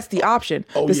 That's the option.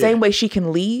 Same way she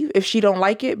can leave if she don't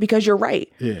like it, because you're right.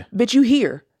 Yeah. But you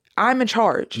here. I'm in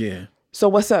charge. Yeah. So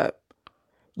what's up?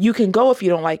 You can go if you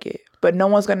don't like it, but no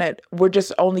one's we're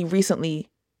just only recently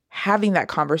having that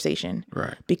conversation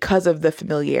because of the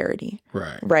familiarity.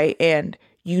 Right. And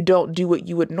you don't do what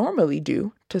you would normally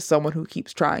do to someone who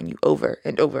keeps trying you over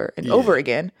and over and over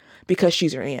again because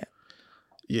she's your aunt.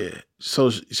 Yeah.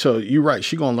 So you're right.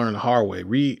 She gonna learn the hard way.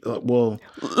 Reed, let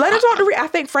her talk to Reed. I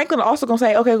think Franklin also gonna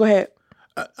say, okay, go ahead.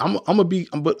 At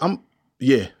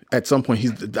some point I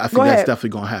think that's definitely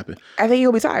gonna happen. I think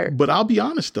he'll be tired. But I'll be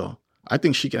honest though. I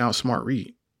think she can outsmart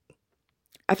Reed.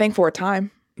 I think for a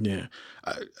time. Yeah.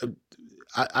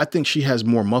 I think she has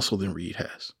more muscle than Reed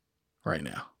has right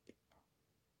now.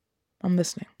 I'm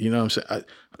listening. You know what I'm saying?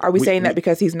 Are we saying that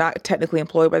because he's not technically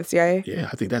employed by the CIA? Yeah,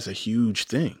 I think that's a huge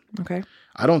thing. Okay.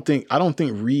 I don't think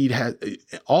Reed has,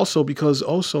 also because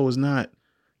Oso is not,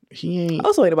 he ain't.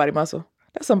 Oso ain't nobody muscle.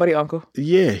 That's somebody's uncle.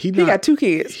 Yeah. He got 2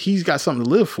 kids. He's got something to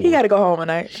live for. He got to go home at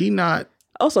night. He not.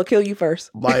 Also kill you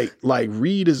first. like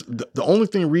Reed is, the only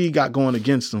thing Reed got going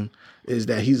against him is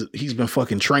that he's been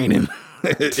fucking training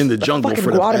in the jungle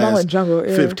for the past jungle,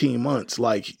 15 months.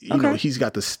 Like, you know, he's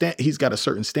got a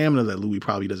certain stamina that Louis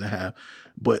probably doesn't have.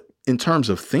 But in terms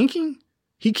of thinking,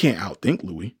 he can't outthink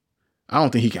Louis. I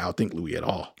don't think he can outthink Louis at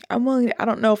all. I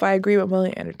don't know if I agree, but I'm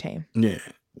willing to entertain. Yeah.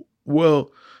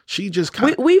 Well, she just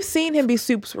kind of... We've seen him be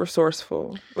super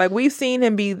resourceful. Like, we've seen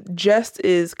him be just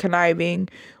as conniving.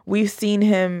 We've seen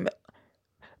him...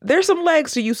 There's some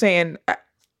legs to you saying...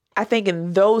 I think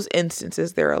in those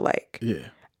instances, they're alike. Yeah.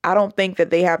 I don't think that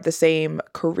they have the same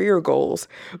career goals,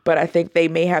 but I think they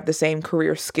may have the same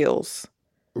career skills.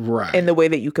 Right. In the way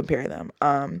that you compare them.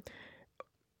 I'll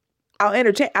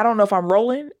entertain. I don't know if I'm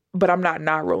rolling, but I'm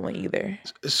not rolling either.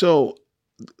 So,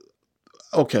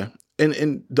 okay.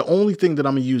 And the only thing that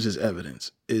I'm going to use as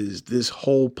evidence is this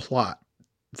whole plot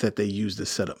that they used to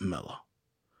set up Mela.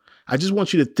 I just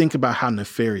want you to think about how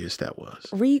nefarious that was.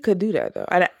 Reed could do that though.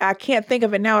 I can't think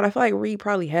of it now, but I feel like Reed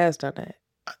probably has done that.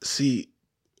 See,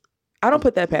 I don't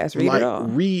put that past Reed like at all.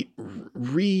 Reed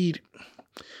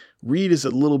is a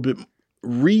little bit.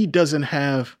 Reed doesn't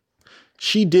have.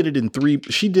 She did it in three.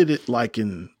 She did it like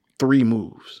in 3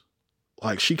 moves.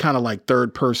 Like she kind of like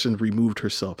third person removed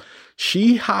herself.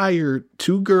 She hired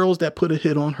 2 girls that put a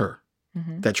hit on her,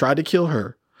 that tried to kill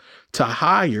her, to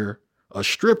hire a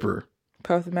stripper,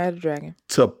 Puff the Magic Dragon.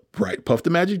 Puff the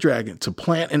Magic Dragon, to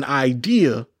plant an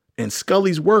idea in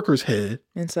Scully's worker's head.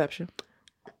 Inception.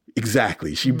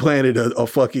 Exactly. She planted a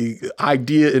fucking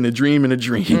idea in a dream in a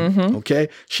dream. Okay.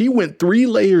 She went 3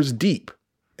 layers deep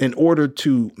in order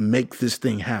to make this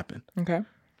thing happen. Okay.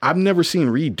 I've never seen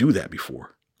Reed do that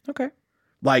before. Okay.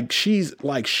 She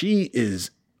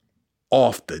is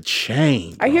off the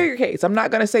chain. I hear your case. I'm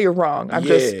not going to say you're wrong. I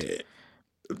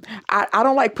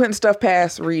don't like putting stuff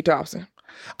past Reed Thompson.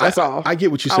 That's all. I get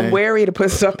what you're saying. I'm wary to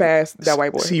put stuff past that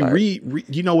white boy. See, Reed,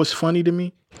 you know what's funny to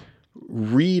me?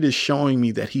 Reed is showing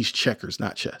me that he's checkers,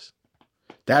 not chess.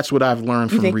 That's what I've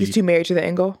learned from Reed. You think he's too married to the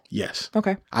end goal? Yes.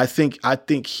 Okay. I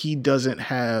think he doesn't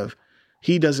have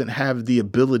the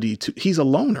ability to. He's a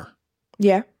loner.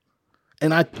 Yeah.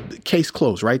 And case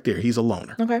closed right there. He's a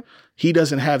loner. Okay. He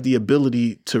doesn't have the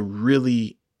ability to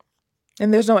really.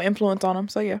 And there's no influence on him.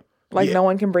 So yeah. No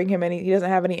one can bring him any. He doesn't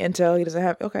have any intel. He doesn't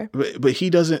have. Okay. But he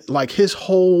doesn't, like, his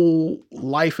whole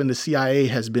life in the CIA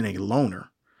has been a loner.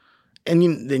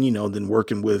 And then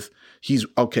working with,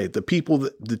 the people,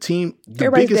 the team, the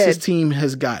Everybody's biggest dead. His team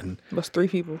has gotten. It was 3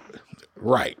 people.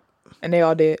 Right. And they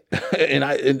all dead.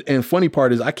 and funny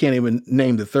part is I can't even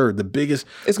name the third. The biggest.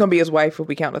 It's going to be his wife if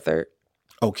we count the third.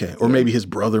 Okay. Or maybe his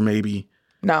brother, maybe.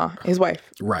 Nah, his wife.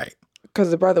 Right.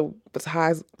 Because the brother was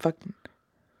high as fucking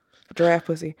giraffe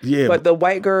pussy. Yeah. But the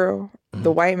white girl,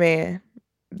 the white man,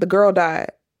 the girl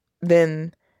died.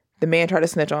 Then the man tried to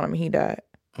snitch on him and he died.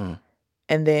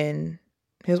 And then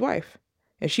his wife.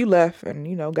 And she left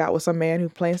and, got with some man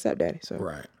who's playing stepdaddy. So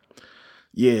right.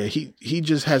 Yeah, he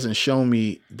just hasn't shown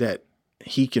me that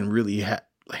he can really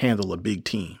handle a big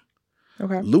team.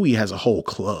 Okay. Louis has a whole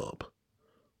club.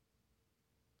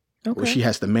 Okay. Where she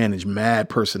has to manage mad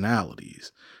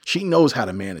personalities. She knows how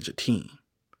to manage a team.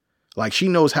 Like, she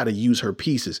knows how to use her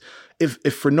pieces. If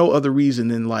for no other reason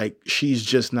than, like, she's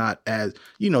just not as,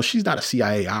 she's not a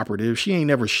CIA operative. She ain't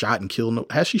never shot and killed.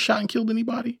 Has she shot and killed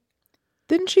anybody?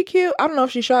 Didn't she kill? I don't know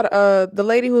if she shot the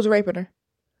lady who was raping her.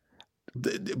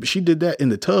 She did that in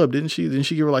the tub, didn't she? Didn't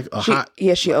she give her like hot?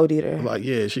 Yeah, she OD'd her. Like,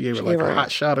 yeah, she gave her a hot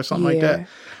shot or something like that.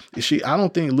 I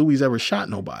don't think Louis ever shot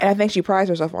nobody. And I think she prides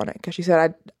herself on it because she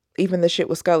said, even the shit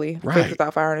with Scully, right,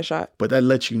 without firing a shot. But that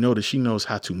lets you know that she knows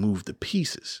how to move the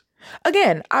pieces.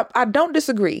 Again, I don't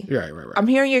disagree. Right. I'm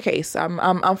hearing your case.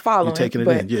 I'm following. You're taking it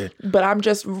in, yeah. But I'm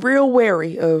just real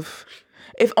wary of,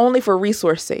 if only for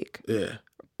resource sake. Yeah.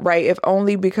 Right. If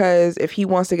only because if he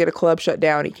wants to get a club shut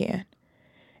down, he can.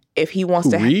 If he wants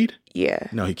to Reed? Yeah.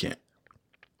 No, he can't.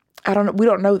 I don't know. We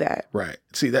don't know that. Right.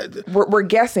 See that we're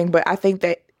guessing, but I think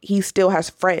that he still has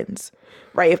friends.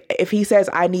 Right. If he says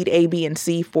I need A, B, and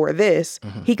C for this,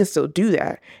 he can still do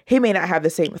that. He may not have the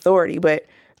same authority, but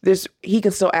he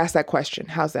can still ask that question.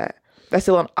 How's that? That's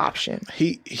still an option.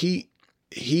 He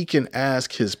can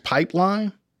ask his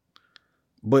pipeline,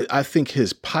 but I think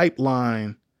his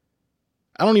pipeline,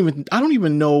 I don't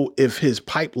even know if his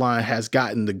pipeline has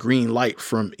gotten the green light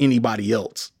from anybody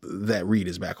else that Reed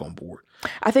is back on board.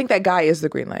 I think that guy is the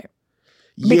green light.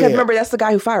 Because remember, that's the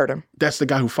guy who fired him. That's the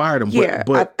guy who fired him. Yeah,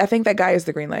 but I think that guy is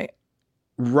the green light.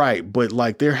 Right, but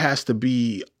like there's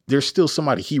still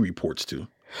somebody he reports to.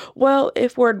 Well,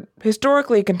 if we're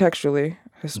historically, contextually,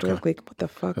 what the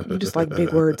fuck? You just like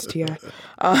big words, T.I.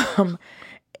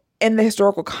 In the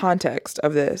historical context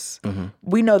of this,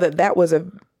 we know that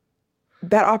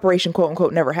operation, quote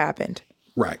unquote, never happened.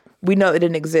 Right. We know it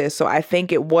didn't exist. So I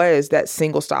think it was that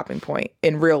single stopping point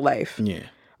in real life. Yeah.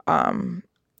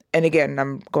 And again,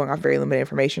 I'm going off very limited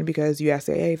information because you asked,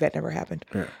 hey, that never happened.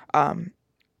 Yeah.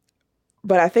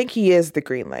 But I think he is the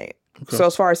green light. Okay. So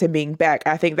as far as him being back,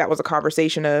 I think that was a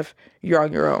conversation of you're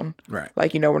on your own. Right.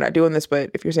 Like, we're not doing this, but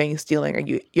if you're saying he's stealing,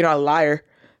 you're not a liar.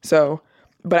 So,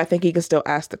 but I think he can still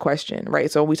ask the question,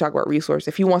 right? So when we talk about resource,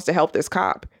 if he wants to help this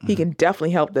cop, he can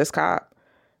definitely help this cop.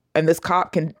 And this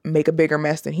cop can make a bigger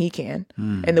mess than he can.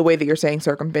 And the way that you're saying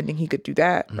circumventing, he could do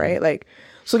that, right? Like,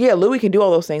 so yeah, Louis can do all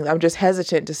those things. I'm just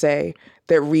hesitant to say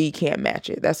that Reed can't match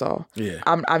it. That's all. Yeah.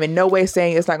 I'm in no way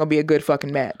saying it's not going to be a good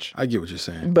fucking match. I get what you're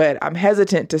saying. But I'm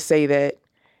hesitant to say that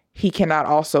he cannot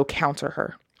also counter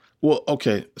her. Well,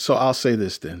 okay. So I'll say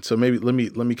this then. So maybe let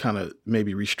me kind of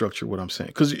maybe restructure what I'm saying.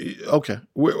 Because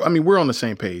we're on the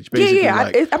same page. Basically,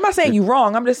 yeah. I'm not saying you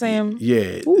wrong. I'm just saying.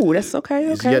 Yeah. Ooh, that's okay.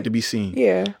 It's yet to be seen.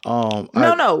 Yeah.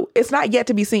 No, it's not yet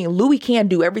to be seen. Louis can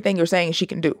do everything you're saying she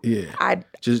can do. Yeah.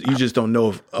 You just don't know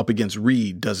if up against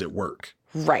Reed does it work.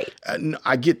 Right.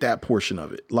 I get that portion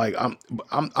of it. Like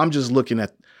I'm just looking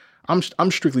at. I'm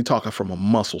strictly talking from a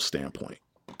muscle standpoint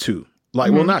too.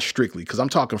 Like, well, not strictly, because I'm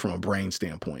talking from a brain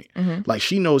standpoint. Like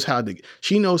she knows how to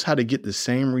get the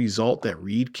same result that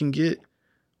Reed can get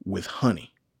with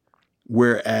honey,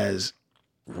 whereas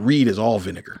Reed is all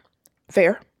vinegar.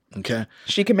 Fair. Okay.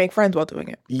 She can make friends while doing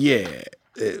it. Yeah,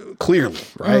 clearly,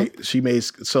 right? She made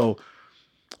so.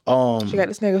 She got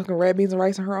this nigga cooking red beans and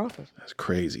rice in her office. That's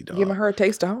crazy, dog. Giving her a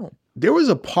taste of home. There was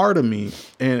a part of me,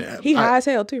 and he high as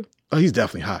hell too. Oh, he's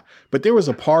definitely high. But there was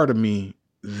a part of me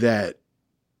that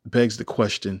begs the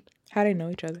question: how they know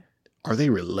each other? Are they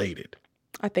related?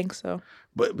 I think so.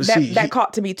 But that, see, that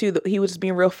caught to me too. He was just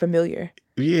being real familiar.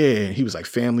 Yeah, he was like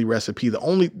family recipe.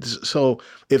 So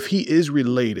if he is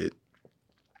related,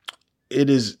 it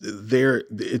is there.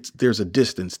 There's a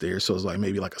distance there. So it's like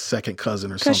maybe like a second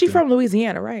cousin or something. Because she's from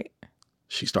Louisiana, right?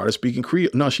 She started speaking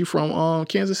Creole. No, she's from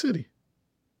Kansas City.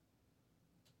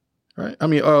 Right? I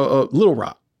mean, Little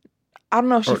Rock. I don't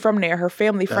know if she's from there. Her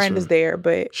family friend is there,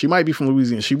 but she might be from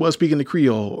Louisiana. She was speaking the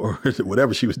Creole or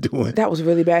whatever she was doing. That was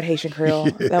really bad Haitian Creole.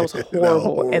 Yeah, that was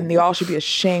horrible. And y'all should be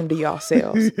ashamed of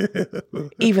yourselves.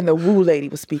 Even the Woo lady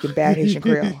was speaking bad Haitian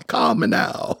Creole. Calm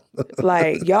now.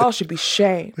 Like, y'all should be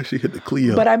shamed. She hit the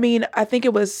Cleo. But I mean, I think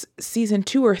it was season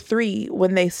 2 or 3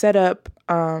 when they set up,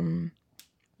 what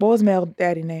was Mel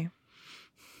Daddy's name?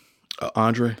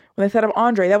 Andre. When they set up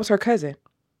Andre, that was her cousin.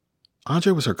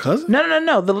 Andre was her cousin?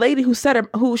 No. The lady who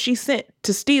she sent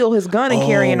to steal his gun and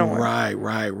carrying on. Right.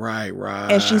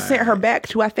 And she sent her back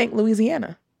to, I think,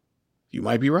 Louisiana. You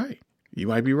might be right.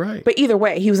 But either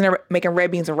way, he was never making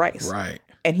red beans and rice. Right.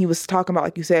 And he was talking about,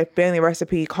 like you said, family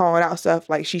recipe, calling out stuff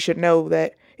like she should know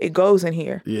that it goes in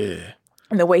here. Yeah.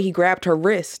 And the way he grabbed her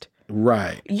wrist.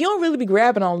 Right. You don't really be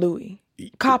grabbing on Louis.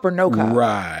 Cop or no cop.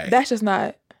 Right. That's just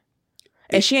not...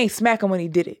 And she ain't smacking when he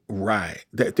did it. Right.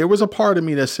 There was a part of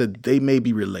me that said they may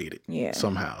be related. Yeah.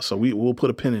 Somehow. So we'll put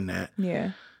a pin in that.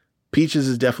 Yeah. Peaches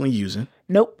is definitely using.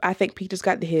 Nope. I think Peaches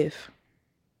got the HIV.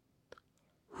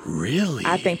 Really?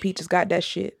 I think Peaches got that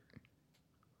shit.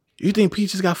 You think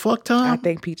Peaches got fuck time? I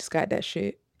think Peaches got that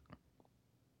shit.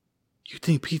 You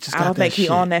think Peaches got that shit? I don't think he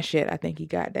on that shit. I think he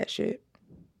got that shit.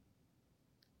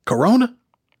 Corona?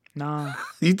 Nah.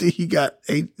 You think he got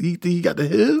the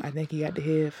HIV? I think he got the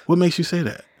HIV. What makes you say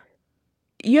that?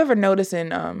 You ever notice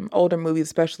in older movies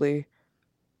especially,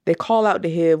 they call out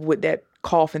the HIV with that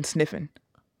cough and sniffing?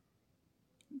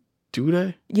 Do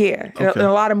they? Yeah. Okay. In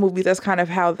a lot of movies, that's kind of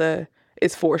how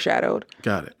it's foreshadowed.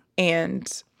 Got it. And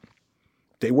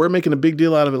they were making a big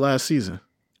deal out of it last season.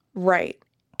 Right.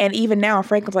 And even now,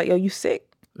 Franklin's like, yo, you sick.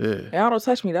 Yeah. Y'all don't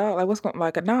touch me, dog. Like, what's going on?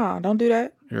 Like, nah, don't do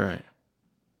that. You're right.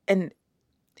 And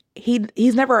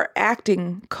he's never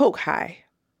acting coke high.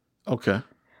 Okay.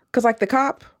 Because, like, the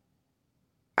cop,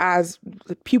 eyes,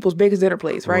 the pupils big as dinner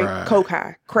plates, right? Coke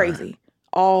high. Crazy. Right.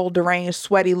 All deranged,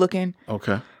 sweaty looking.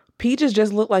 Okay. Peaches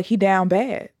just look like he down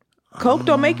bad. Coke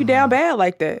don't make you down bad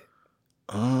like that.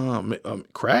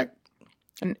 Crack?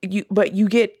 And you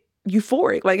get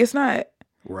euphoric. Like, it's not.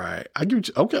 Right. I get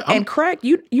you. Okay. And crack,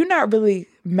 you're not really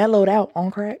mellowed out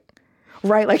on crack.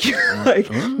 Right? Like,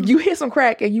 you hit some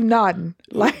crack and you nodding.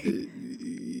 Like,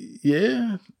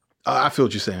 yeah. I feel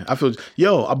what you're saying.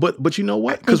 But you know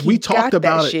what? Because we talked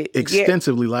about it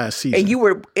extensively last season.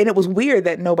 And it was weird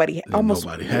that nobody had.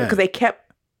 Because they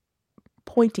kept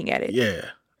pointing at it. Yeah.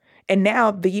 And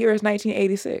now the year is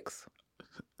 1986.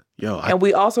 And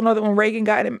we also know that when Reagan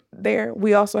got him there,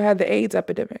 we also had the AIDS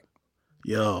epidemic.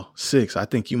 6, I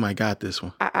think you might got this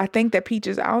one. I think that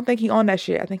Peaches, I don't think he on that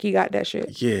shit. I think he got that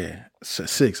shit. Yeah.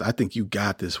 6, I think you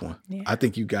got this one. Yeah. I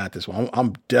think you got this one.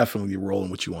 I'm definitely rolling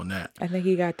with you on that. I think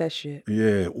he got that shit.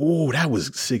 Yeah. Oh, that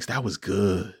was 6. That was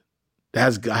good. I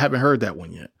haven't heard that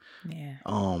one yet. Yeah.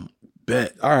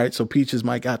 Bet. All right. So Peaches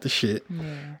might got the shit.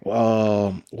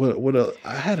 Yeah. What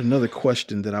I had another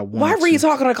question that I wanted. Why were you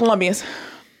talking to Colombians?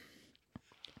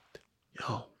 I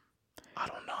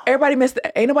don't know. Everybody missed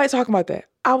it. Ain't nobody talking about that.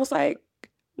 I was like,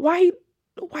 why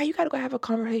you gotta go have a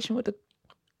conversation with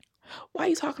why are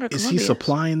you talking to Colombians? Is he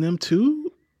supplying them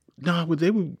too? No,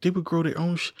 they would grow their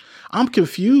own I'm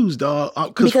confused, dog.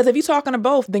 Because if you're talking to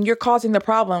both, then you're causing the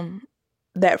problem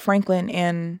that Franklin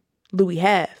and Louis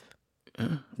have.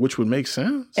 Yeah, which would make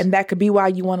sense. And that could be why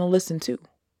you want to listen too.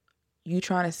 You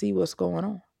trying to see what's going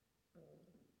on.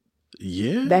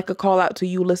 Yeah. That could call out to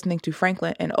you listening to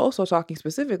Franklin and Oso talking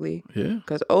specifically. Yeah.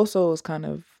 Because Oso is kind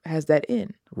of has that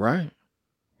in. Right.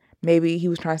 Maybe he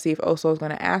was trying to see if Oso was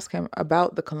going to ask him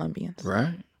about the Colombians.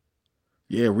 Right.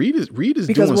 Yeah, Reed is Because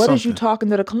doing something. what is you talking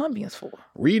to the Colombians for?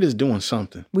 Reed is doing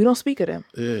something. We don't speak of them.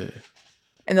 Yeah.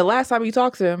 And the last time you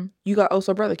talked to him, you got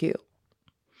Oso brother killed.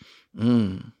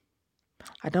 Mm.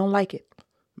 I don't like it.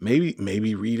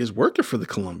 Maybe Reed is working for the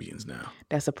Colombians now.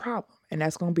 That's a problem. And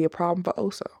that's going to be a problem for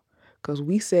Oso. Because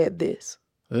we said this.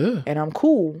 Yeah. And I'm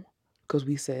cool because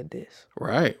we said this.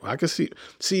 Right. I can see.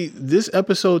 See, this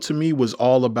episode to me was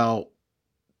all about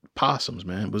possums,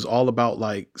 man. It was all about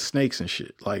like snakes and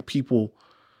shit. Like people,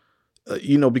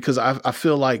 because I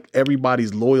feel like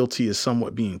everybody's loyalty is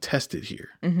somewhat being tested here.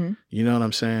 Mm-hmm. You know what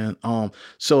I'm saying?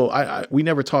 So we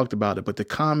never talked about it, but the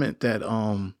comment that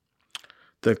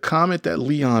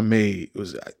Leon made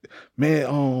was,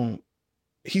 man,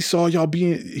 he saw you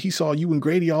and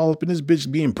Grady all up in this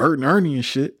bitch being Bert and Ernie and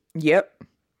shit. Yep.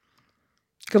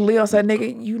 Because Leon said,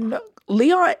 nigga,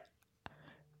 Leon,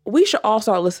 we should all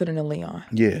start listening to Leon.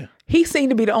 Yeah. He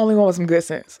seemed to be the only one with some good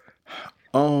sense.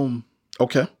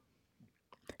 Okay.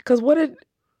 Because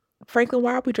Franklin,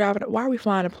 why are we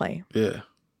flying a plane? Yeah.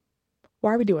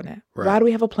 Why are we doing that? Right. Why do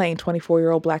we have a plane,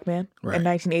 24-year-old black man Right. in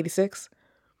 1986?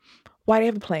 Why do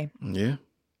you have a plane? Yeah.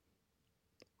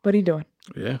 What are you doing?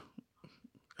 Yeah.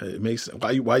 It makes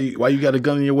why you got a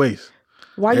gun in your waist?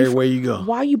 Why Everywhere you go.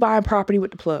 Why are you buying property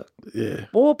with the plug? Yeah.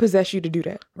 What will possess you to do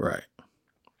that? Right.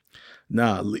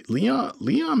 Nah,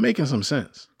 Leon making some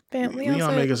sense. Damn, Leon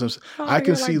said, making some sense. "Oh, I can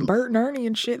you're see like Bert and Ernie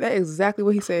and shit." That's exactly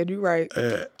what he said. You're right.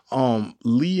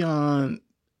 Leon,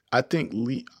 I think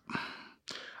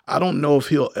I don't know if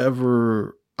he'll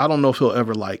ever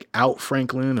like out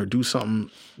Franklin or do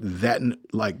something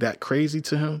that crazy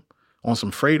to him on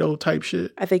some Fredo type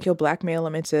shit. I think he'll blackmail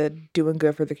him into doing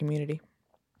good for the community.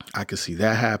 I could see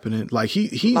that happening. Like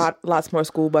he's lots more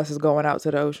school buses going out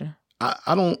to the ocean.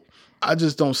 I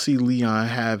just don't see Leon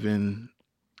having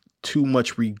too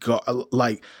much regard.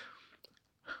 Like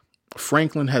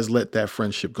Franklin has let that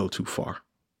friendship go too far.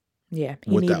 Yeah,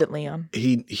 he needed Leon.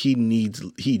 He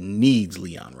needs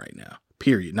Leon right now.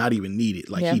 Period. Not even needed.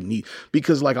 Like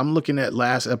because like I'm looking at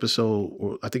last episode,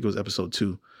 or I think it was episode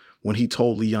 2, when he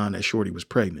told Leon that Shorty was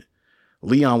pregnant.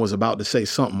 Leon was about to say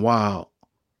something wild.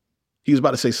 He was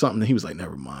about to say something and he was like,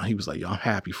 never mind. He was like, yo, I'm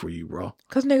happy for you, bro.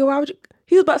 Cause nigga, why would you?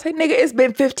 He was about to say, nigga, it's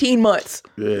been 15 months.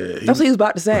 Yeah. That's what he was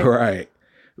about to say. Right.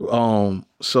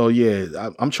 So yeah,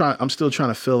 I'm still trying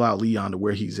to fill out Leon to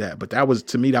where he's at. But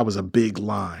to me, that was a big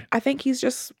line. I think he's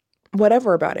just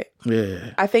whatever about it.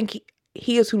 Yeah. I think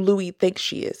he is who Louis thinks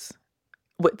she is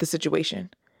with the situation.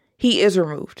 He is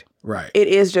removed. Right. It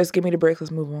is just give me the breaks.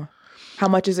 Let's move on. How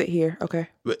much is it here? Okay.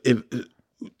 But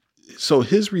so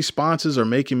his responses are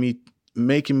making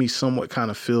me somewhat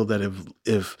kind of feel that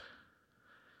if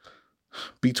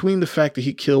between the fact that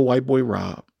he killed white boy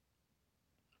Rob,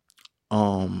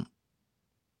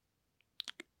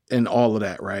 and all of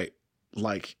that, right?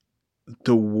 Like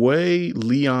the way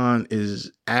Leon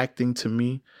is acting to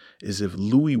me is if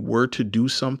Louis were to do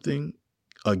something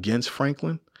against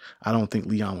Franklin, I don't think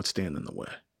Leon would stand in the way.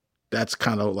 That's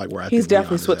kind of like where he's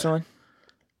definitely Switzerland.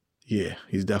 Yeah,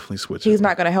 he's definitely Switzerland. He's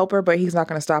not going to help her, but he's not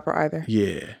going to stop her either.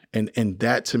 Yeah, and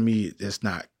that to me, that's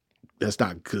not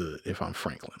good. If I'm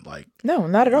Franklin, like no,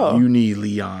 not at all. You need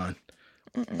Leon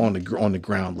on the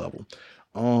ground level.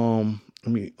 Let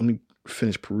me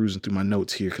finish perusing through my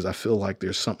notes here because I feel like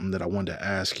there's something that I wanted to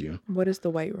ask you. What is the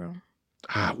white room?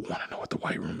 I want to know what the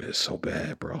white room is so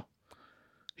bad, bro.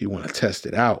 You want to test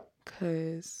it out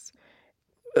because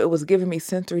it was giving me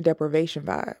sensory deprivation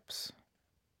vibes.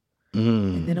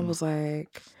 And then it was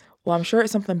like, well, I'm sure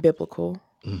it's something biblical.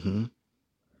 Mm-hmm.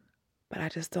 But I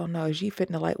just don't know. Is she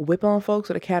fitting to like whip on folks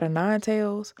with a cat of nine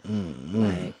tails? Mm-hmm.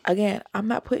 Like, again, I'm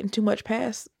not putting too much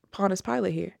past Pontius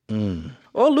Pilate here.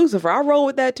 Or Lucifer. I'll roll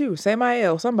with that too.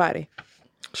 Samael, somebody.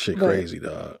 Shit crazy,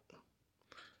 dog.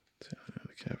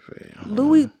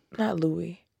 Not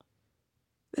Louis.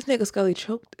 This nigga Scully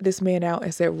choked this man out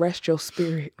and said, rest your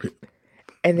spirit.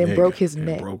 And then broke his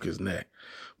neck.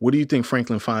 What do you think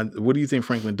Franklin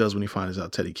does when he finds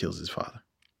out Teddy kills his father?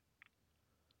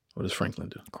 What does Franklin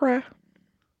do? Cry.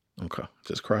 Okay.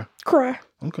 Just cry? Cry.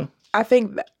 Okay. I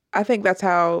think that's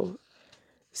how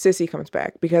Sissy comes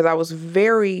back, because I was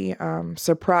very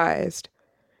surprised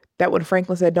that when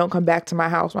Franklin said, don't come back to my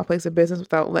house, my place of business,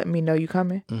 without letting me know you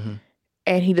coming. Mm-hmm.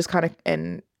 And he just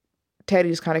and Teddy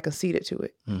just kind of conceded to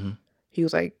it. Mm-hmm. He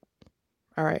was like,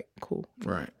 all right, cool.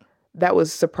 Right. That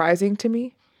was surprising to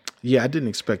me. Yeah, I didn't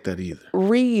expect that either.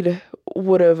 Reed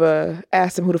would have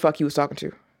asked him who the fuck he was talking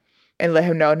to and let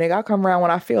him know, nigga, I'll come around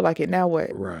when I feel like it. Now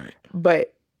what? Right.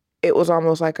 But it was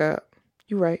almost like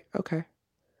you right, okay.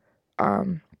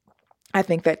 I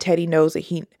think that Teddy knows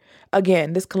that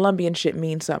this Colombian shit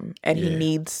means something, and he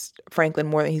needs Franklin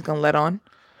more than he's gonna let on.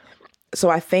 So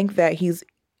I think that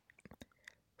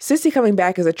Sissy coming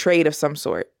back is a trade of some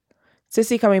sort.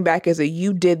 Sissy coming back is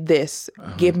you did this,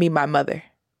 give me my mother.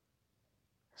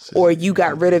 Sissy, or you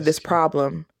got rid of this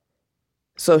problem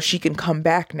so she can come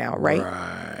back now, right?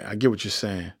 Right. I get what you're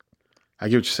saying.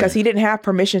 Because he didn't have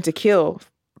permission to kill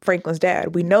Franklin's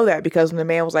dad. We know that because when the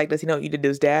man was like, does he know what you did to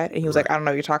his dad? And he was like, I don't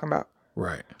know what you're talking about.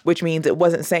 Right. Which means it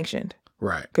wasn't sanctioned.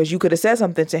 Right. Because you could have said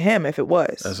something to him if it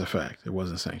was. That's a fact. It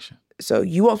wasn't sanctioned. So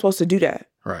you weren't supposed to do that.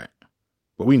 Right.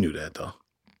 But we knew that though.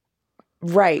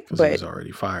 Right. Because he was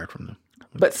already fired from them.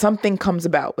 But something comes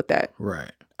about with that.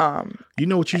 Right. You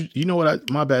know what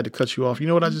my bad to cut you off. You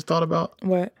know what I just thought about?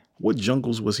 What? What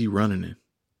jungles was he running in?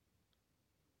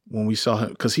 When we saw him,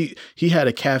 because he had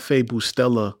a Cafe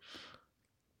Bustelo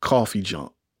coffee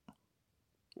junk.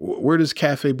 Where does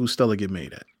Cafe Bustelo get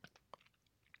made at?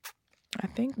 I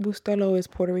think Bustelo is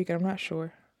Puerto Rican. I'm not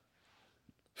sure.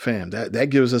 Fam, that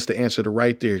gives us the answer to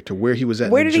right there to where he was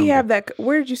at. Where did he have that?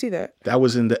 Where did you see that? That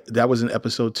was in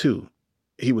episode 2.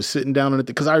 He was sitting down on it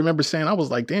because I remember saying, I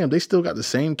was like, damn, they still got the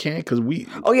same can because we.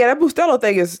 Oh yeah, that Bustelo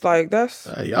thing is like that's.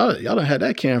 Y'all done had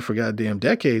that can for goddamn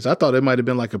decades. I thought it might have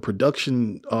been like a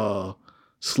production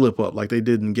slip up like they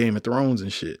did in Game of Thrones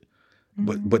and shit.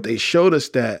 But they showed us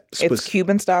that it's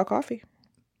Cuban style coffee.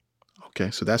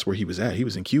 Okay, so that's where he was at. He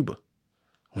was in Cuba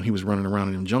when he was running around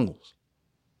in them jungles.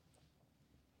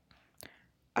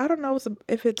 I don't know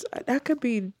if it's that could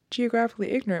be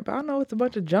geographically ignorant, but I know it's a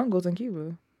bunch of jungles in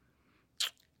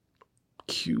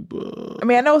Cuba. I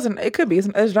mean, I know it could be.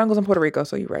 There's jungles in Puerto Rico,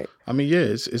 so you're right. I mean, yeah,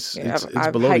 it's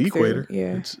below the equator.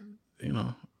 Yeah, it's,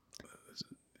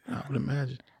 I would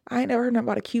imagine. I ain't never heard nothing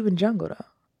about a Cuban jungle though.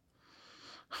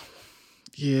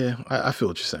 Yeah, I feel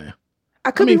what you're saying.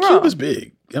 I be wrong. Cuba's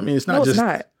big. I mean, it's not just. It's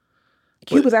not.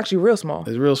 Cuba's actually real small.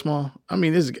 It's real small. I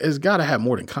mean, it's got to have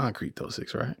more than concrete though,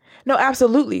 6, right? No,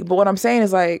 absolutely. But what I'm saying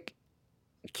is like,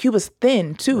 Cuba's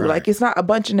thin too. Right. Like it's not a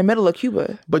bunch in the middle of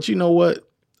Cuba. But you know what?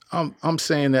 I'm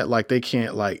saying that like they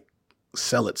can't like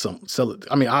sell it.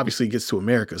 I mean, obviously it gets to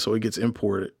America, so it gets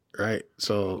imported, right?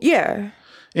 So yeah.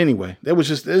 Anyway, it's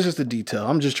just a detail.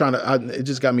 I'm just trying to. It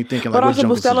just got me thinking. But also,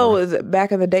 Bustelo was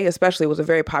back in the day, especially, was a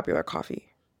very popular coffee.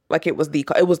 Like it was the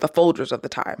Folgers of the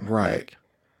time, right? Like,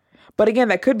 but again,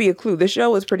 that could be a clue. This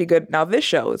show is pretty good. Now, this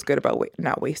show is good about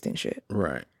not wasting shit,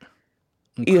 right?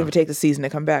 Okay. Even if it takes a season to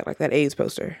come back, like that AIDS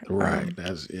poster, right?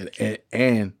 That's it.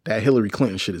 And that Hillary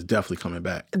Clinton shit is definitely coming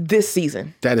back this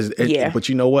season. That is, yeah. But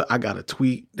you know what? I got a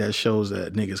tweet that shows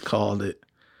that niggas called it.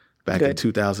 Back in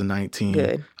 2019.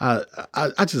 Good.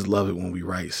 I just love it when we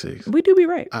write, 6. We do be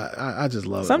right. I just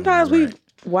love Sometimes it. Sometimes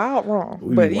we wild wrong.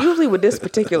 But usually with this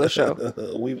particular show.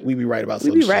 we be right about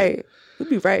something. We be right. We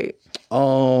be right.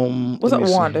 What's up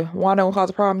with Wanda? See. Wanda won't cause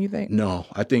a problem, you think? No.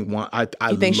 I think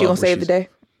you think she gonna save the day?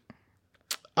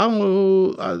 I don't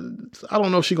know. I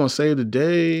don't know if she's gonna save the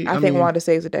day. I think Wanda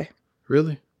saves the day.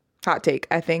 Really? Hot take.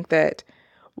 I think that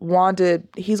Wanda,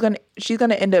 she's gonna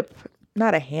end up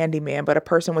not a handyman, but a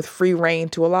person with free reign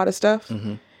to a lot of stuff.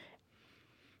 Mm-hmm.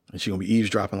 And she's going to be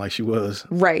eavesdropping like she was.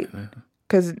 Right.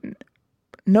 Because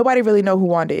nobody really know who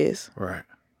Wanda is. Right.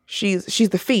 She's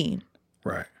the fiend.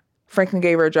 Right. Franklin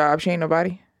gave her a job. She ain't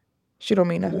nobody. She don't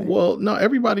mean nothing. Well, no,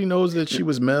 everybody knows that she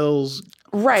was Mel's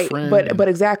friend. But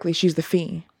exactly, she's the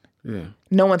fiend. Yeah.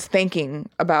 No one's thinking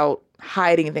about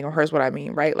hiding anything from her is what I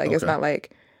mean, right? Like, It's not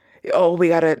like, oh, we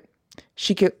got to...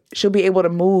 She'll be able to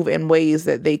move in ways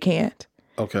that they can't.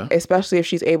 Okay. Especially if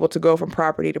she's able to go from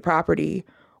property to property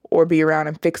or be around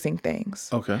and fixing things.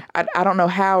 Okay. I don't know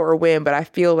how or when, but I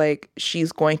feel like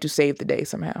she's going to save the day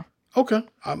somehow. Okay.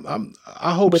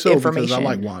 I hope so because I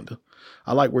like Wanda.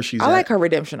 I like where she's at. I like her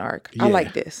redemption arc. Yeah. I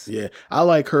like this. Yeah. I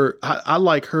like her. I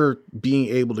like her being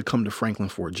able to come to Franklin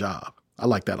for a job. I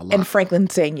like that a lot. And Franklin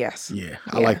saying yes. Yeah.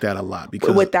 I like that a lot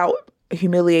because without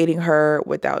humiliating her,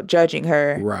 without judging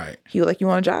her. Right. He was like, you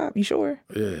want a job? You sure?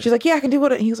 Yeah. She's like, yeah, I can do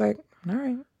it. And he was like, all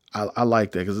right. I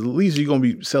like that because at least you're going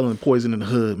to be selling poison in the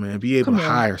hood, man. Be able to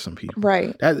hire some people.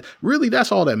 Right.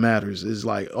 That's all that matters is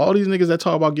like all these niggas that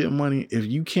talk about getting money. If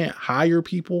you can't hire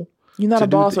people. You're not a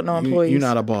boss with no employees. You're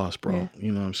not a boss, bro. Yeah.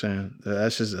 You know what I'm saying?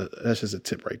 That's just a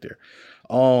tip right there.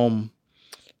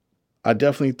 I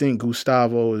definitely think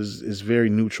Gustavo is very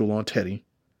neutral on Teddy.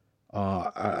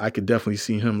 I could definitely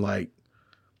see him like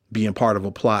being part of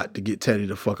a plot to get Teddy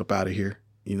the fuck up out of here.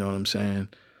 You know what I'm saying?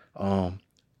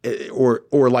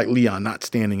 Or like Leon not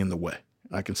standing in the way.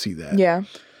 I can see that. Yeah.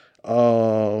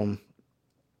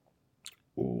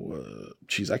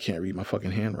 jeez, I can't read my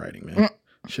fucking handwriting, man.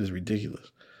 Shit is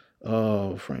ridiculous.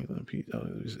 Oh, Franklin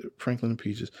and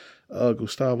Peaches.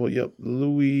 Gustavo, yep.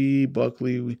 Louis,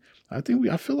 Buckley. I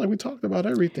feel like we talked about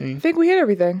everything. I think we hit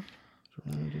everything.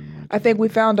 I think we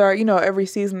found our, every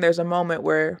season there's a moment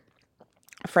where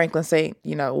Franklin Saint,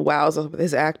 wows us with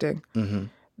his acting. Mm-hmm.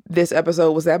 This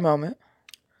episode was that moment.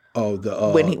 Oh,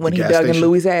 when he dug in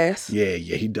Louis' ass. Yeah,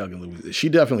 he dug in Louis'. She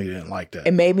definitely didn't like that.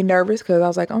 It made me nervous because I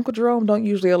was like, Uncle Jerome don't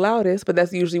usually allow this, but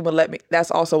that's usually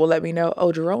that's also what let me know,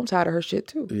 oh, Jerome's tired of her shit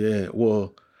too. Yeah,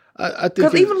 well, I think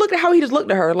because even look at how he just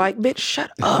looked at her like, bitch,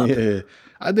 shut up. Yeah,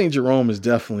 I think Jerome is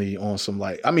definitely on some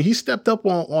he stepped up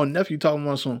on nephew talking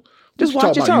about some. Just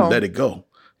watch your tone. You let it go.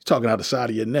 He's talking out the side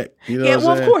of your neck. You know yeah, what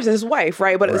well, I'm saying? Of course, it's his wife,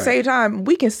 right? But at the same time,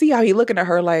 we can see how he looking at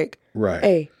her like, right.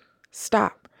 Hey,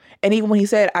 stop. And even when he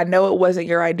said, I know it wasn't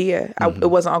your idea. It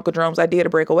wasn't Uncle Jerome's idea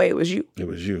to break away. It was you. It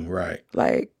was you, right.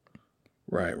 Like.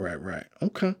 Right.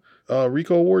 Okay.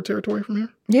 Rico Award territory from here?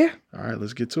 Yeah. All right,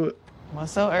 let's get to it.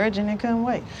 What's so urgent and couldn't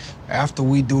wait? After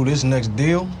we do this next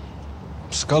deal,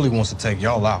 Scully wants to take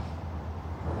y'all out.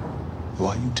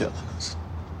 Why you telling us?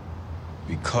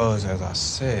 Because, as I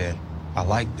said, I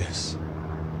like this.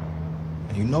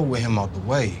 And with him out the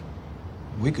way,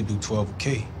 we could do 12 a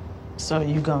key. So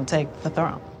you gonna take the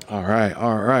throne? All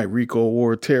right. Rico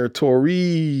Award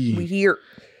territory. We here.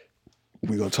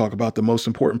 We're going to talk about the most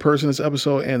important person in this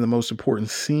episode and the most important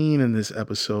scene in this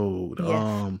episode.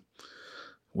 Yes.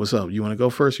 What's up? You want to go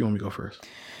first? You want me to go first?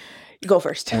 You go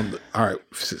first. All right.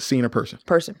 Scene or person?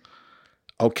 Person.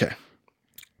 Okay.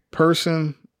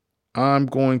 Person, I'm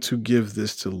going to give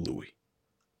this to Louis.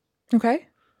 Okay.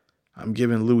 I'm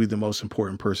giving Louis the most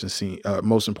important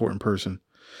person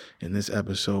in this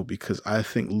episode because I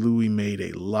think Louis made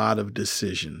a lot of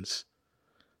decisions.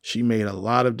 She made a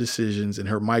lot of decisions, and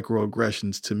her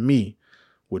microaggressions to me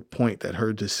would point that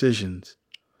her decisions.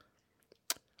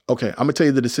 Okay, I'm gonna tell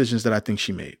you the decisions that I think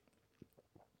she made.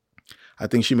 I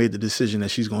think she made the decision that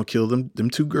she's gonna kill them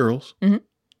two girls. Mm-hmm.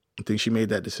 I think she made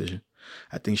that decision.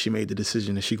 I think she made the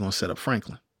decision that she's gonna set up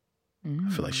Franklin. Mm-hmm.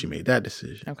 I feel like she made that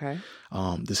decision. Okay.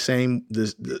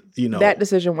 That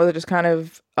decision, was it just kind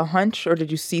of a hunch, or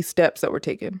did you see steps that were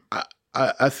taken?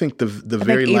 I think the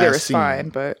very think either last is scene, fine,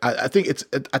 but I think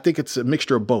it's a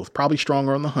mixture of both. Probably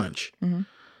stronger on the hunch,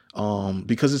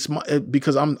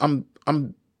 because I'm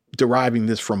deriving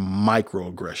this from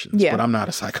microaggressions, but I'm not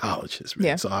a psychologist, man.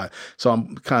 Yeah. So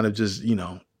I'm kind of just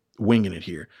winging it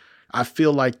here. I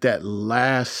feel like that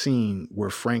last scene where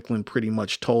Franklin pretty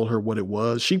much told her what it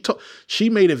was. She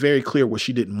made it very clear what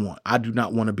she didn't want. I do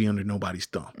not want to be under nobody's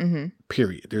thumb. Mm-hmm.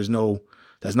 Period.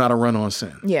 That's not a run-on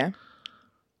sentence. Yeah.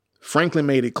 Franklin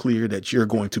made it clear that you're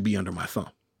going to be under my thumb.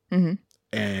 Mm-hmm.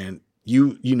 And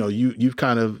you've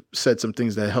kind of said some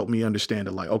things that help me understand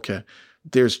it. Like, okay,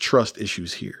 there's trust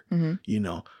issues here.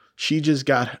 Mm-hmm. She just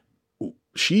got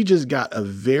a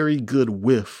very good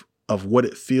whiff of what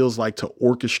it feels like to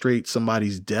orchestrate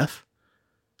somebody's death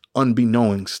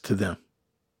unbeknownst to them.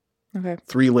 Okay.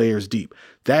 3 layers deep.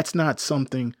 That's not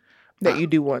something that you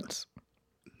do once.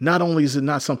 Not only is it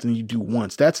not something you do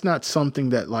once, that's not something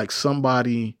that like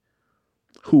somebody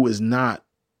who is not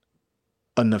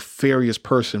a nefarious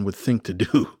person would think to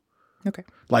do. Okay.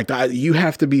 Like you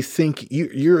have to be thinking.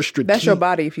 You're a strategic. That's your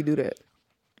body if you do that.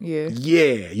 Yeah.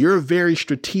 Yeah, you're a very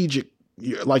strategic.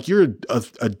 You're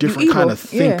a different kind of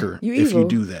thinker if you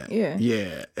do that. Yeah.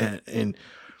 Yeah, and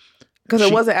because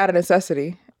it wasn't out of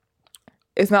necessity.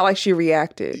 It's not like she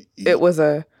reacted. It was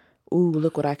ooh,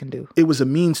 look what I can do. It was a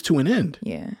means to an end.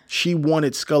 Yeah. She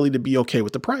wanted Scully to be okay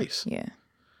with the price. Yeah.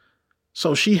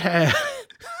 So she had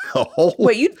a whole...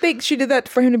 Wait, you think she did that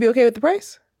for him to be okay with the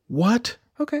price? What?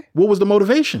 Okay. What was the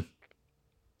motivation?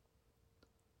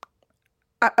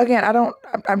 I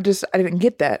didn't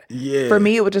get that. Yeah. For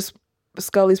me, it was just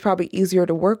Scully's probably easier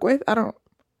to work with.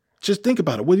 Just think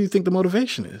about it. What do you think the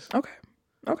motivation is?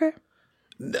 Okay.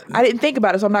 I didn't think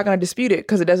about it, so I'm not going to dispute it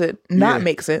because it doesn't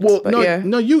make sense. Well, but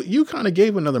no, you kind of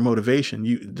gave another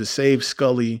motivation. To save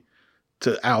Scully,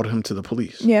 to out him to the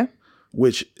police. Yeah.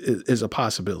 Which is a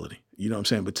possibility. You know what I'm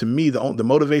saying? But to me, the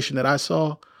motivation that I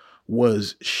saw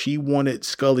was she wanted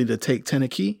Scully to take 10 a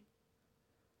key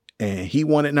and he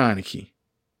wanted 9 a key.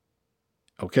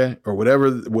 Okay? Or whatever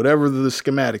the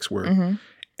schematics were. Mm-hmm.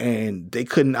 And they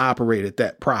couldn't operate at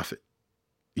that profit.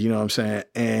 You know what I'm saying?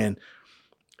 And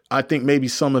I think maybe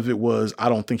some of it was, I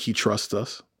don't think he trusts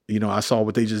us. I saw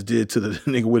what they just did to the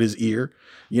nigga with his ear.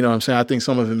 You know what I'm saying? I think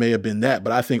some of it may have been that,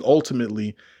 but I think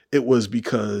ultimately it was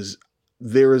because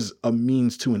there is a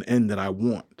means to an end that I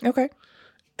want. Okay.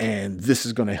 And this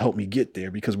is going to help me get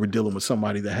there because we're dealing with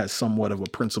somebody that has somewhat of a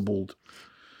principled,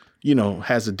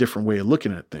 has a different way of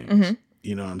looking at things. Mm-hmm.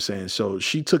 You know what I'm saying? So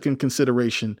she took in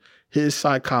consideration his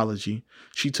psychology.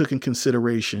 She took in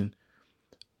consideration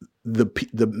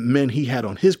the men he had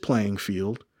on his playing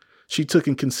field. She took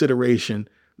in consideration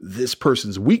this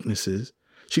person's weaknesses.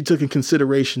 She took in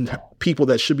consideration people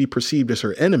that should be perceived as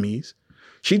her enemies.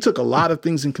 She took a lot of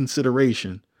things in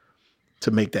consideration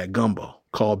to make that gumbo.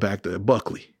 Call back to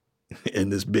Buckley in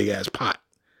this big ass pot.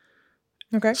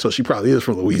 Okay. So she probably is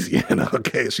from Louisiana.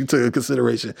 Okay. She took into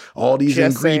consideration all these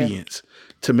Just ingredients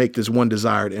to make this one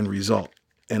desired end result.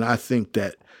 And I think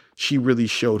that she really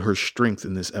showed her strength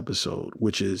in this episode,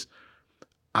 which is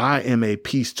I am a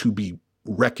piece to be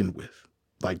reckoned with.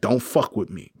 Like, don't fuck with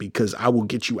me because I will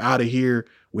get you out of here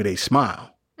with a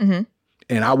smile. Mm-hmm.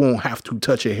 And I won't have to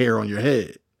touch a hair on your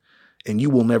head. And you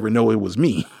will never know it was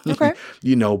me. Okay.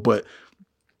 But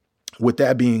with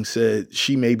that being said,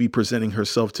 she may be presenting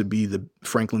herself to be the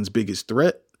Franklin's biggest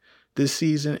threat this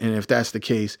season. And if that's the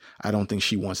case, I don't think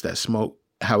she wants that smoke.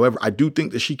 However, I do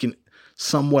think that she can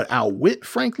somewhat outwit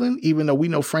Franklin, even though we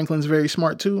know Franklin's very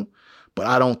smart too. But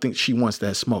I don't think she wants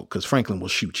that smoke because Franklin will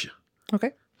shoot you.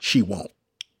 Okay. She won't.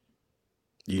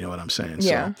 You know what I'm saying?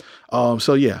 Yeah.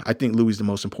 So yeah, I think Louis is the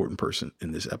most important person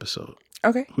in this episode.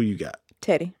 Okay. Who you got?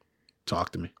 Teddy.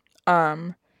 Talk to me.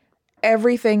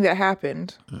 Everything that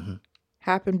happened Mm-hmm.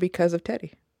 happened because of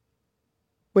Teddy.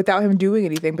 Without him doing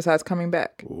anything besides coming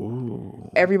back.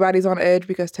 Ooh. Everybody's on edge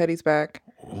because Teddy's back.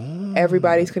 Ooh.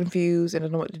 Everybody's confused and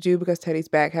don't know what to do because Teddy's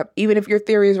back. Even if your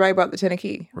theory is right about the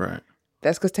Tennessee, Right.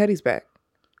 that's because Teddy's back.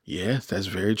 Yes, that's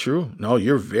very true. No,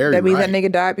 you're very That means right. that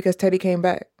nigga died because Teddy came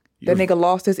back. That nigga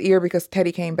lost his ear because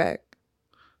Teddy came back.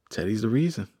 Teddy's the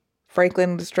reason.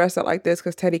 Franklin was stressed out like this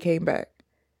because Teddy came back.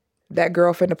 That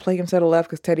girl finna play him to the left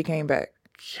because Teddy came back.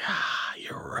 Yeah,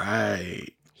 you're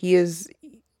right.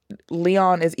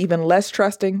 Leon is even less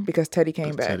trusting because Teddy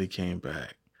came back. Teddy came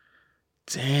back.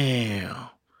 Damn.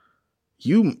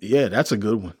 That's a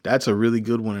good one. That's a really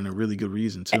good one and a really good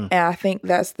reason too. And I think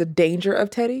that's the danger of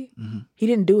Teddy. Mm-hmm. He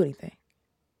didn't do anything.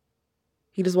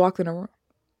 He just walked in a room.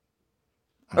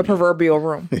 Proverbial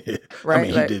room. Right? I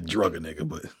mean, he did drug a nigga,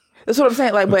 but that's what I'm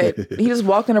saying. Like, but he just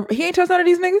walked in he ain't touched none of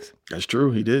these niggas. that's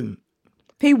true. He didn't.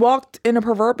 He walked in a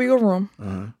proverbial room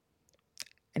Uh-huh.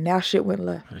 and now shit went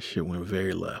left. That shit went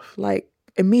very left. Like,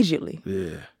 immediately.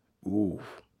 Yeah. Ooh.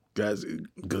 Guys,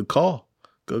 good call.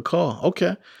 Good call.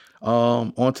 Okay.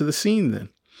 On to the scene then.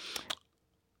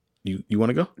 You want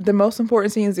to go? The most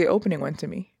important scene is the opening one to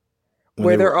me.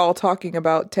 Where they're all talking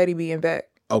about Teddy being back.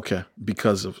 Okay.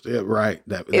 Because of, right.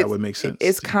 That would make sense.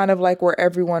 It's kind of like where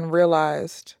everyone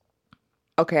realized,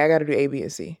 okay, I got to do A, B,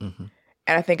 and C. Mm-hmm.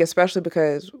 And I think especially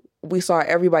because we saw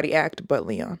everybody act but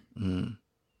Leon.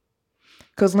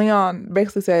 Because Leon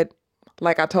basically said,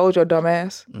 like I told your dumb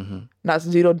ass, not to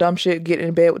do no dumb shit, get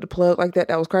in bed with the plug like that.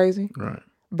 That was crazy. Right.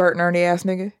 Bert and Ernie ass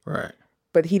nigga. Right.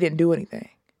 But he didn't do anything.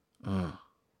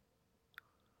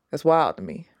 That's wild to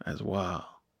me. That's wild.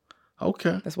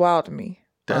 Okay. That's wild to me.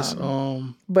 That's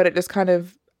But it just kind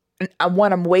of,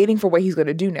 I'm waiting for what he's going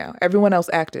to do now. Everyone else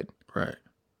acted. right.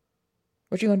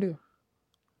 What you going to do?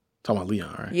 Talking about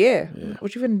Leon, right? Yeah. Yeah.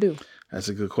 What you finna do? That's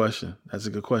a good question. That's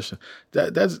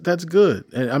good.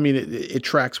 And I mean it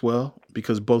tracks well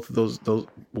because both of those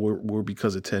were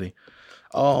because of Teddy.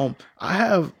 I'm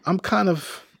kind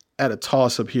of at a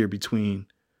toss up here between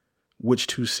which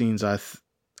two scenes I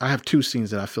have two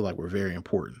scenes that I feel like were very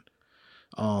important.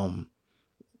 I'm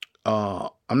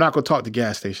not going to talk the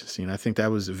gas station scene. I think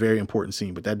that was a very important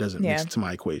scene, but that doesn't mix into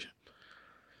my equation.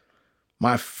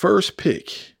 My first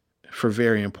pick for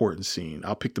very important scene,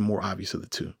 I'll pick the more obvious of the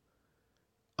two,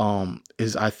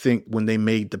 is I think when they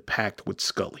made the pact with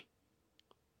Scully.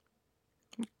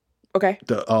 Okay.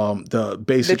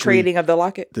 The trading of the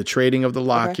locket. The trading of the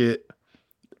locket. Okay.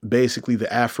 Basically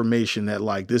the affirmation that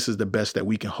like this is the best that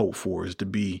we can hope for is to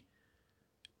be,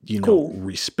 cool.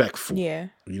 Respectful. Yeah.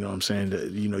 You know what I'm saying?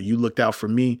 You looked out for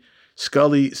me.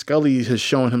 Scully has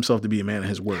shown himself to be a man of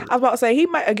his word. I was about to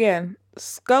say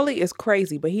Scully is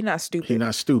crazy, but he's not stupid. He's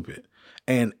not stupid.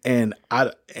 And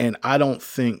I don't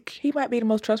think he might be the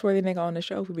most trustworthy nigga on the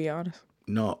show, to be honest.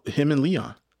 No, him and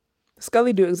Leon.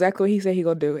 Scully do exactly what he said he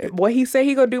gonna do. What he said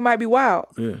he gonna do might be wild.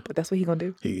 Yeah. But that's what he gonna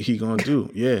do. He gonna do.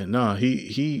 Yeah. No,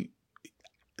 he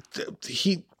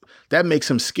that makes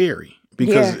him scary.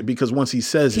 Because once he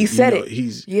says he said it.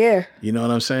 He's you know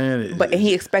what I'm saying? But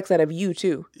he expects that of you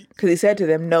too. Because he said to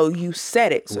them, no, you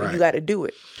said it, so you gotta do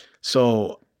it.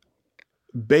 So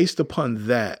based upon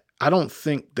that, I don't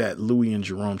think that Louis and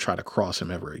Jerome try to cross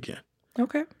him ever again.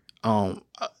 Okay. I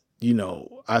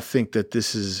think that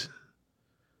this is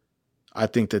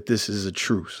a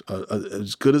truce,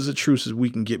 as good as a truce as we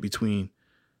can get between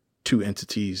two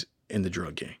entities in the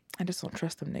drug game. I just don't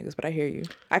trust them niggas, but I hear you.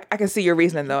 I can see your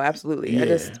reasoning though, absolutely.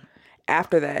 Yeah.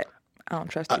 After that, I don't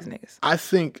trust these niggas. I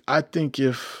think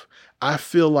I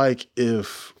feel like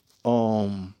if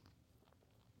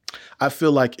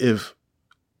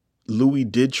Louis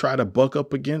did try to buck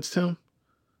up against him,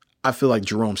 I feel like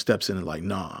Jerome steps in and like,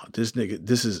 nah, this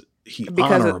nigga, he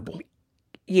honorable.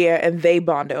 Yeah, and they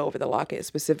bonded over the locket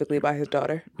specifically by his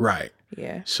daughter. Right.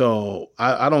 Yeah. So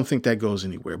I don't think that goes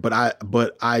anywhere. But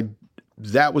I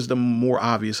that was the more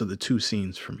obvious of the two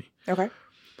scenes for me. Okay.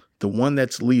 The one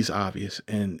that's least obvious,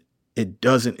 and it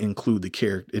doesn't include the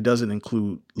character. It doesn't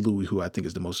include Louis, who I think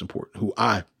is the most important, who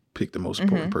I picked the most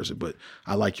important person. But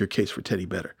I like your case for Teddy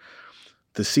better.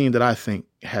 The scene that I think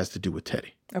has to do with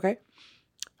Teddy. Okay.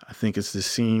 I think it's the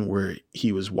scene where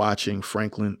he was watching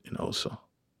Franklin and Oso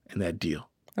and that deal.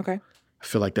 Okay. I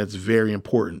feel like that's very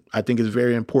important. I think it's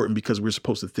very important because we're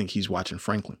supposed to think he's watching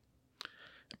Franklin.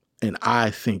 And I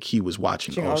think he was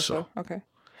watching Oso. Okay.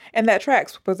 And that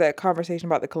tracks was that conversation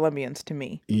about the Colombians to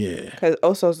me. Yeah. Because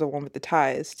Oso's the one with the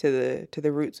ties to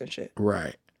the roots and shit.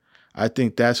 Right. I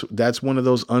think that's one of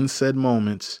those unsaid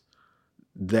moments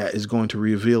that is going to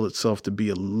reveal itself to be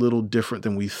a little different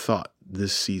than we thought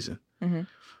this season. Mm-hmm.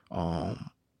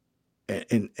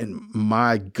 And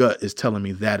my gut is telling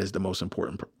me that is the most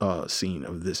important scene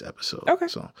of this episode. Okay.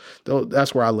 So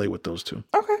that's where I lay with those two.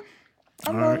 Okay.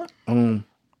 All right.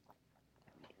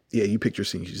 Yeah, you picked your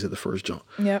scene. You said the first jump.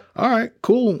 Yep. All right,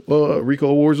 cool. Rico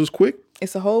Awards was quick.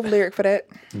 It's a whole lyric for that.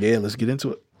 Yeah, let's get into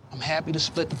it. I'm happy to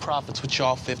split the profits with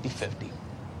y'all 50-50.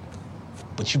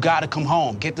 But you gotta come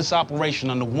home. Get this operation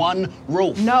under one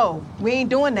roof. No, we ain't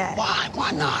doing that. Why?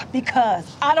 Why not?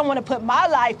 Because I don't want to put my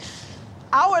life,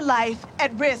 our life,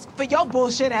 at risk for your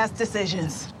bullshit-ass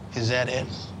decisions. Is that it?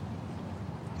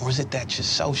 Or is it that you're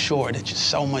so sure that you're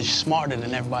so much smarter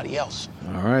than everybody else?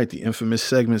 All right, the infamous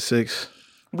segment 6.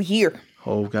 We here.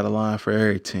 Hov got a line for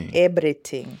everything.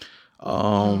 Everything.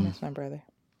 That's my brother.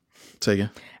 Say again.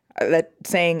 That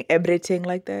saying everything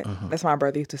like that. That's my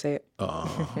brother used to say it.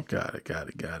 Oh, got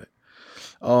it.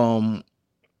 All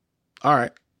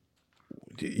right.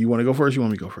 You want to go first? You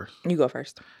want me to go first? You go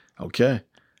first. Okay.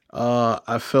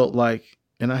 I felt like,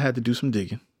 and I had to do some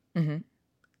digging,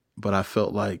 but I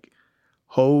felt like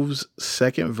Hov's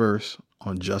second verse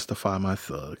on Justify My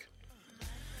Thug.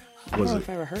 I don't know if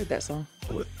I ever heard that song.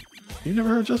 What? You never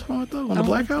heard Justify My Thug on the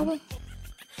Black Album?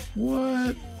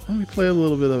 What? Let me play a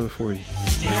little bit of it for you.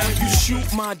 Now if you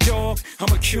shoot my dog,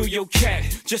 I'ma kill your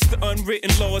cat. Just the unwritten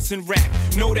laws in rap.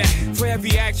 Know that for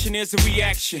every action there's a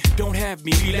reaction. Don't have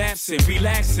me relapsing.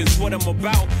 Relaxing's what I'm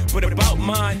about, but about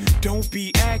mine. Don't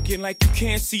be acting like you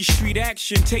can't see street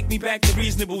action. Take me back to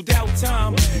reasonable doubt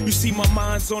time. You see my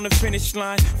mind's on the finish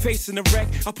line, facing the wreck.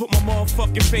 I put my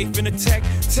motherfucking faith in the tech.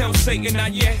 Tell Satan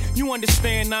not yet. You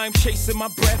understand I'm chasing my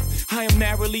breath. I am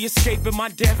narrowly escaping my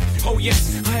death. Oh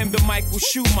yes, I am the Michael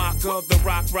Schumacher of the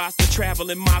rock roster,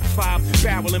 traveling Mach 5,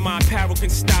 barrel in my apparel can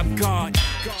stop God.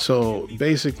 So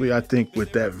basically, I think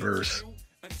with that verse,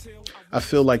 I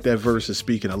feel like that verse is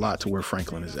speaking a lot to where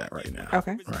Franklin is at right now.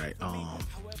 Okay. Right.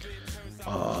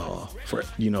 For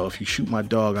if you shoot my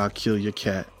dog, I'll kill your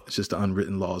cat. It's just the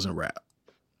unwritten laws in rap.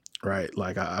 Right.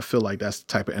 Like I feel like that's the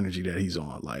type of energy that he's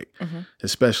on. Like,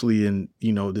 especially in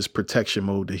this protection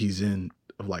mode that he's in,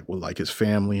 of like with like his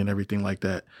family and everything like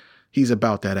that. He's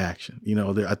about that action.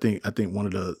 I think one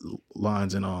of the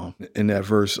lines in that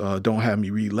verse, don't have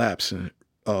me relapsing.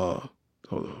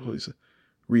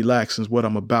 Relaxing is what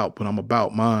I'm about, but I'm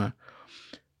about mine.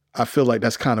 I feel like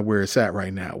that's kind of where it's at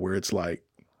right now, where it's like,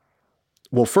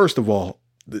 well, first of all,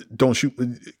 don't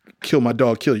kill my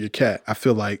dog, kill your cat. I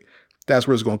feel like that's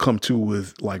where it's going to come to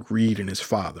with like Reed and his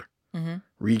father.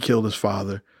 Reed killed his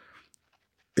father.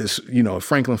 If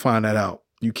Franklin find that out,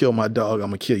 you kill my dog, I'm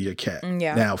going to kill your cat.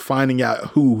 Yeah. Now, finding out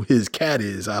who his cat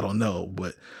is, I don't know,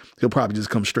 but he'll probably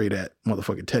just come straight at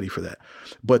motherfucking Teddy for that.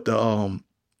 But the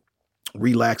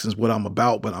relaxing is what I'm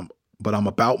about, but I'm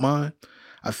about mine.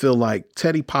 I feel like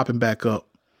Teddy popping back up,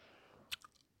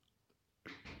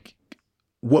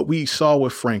 what we saw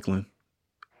with Franklin,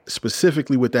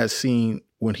 specifically with that scene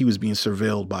when he was being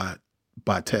surveilled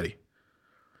by Teddy.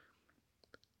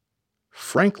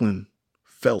 Franklin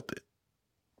felt it.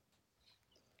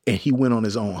 And he went on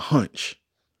his own hunch.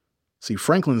 See,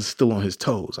 Franklin's still on his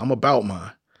toes. I'm about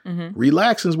mine.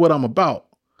 Relaxing is what I'm about,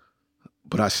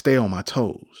 but I stay on my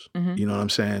toes. You know what I'm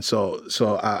saying? So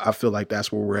I feel like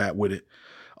that's where we're at with it.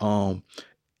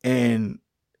 And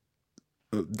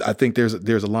I think there's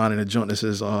a line in the joint that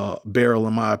says, barrel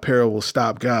in my apparel will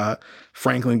stop God.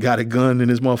 Franklin got a gun in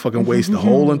his motherfucking waist the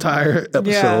whole entire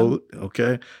episode. Yeah.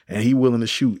 Okay. And he willing to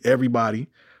shoot everybody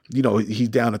You know, he's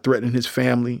down to threatening his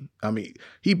family. I mean,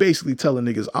 he basically telling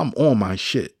niggas, I'm on my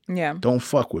shit. Yeah. Don't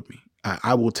fuck with me.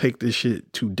 I will take this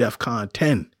shit to DEFCON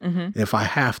 10 if I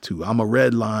have to. I'm a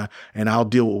red line and I'll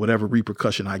deal with whatever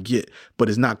repercussion I get. But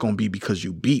it's not going to be because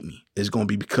you beat me. It's going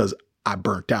to be because I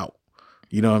burnt out.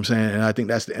 You know what I'm saying? And I think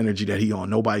that's the energy that he on.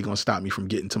 Nobody going to stop me from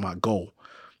getting to my goal.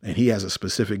 And he has a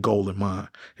specific goal in mind.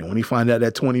 And when he find out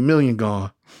that 20 million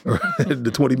gone, or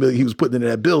the 20 million he was putting into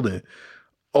that building,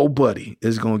 oh buddy,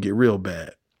 it's going to get real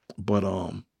bad. But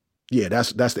yeah,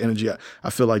 that's the energy. I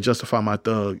feel like Justify My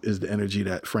Thug is the energy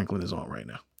that Franklin is on right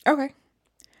now. Okay.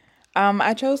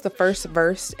 I chose the first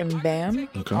verse in BAM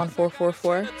on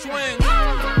 444.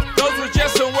 Those were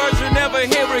just some words you'll never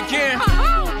hear again.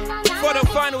 For the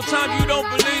final time, you don't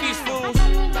believe these fools.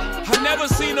 I never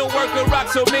seen a worker rock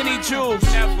so many jewels.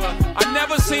 I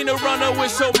never seen a runner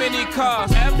with so many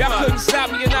cars. Y'all couldn't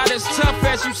stop me, you're not as tough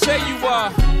as you say you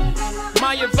are.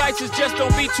 My advice is just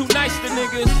don't be too nice to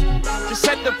niggas. Just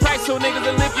set the price so niggas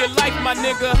will live your life, my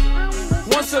nigga.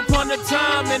 Once upon a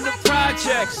time in the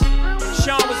projects,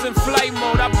 Sean was in flight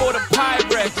mode, I bought a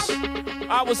Pyrex.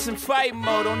 I was in fight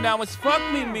mode, oh now it's fuck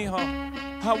me, mijo.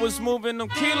 I was moving them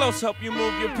kilos, help you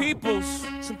move your peoples.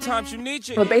 Sometimes you need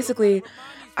your... But basically,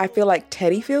 I feel like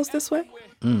Teddy feels this way.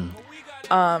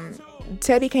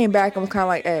 Teddy came back and was kind of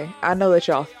like, hey, I know that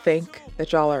y'all think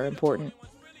that y'all are important.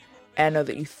 And I know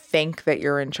that you think that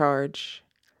you're in charge,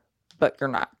 but you're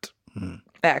not.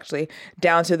 Actually,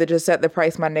 down to the just set the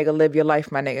price, my nigga, live your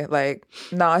life, my nigga. Like,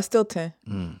 no, it's still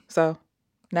 10. So,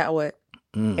 now what?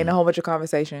 Ain't a whole bunch of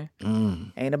conversation.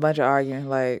 Ain't a bunch of arguing.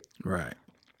 Like, right.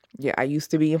 Yeah, I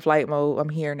used to be in flight mode. I'm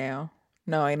here now.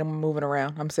 No, ain't no moving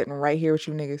around. I'm sitting right here with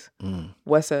you niggas.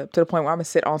 What's up? To the point where I'm going to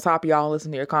sit on top of y'all and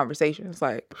listen to your conversations.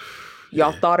 Like,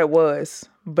 y'all thought it was,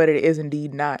 but it is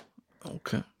indeed not.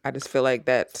 Okay. I just feel like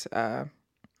that's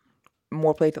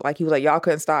more played to, like, he was like, y'all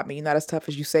couldn't stop me. You're not as tough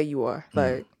as you say you are.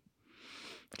 Like,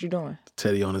 what you doing?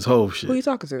 Teddy on his whole shit. Who you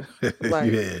talking to?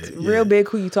 Like, real big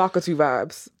who you talking to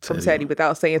vibes from Teddy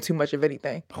without saying too much of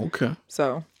anything. Okay.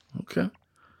 So. Okay.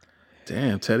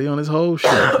 Damn, Teddy on his whole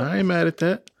shit. I ain't mad at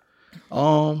that. I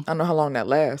don't know how long that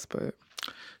lasts, but.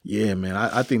 Yeah, man.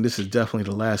 I think this is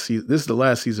definitely the last season. This is the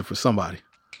last season for somebody.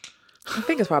 I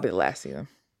think it's probably the last season.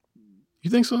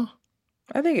 You think so?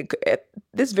 I think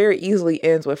this very easily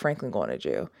ends with Franklin going to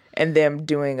jail and them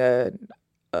doing a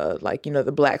like, you know,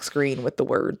 the black screen with the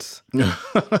words.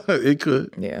 It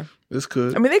could. Yeah. This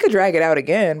could. I mean, they could drag it out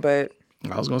again, but.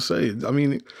 I was going to say, I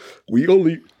mean, we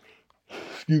only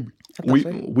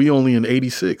in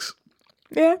 86.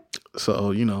 Yeah.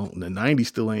 So, you know, the 90s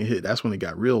still ain't hit. That's when it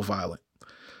got real violent.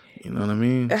 You know what I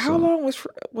mean? How long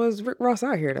was Rick Ross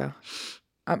out here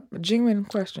though? Genuine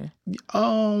question.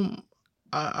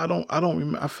 I don't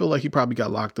remember. I feel like he probably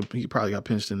got locked up. He probably got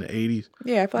pinched in the 80s.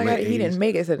 Yeah, I feel like he didn't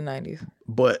make it to the 90s.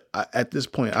 But at this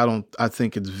point, I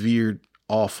think it's veered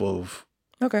off of.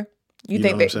 Okay. You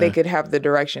think they could have the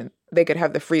direction, they could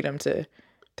have the freedom to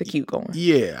keep going.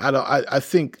 Yeah, I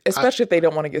think especially if they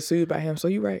don't want to get sued by him. So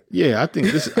you're right. Yeah, I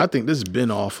think this has been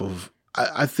off of.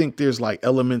 I think there's like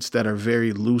elements that are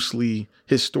very loosely.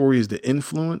 His story is the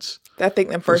influence. I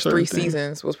think the first 3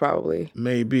 seasons was probably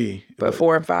maybe, but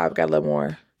 4 and 5 got a little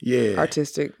more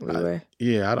artistic leeway.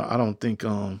 I don't think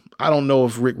I don't know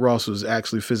if Rick Ross was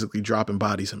actually physically dropping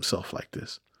bodies himself like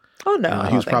this. Oh no,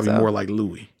 he was probably more like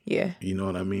Louis. Yeah, you know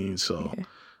what I mean. So,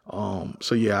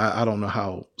 I don't know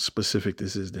how specific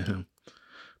this is to him.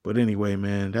 But anyway,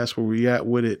 man, that's where we at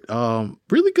with it.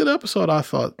 Really good episode, I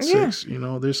thought. Yeah. 6. You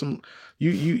know, there's some.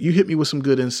 You hit me with some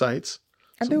good insights.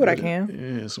 I do what I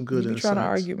can. Yeah, some good insights. Trying to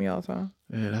argue with me all the time.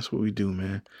 Yeah, that's what we do,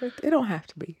 man. It don't have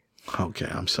to be. Okay,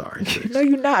 I'm sorry. No,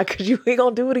 you're not, because you ain't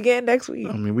gonna do it again next week.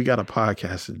 I mean, we got a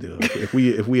podcast to do. If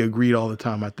we agreed all the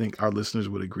time, I think our listeners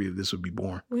would agree that this would be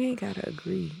boring. We ain't gotta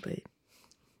agree, but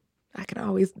I can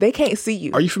always. They can't see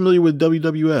you. Are you familiar with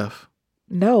WWF?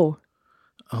 No.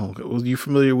 Oh, okay. Well, you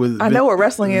familiar with? I know what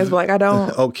wrestling is, but like I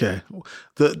don't. Okay,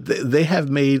 they have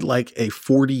made like a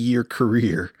 40-year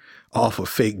career off of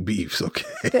fake beefs. Okay,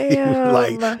 damn.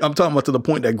 Like I'm talking about to the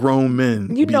point that grown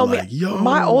men. You know like, me. yo,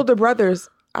 my older brothers.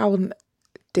 I will.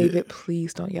 David,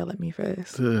 please don't yell at me for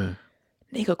this.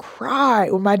 Nigga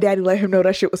cried when my daddy let him know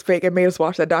that shit was fake and made us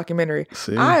watch that documentary.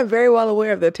 See? I am very well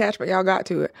aware of the attachment y'all got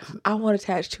to it. I want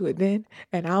attached to it then,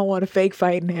 and I want a fake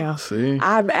fight now. See?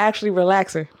 I'm actually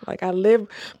relaxing. Like I live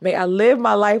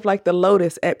my life like the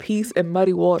lotus at peace in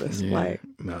muddy waters. Yeah. Like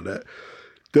now that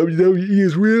WWE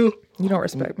is real. You don't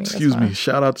respect me. Excuse me.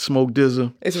 Shout out to Smoke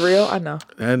DZA. It's real. I know.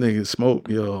 That nigga Smoke,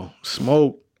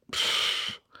 Smoke.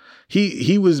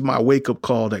 He was my wake up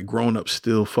call that grown ups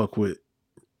still fuck with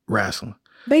wrestling.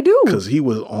 They do. Because he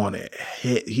was on it.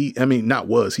 He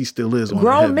still is on it.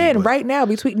 Grown men right now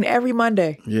be tweeting every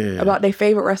Monday about their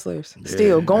favorite wrestlers.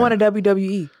 Still going to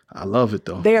WWE. I love it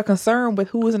though. They are concerned with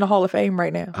who is in the Hall of Fame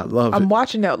right now. I love it. I'm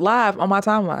watching that live on my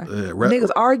timeline. Niggas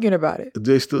arguing about it.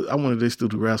 I wonder if they still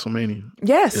do WrestleMania.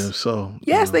 Yes. If so.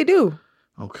 Yes, they do.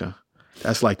 Okay.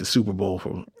 That's like the Super Bowl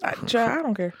for I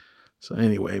don't care. So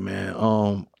anyway, man.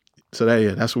 So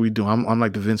that's what we do. I'm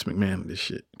like the Vince McMahon of this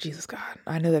shit. Jesus God.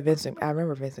 I remember Vince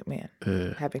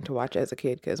McMahon having to watch as a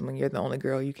kid because when you're the only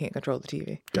girl, you can't control the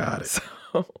TV. Got it.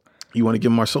 So, you want to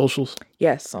give them our socials?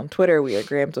 Yes. On Twitter, we are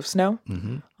Grams of Snow.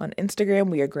 Mm-hmm. On Instagram,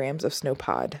 we are Grams of Snow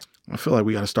Pod. I feel like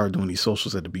we got to start doing these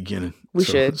socials at the beginning. We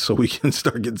should. So we can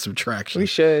start getting some traction. We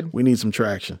should. We need some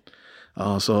traction.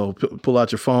 So pull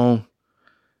out your phone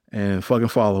and fucking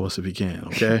follow us if you can,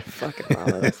 okay? Fucking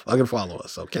follow us. Fucking follow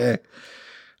us, okay?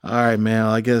 All right, man.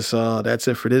 I guess that's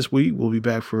it for this week. We'll be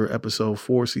back for episode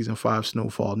 4, season 5,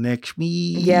 Snowfall next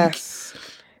week. Yes.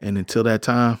 And until that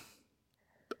time,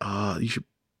 you should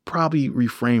probably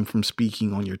refrain from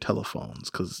speaking on your telephones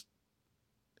because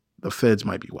the feds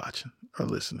might be watching or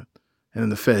listening. And then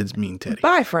the feds mean Teddy.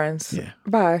 Bye, friends. Yeah.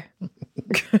 Bye.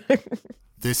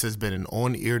 This has been an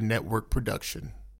On Air Network production.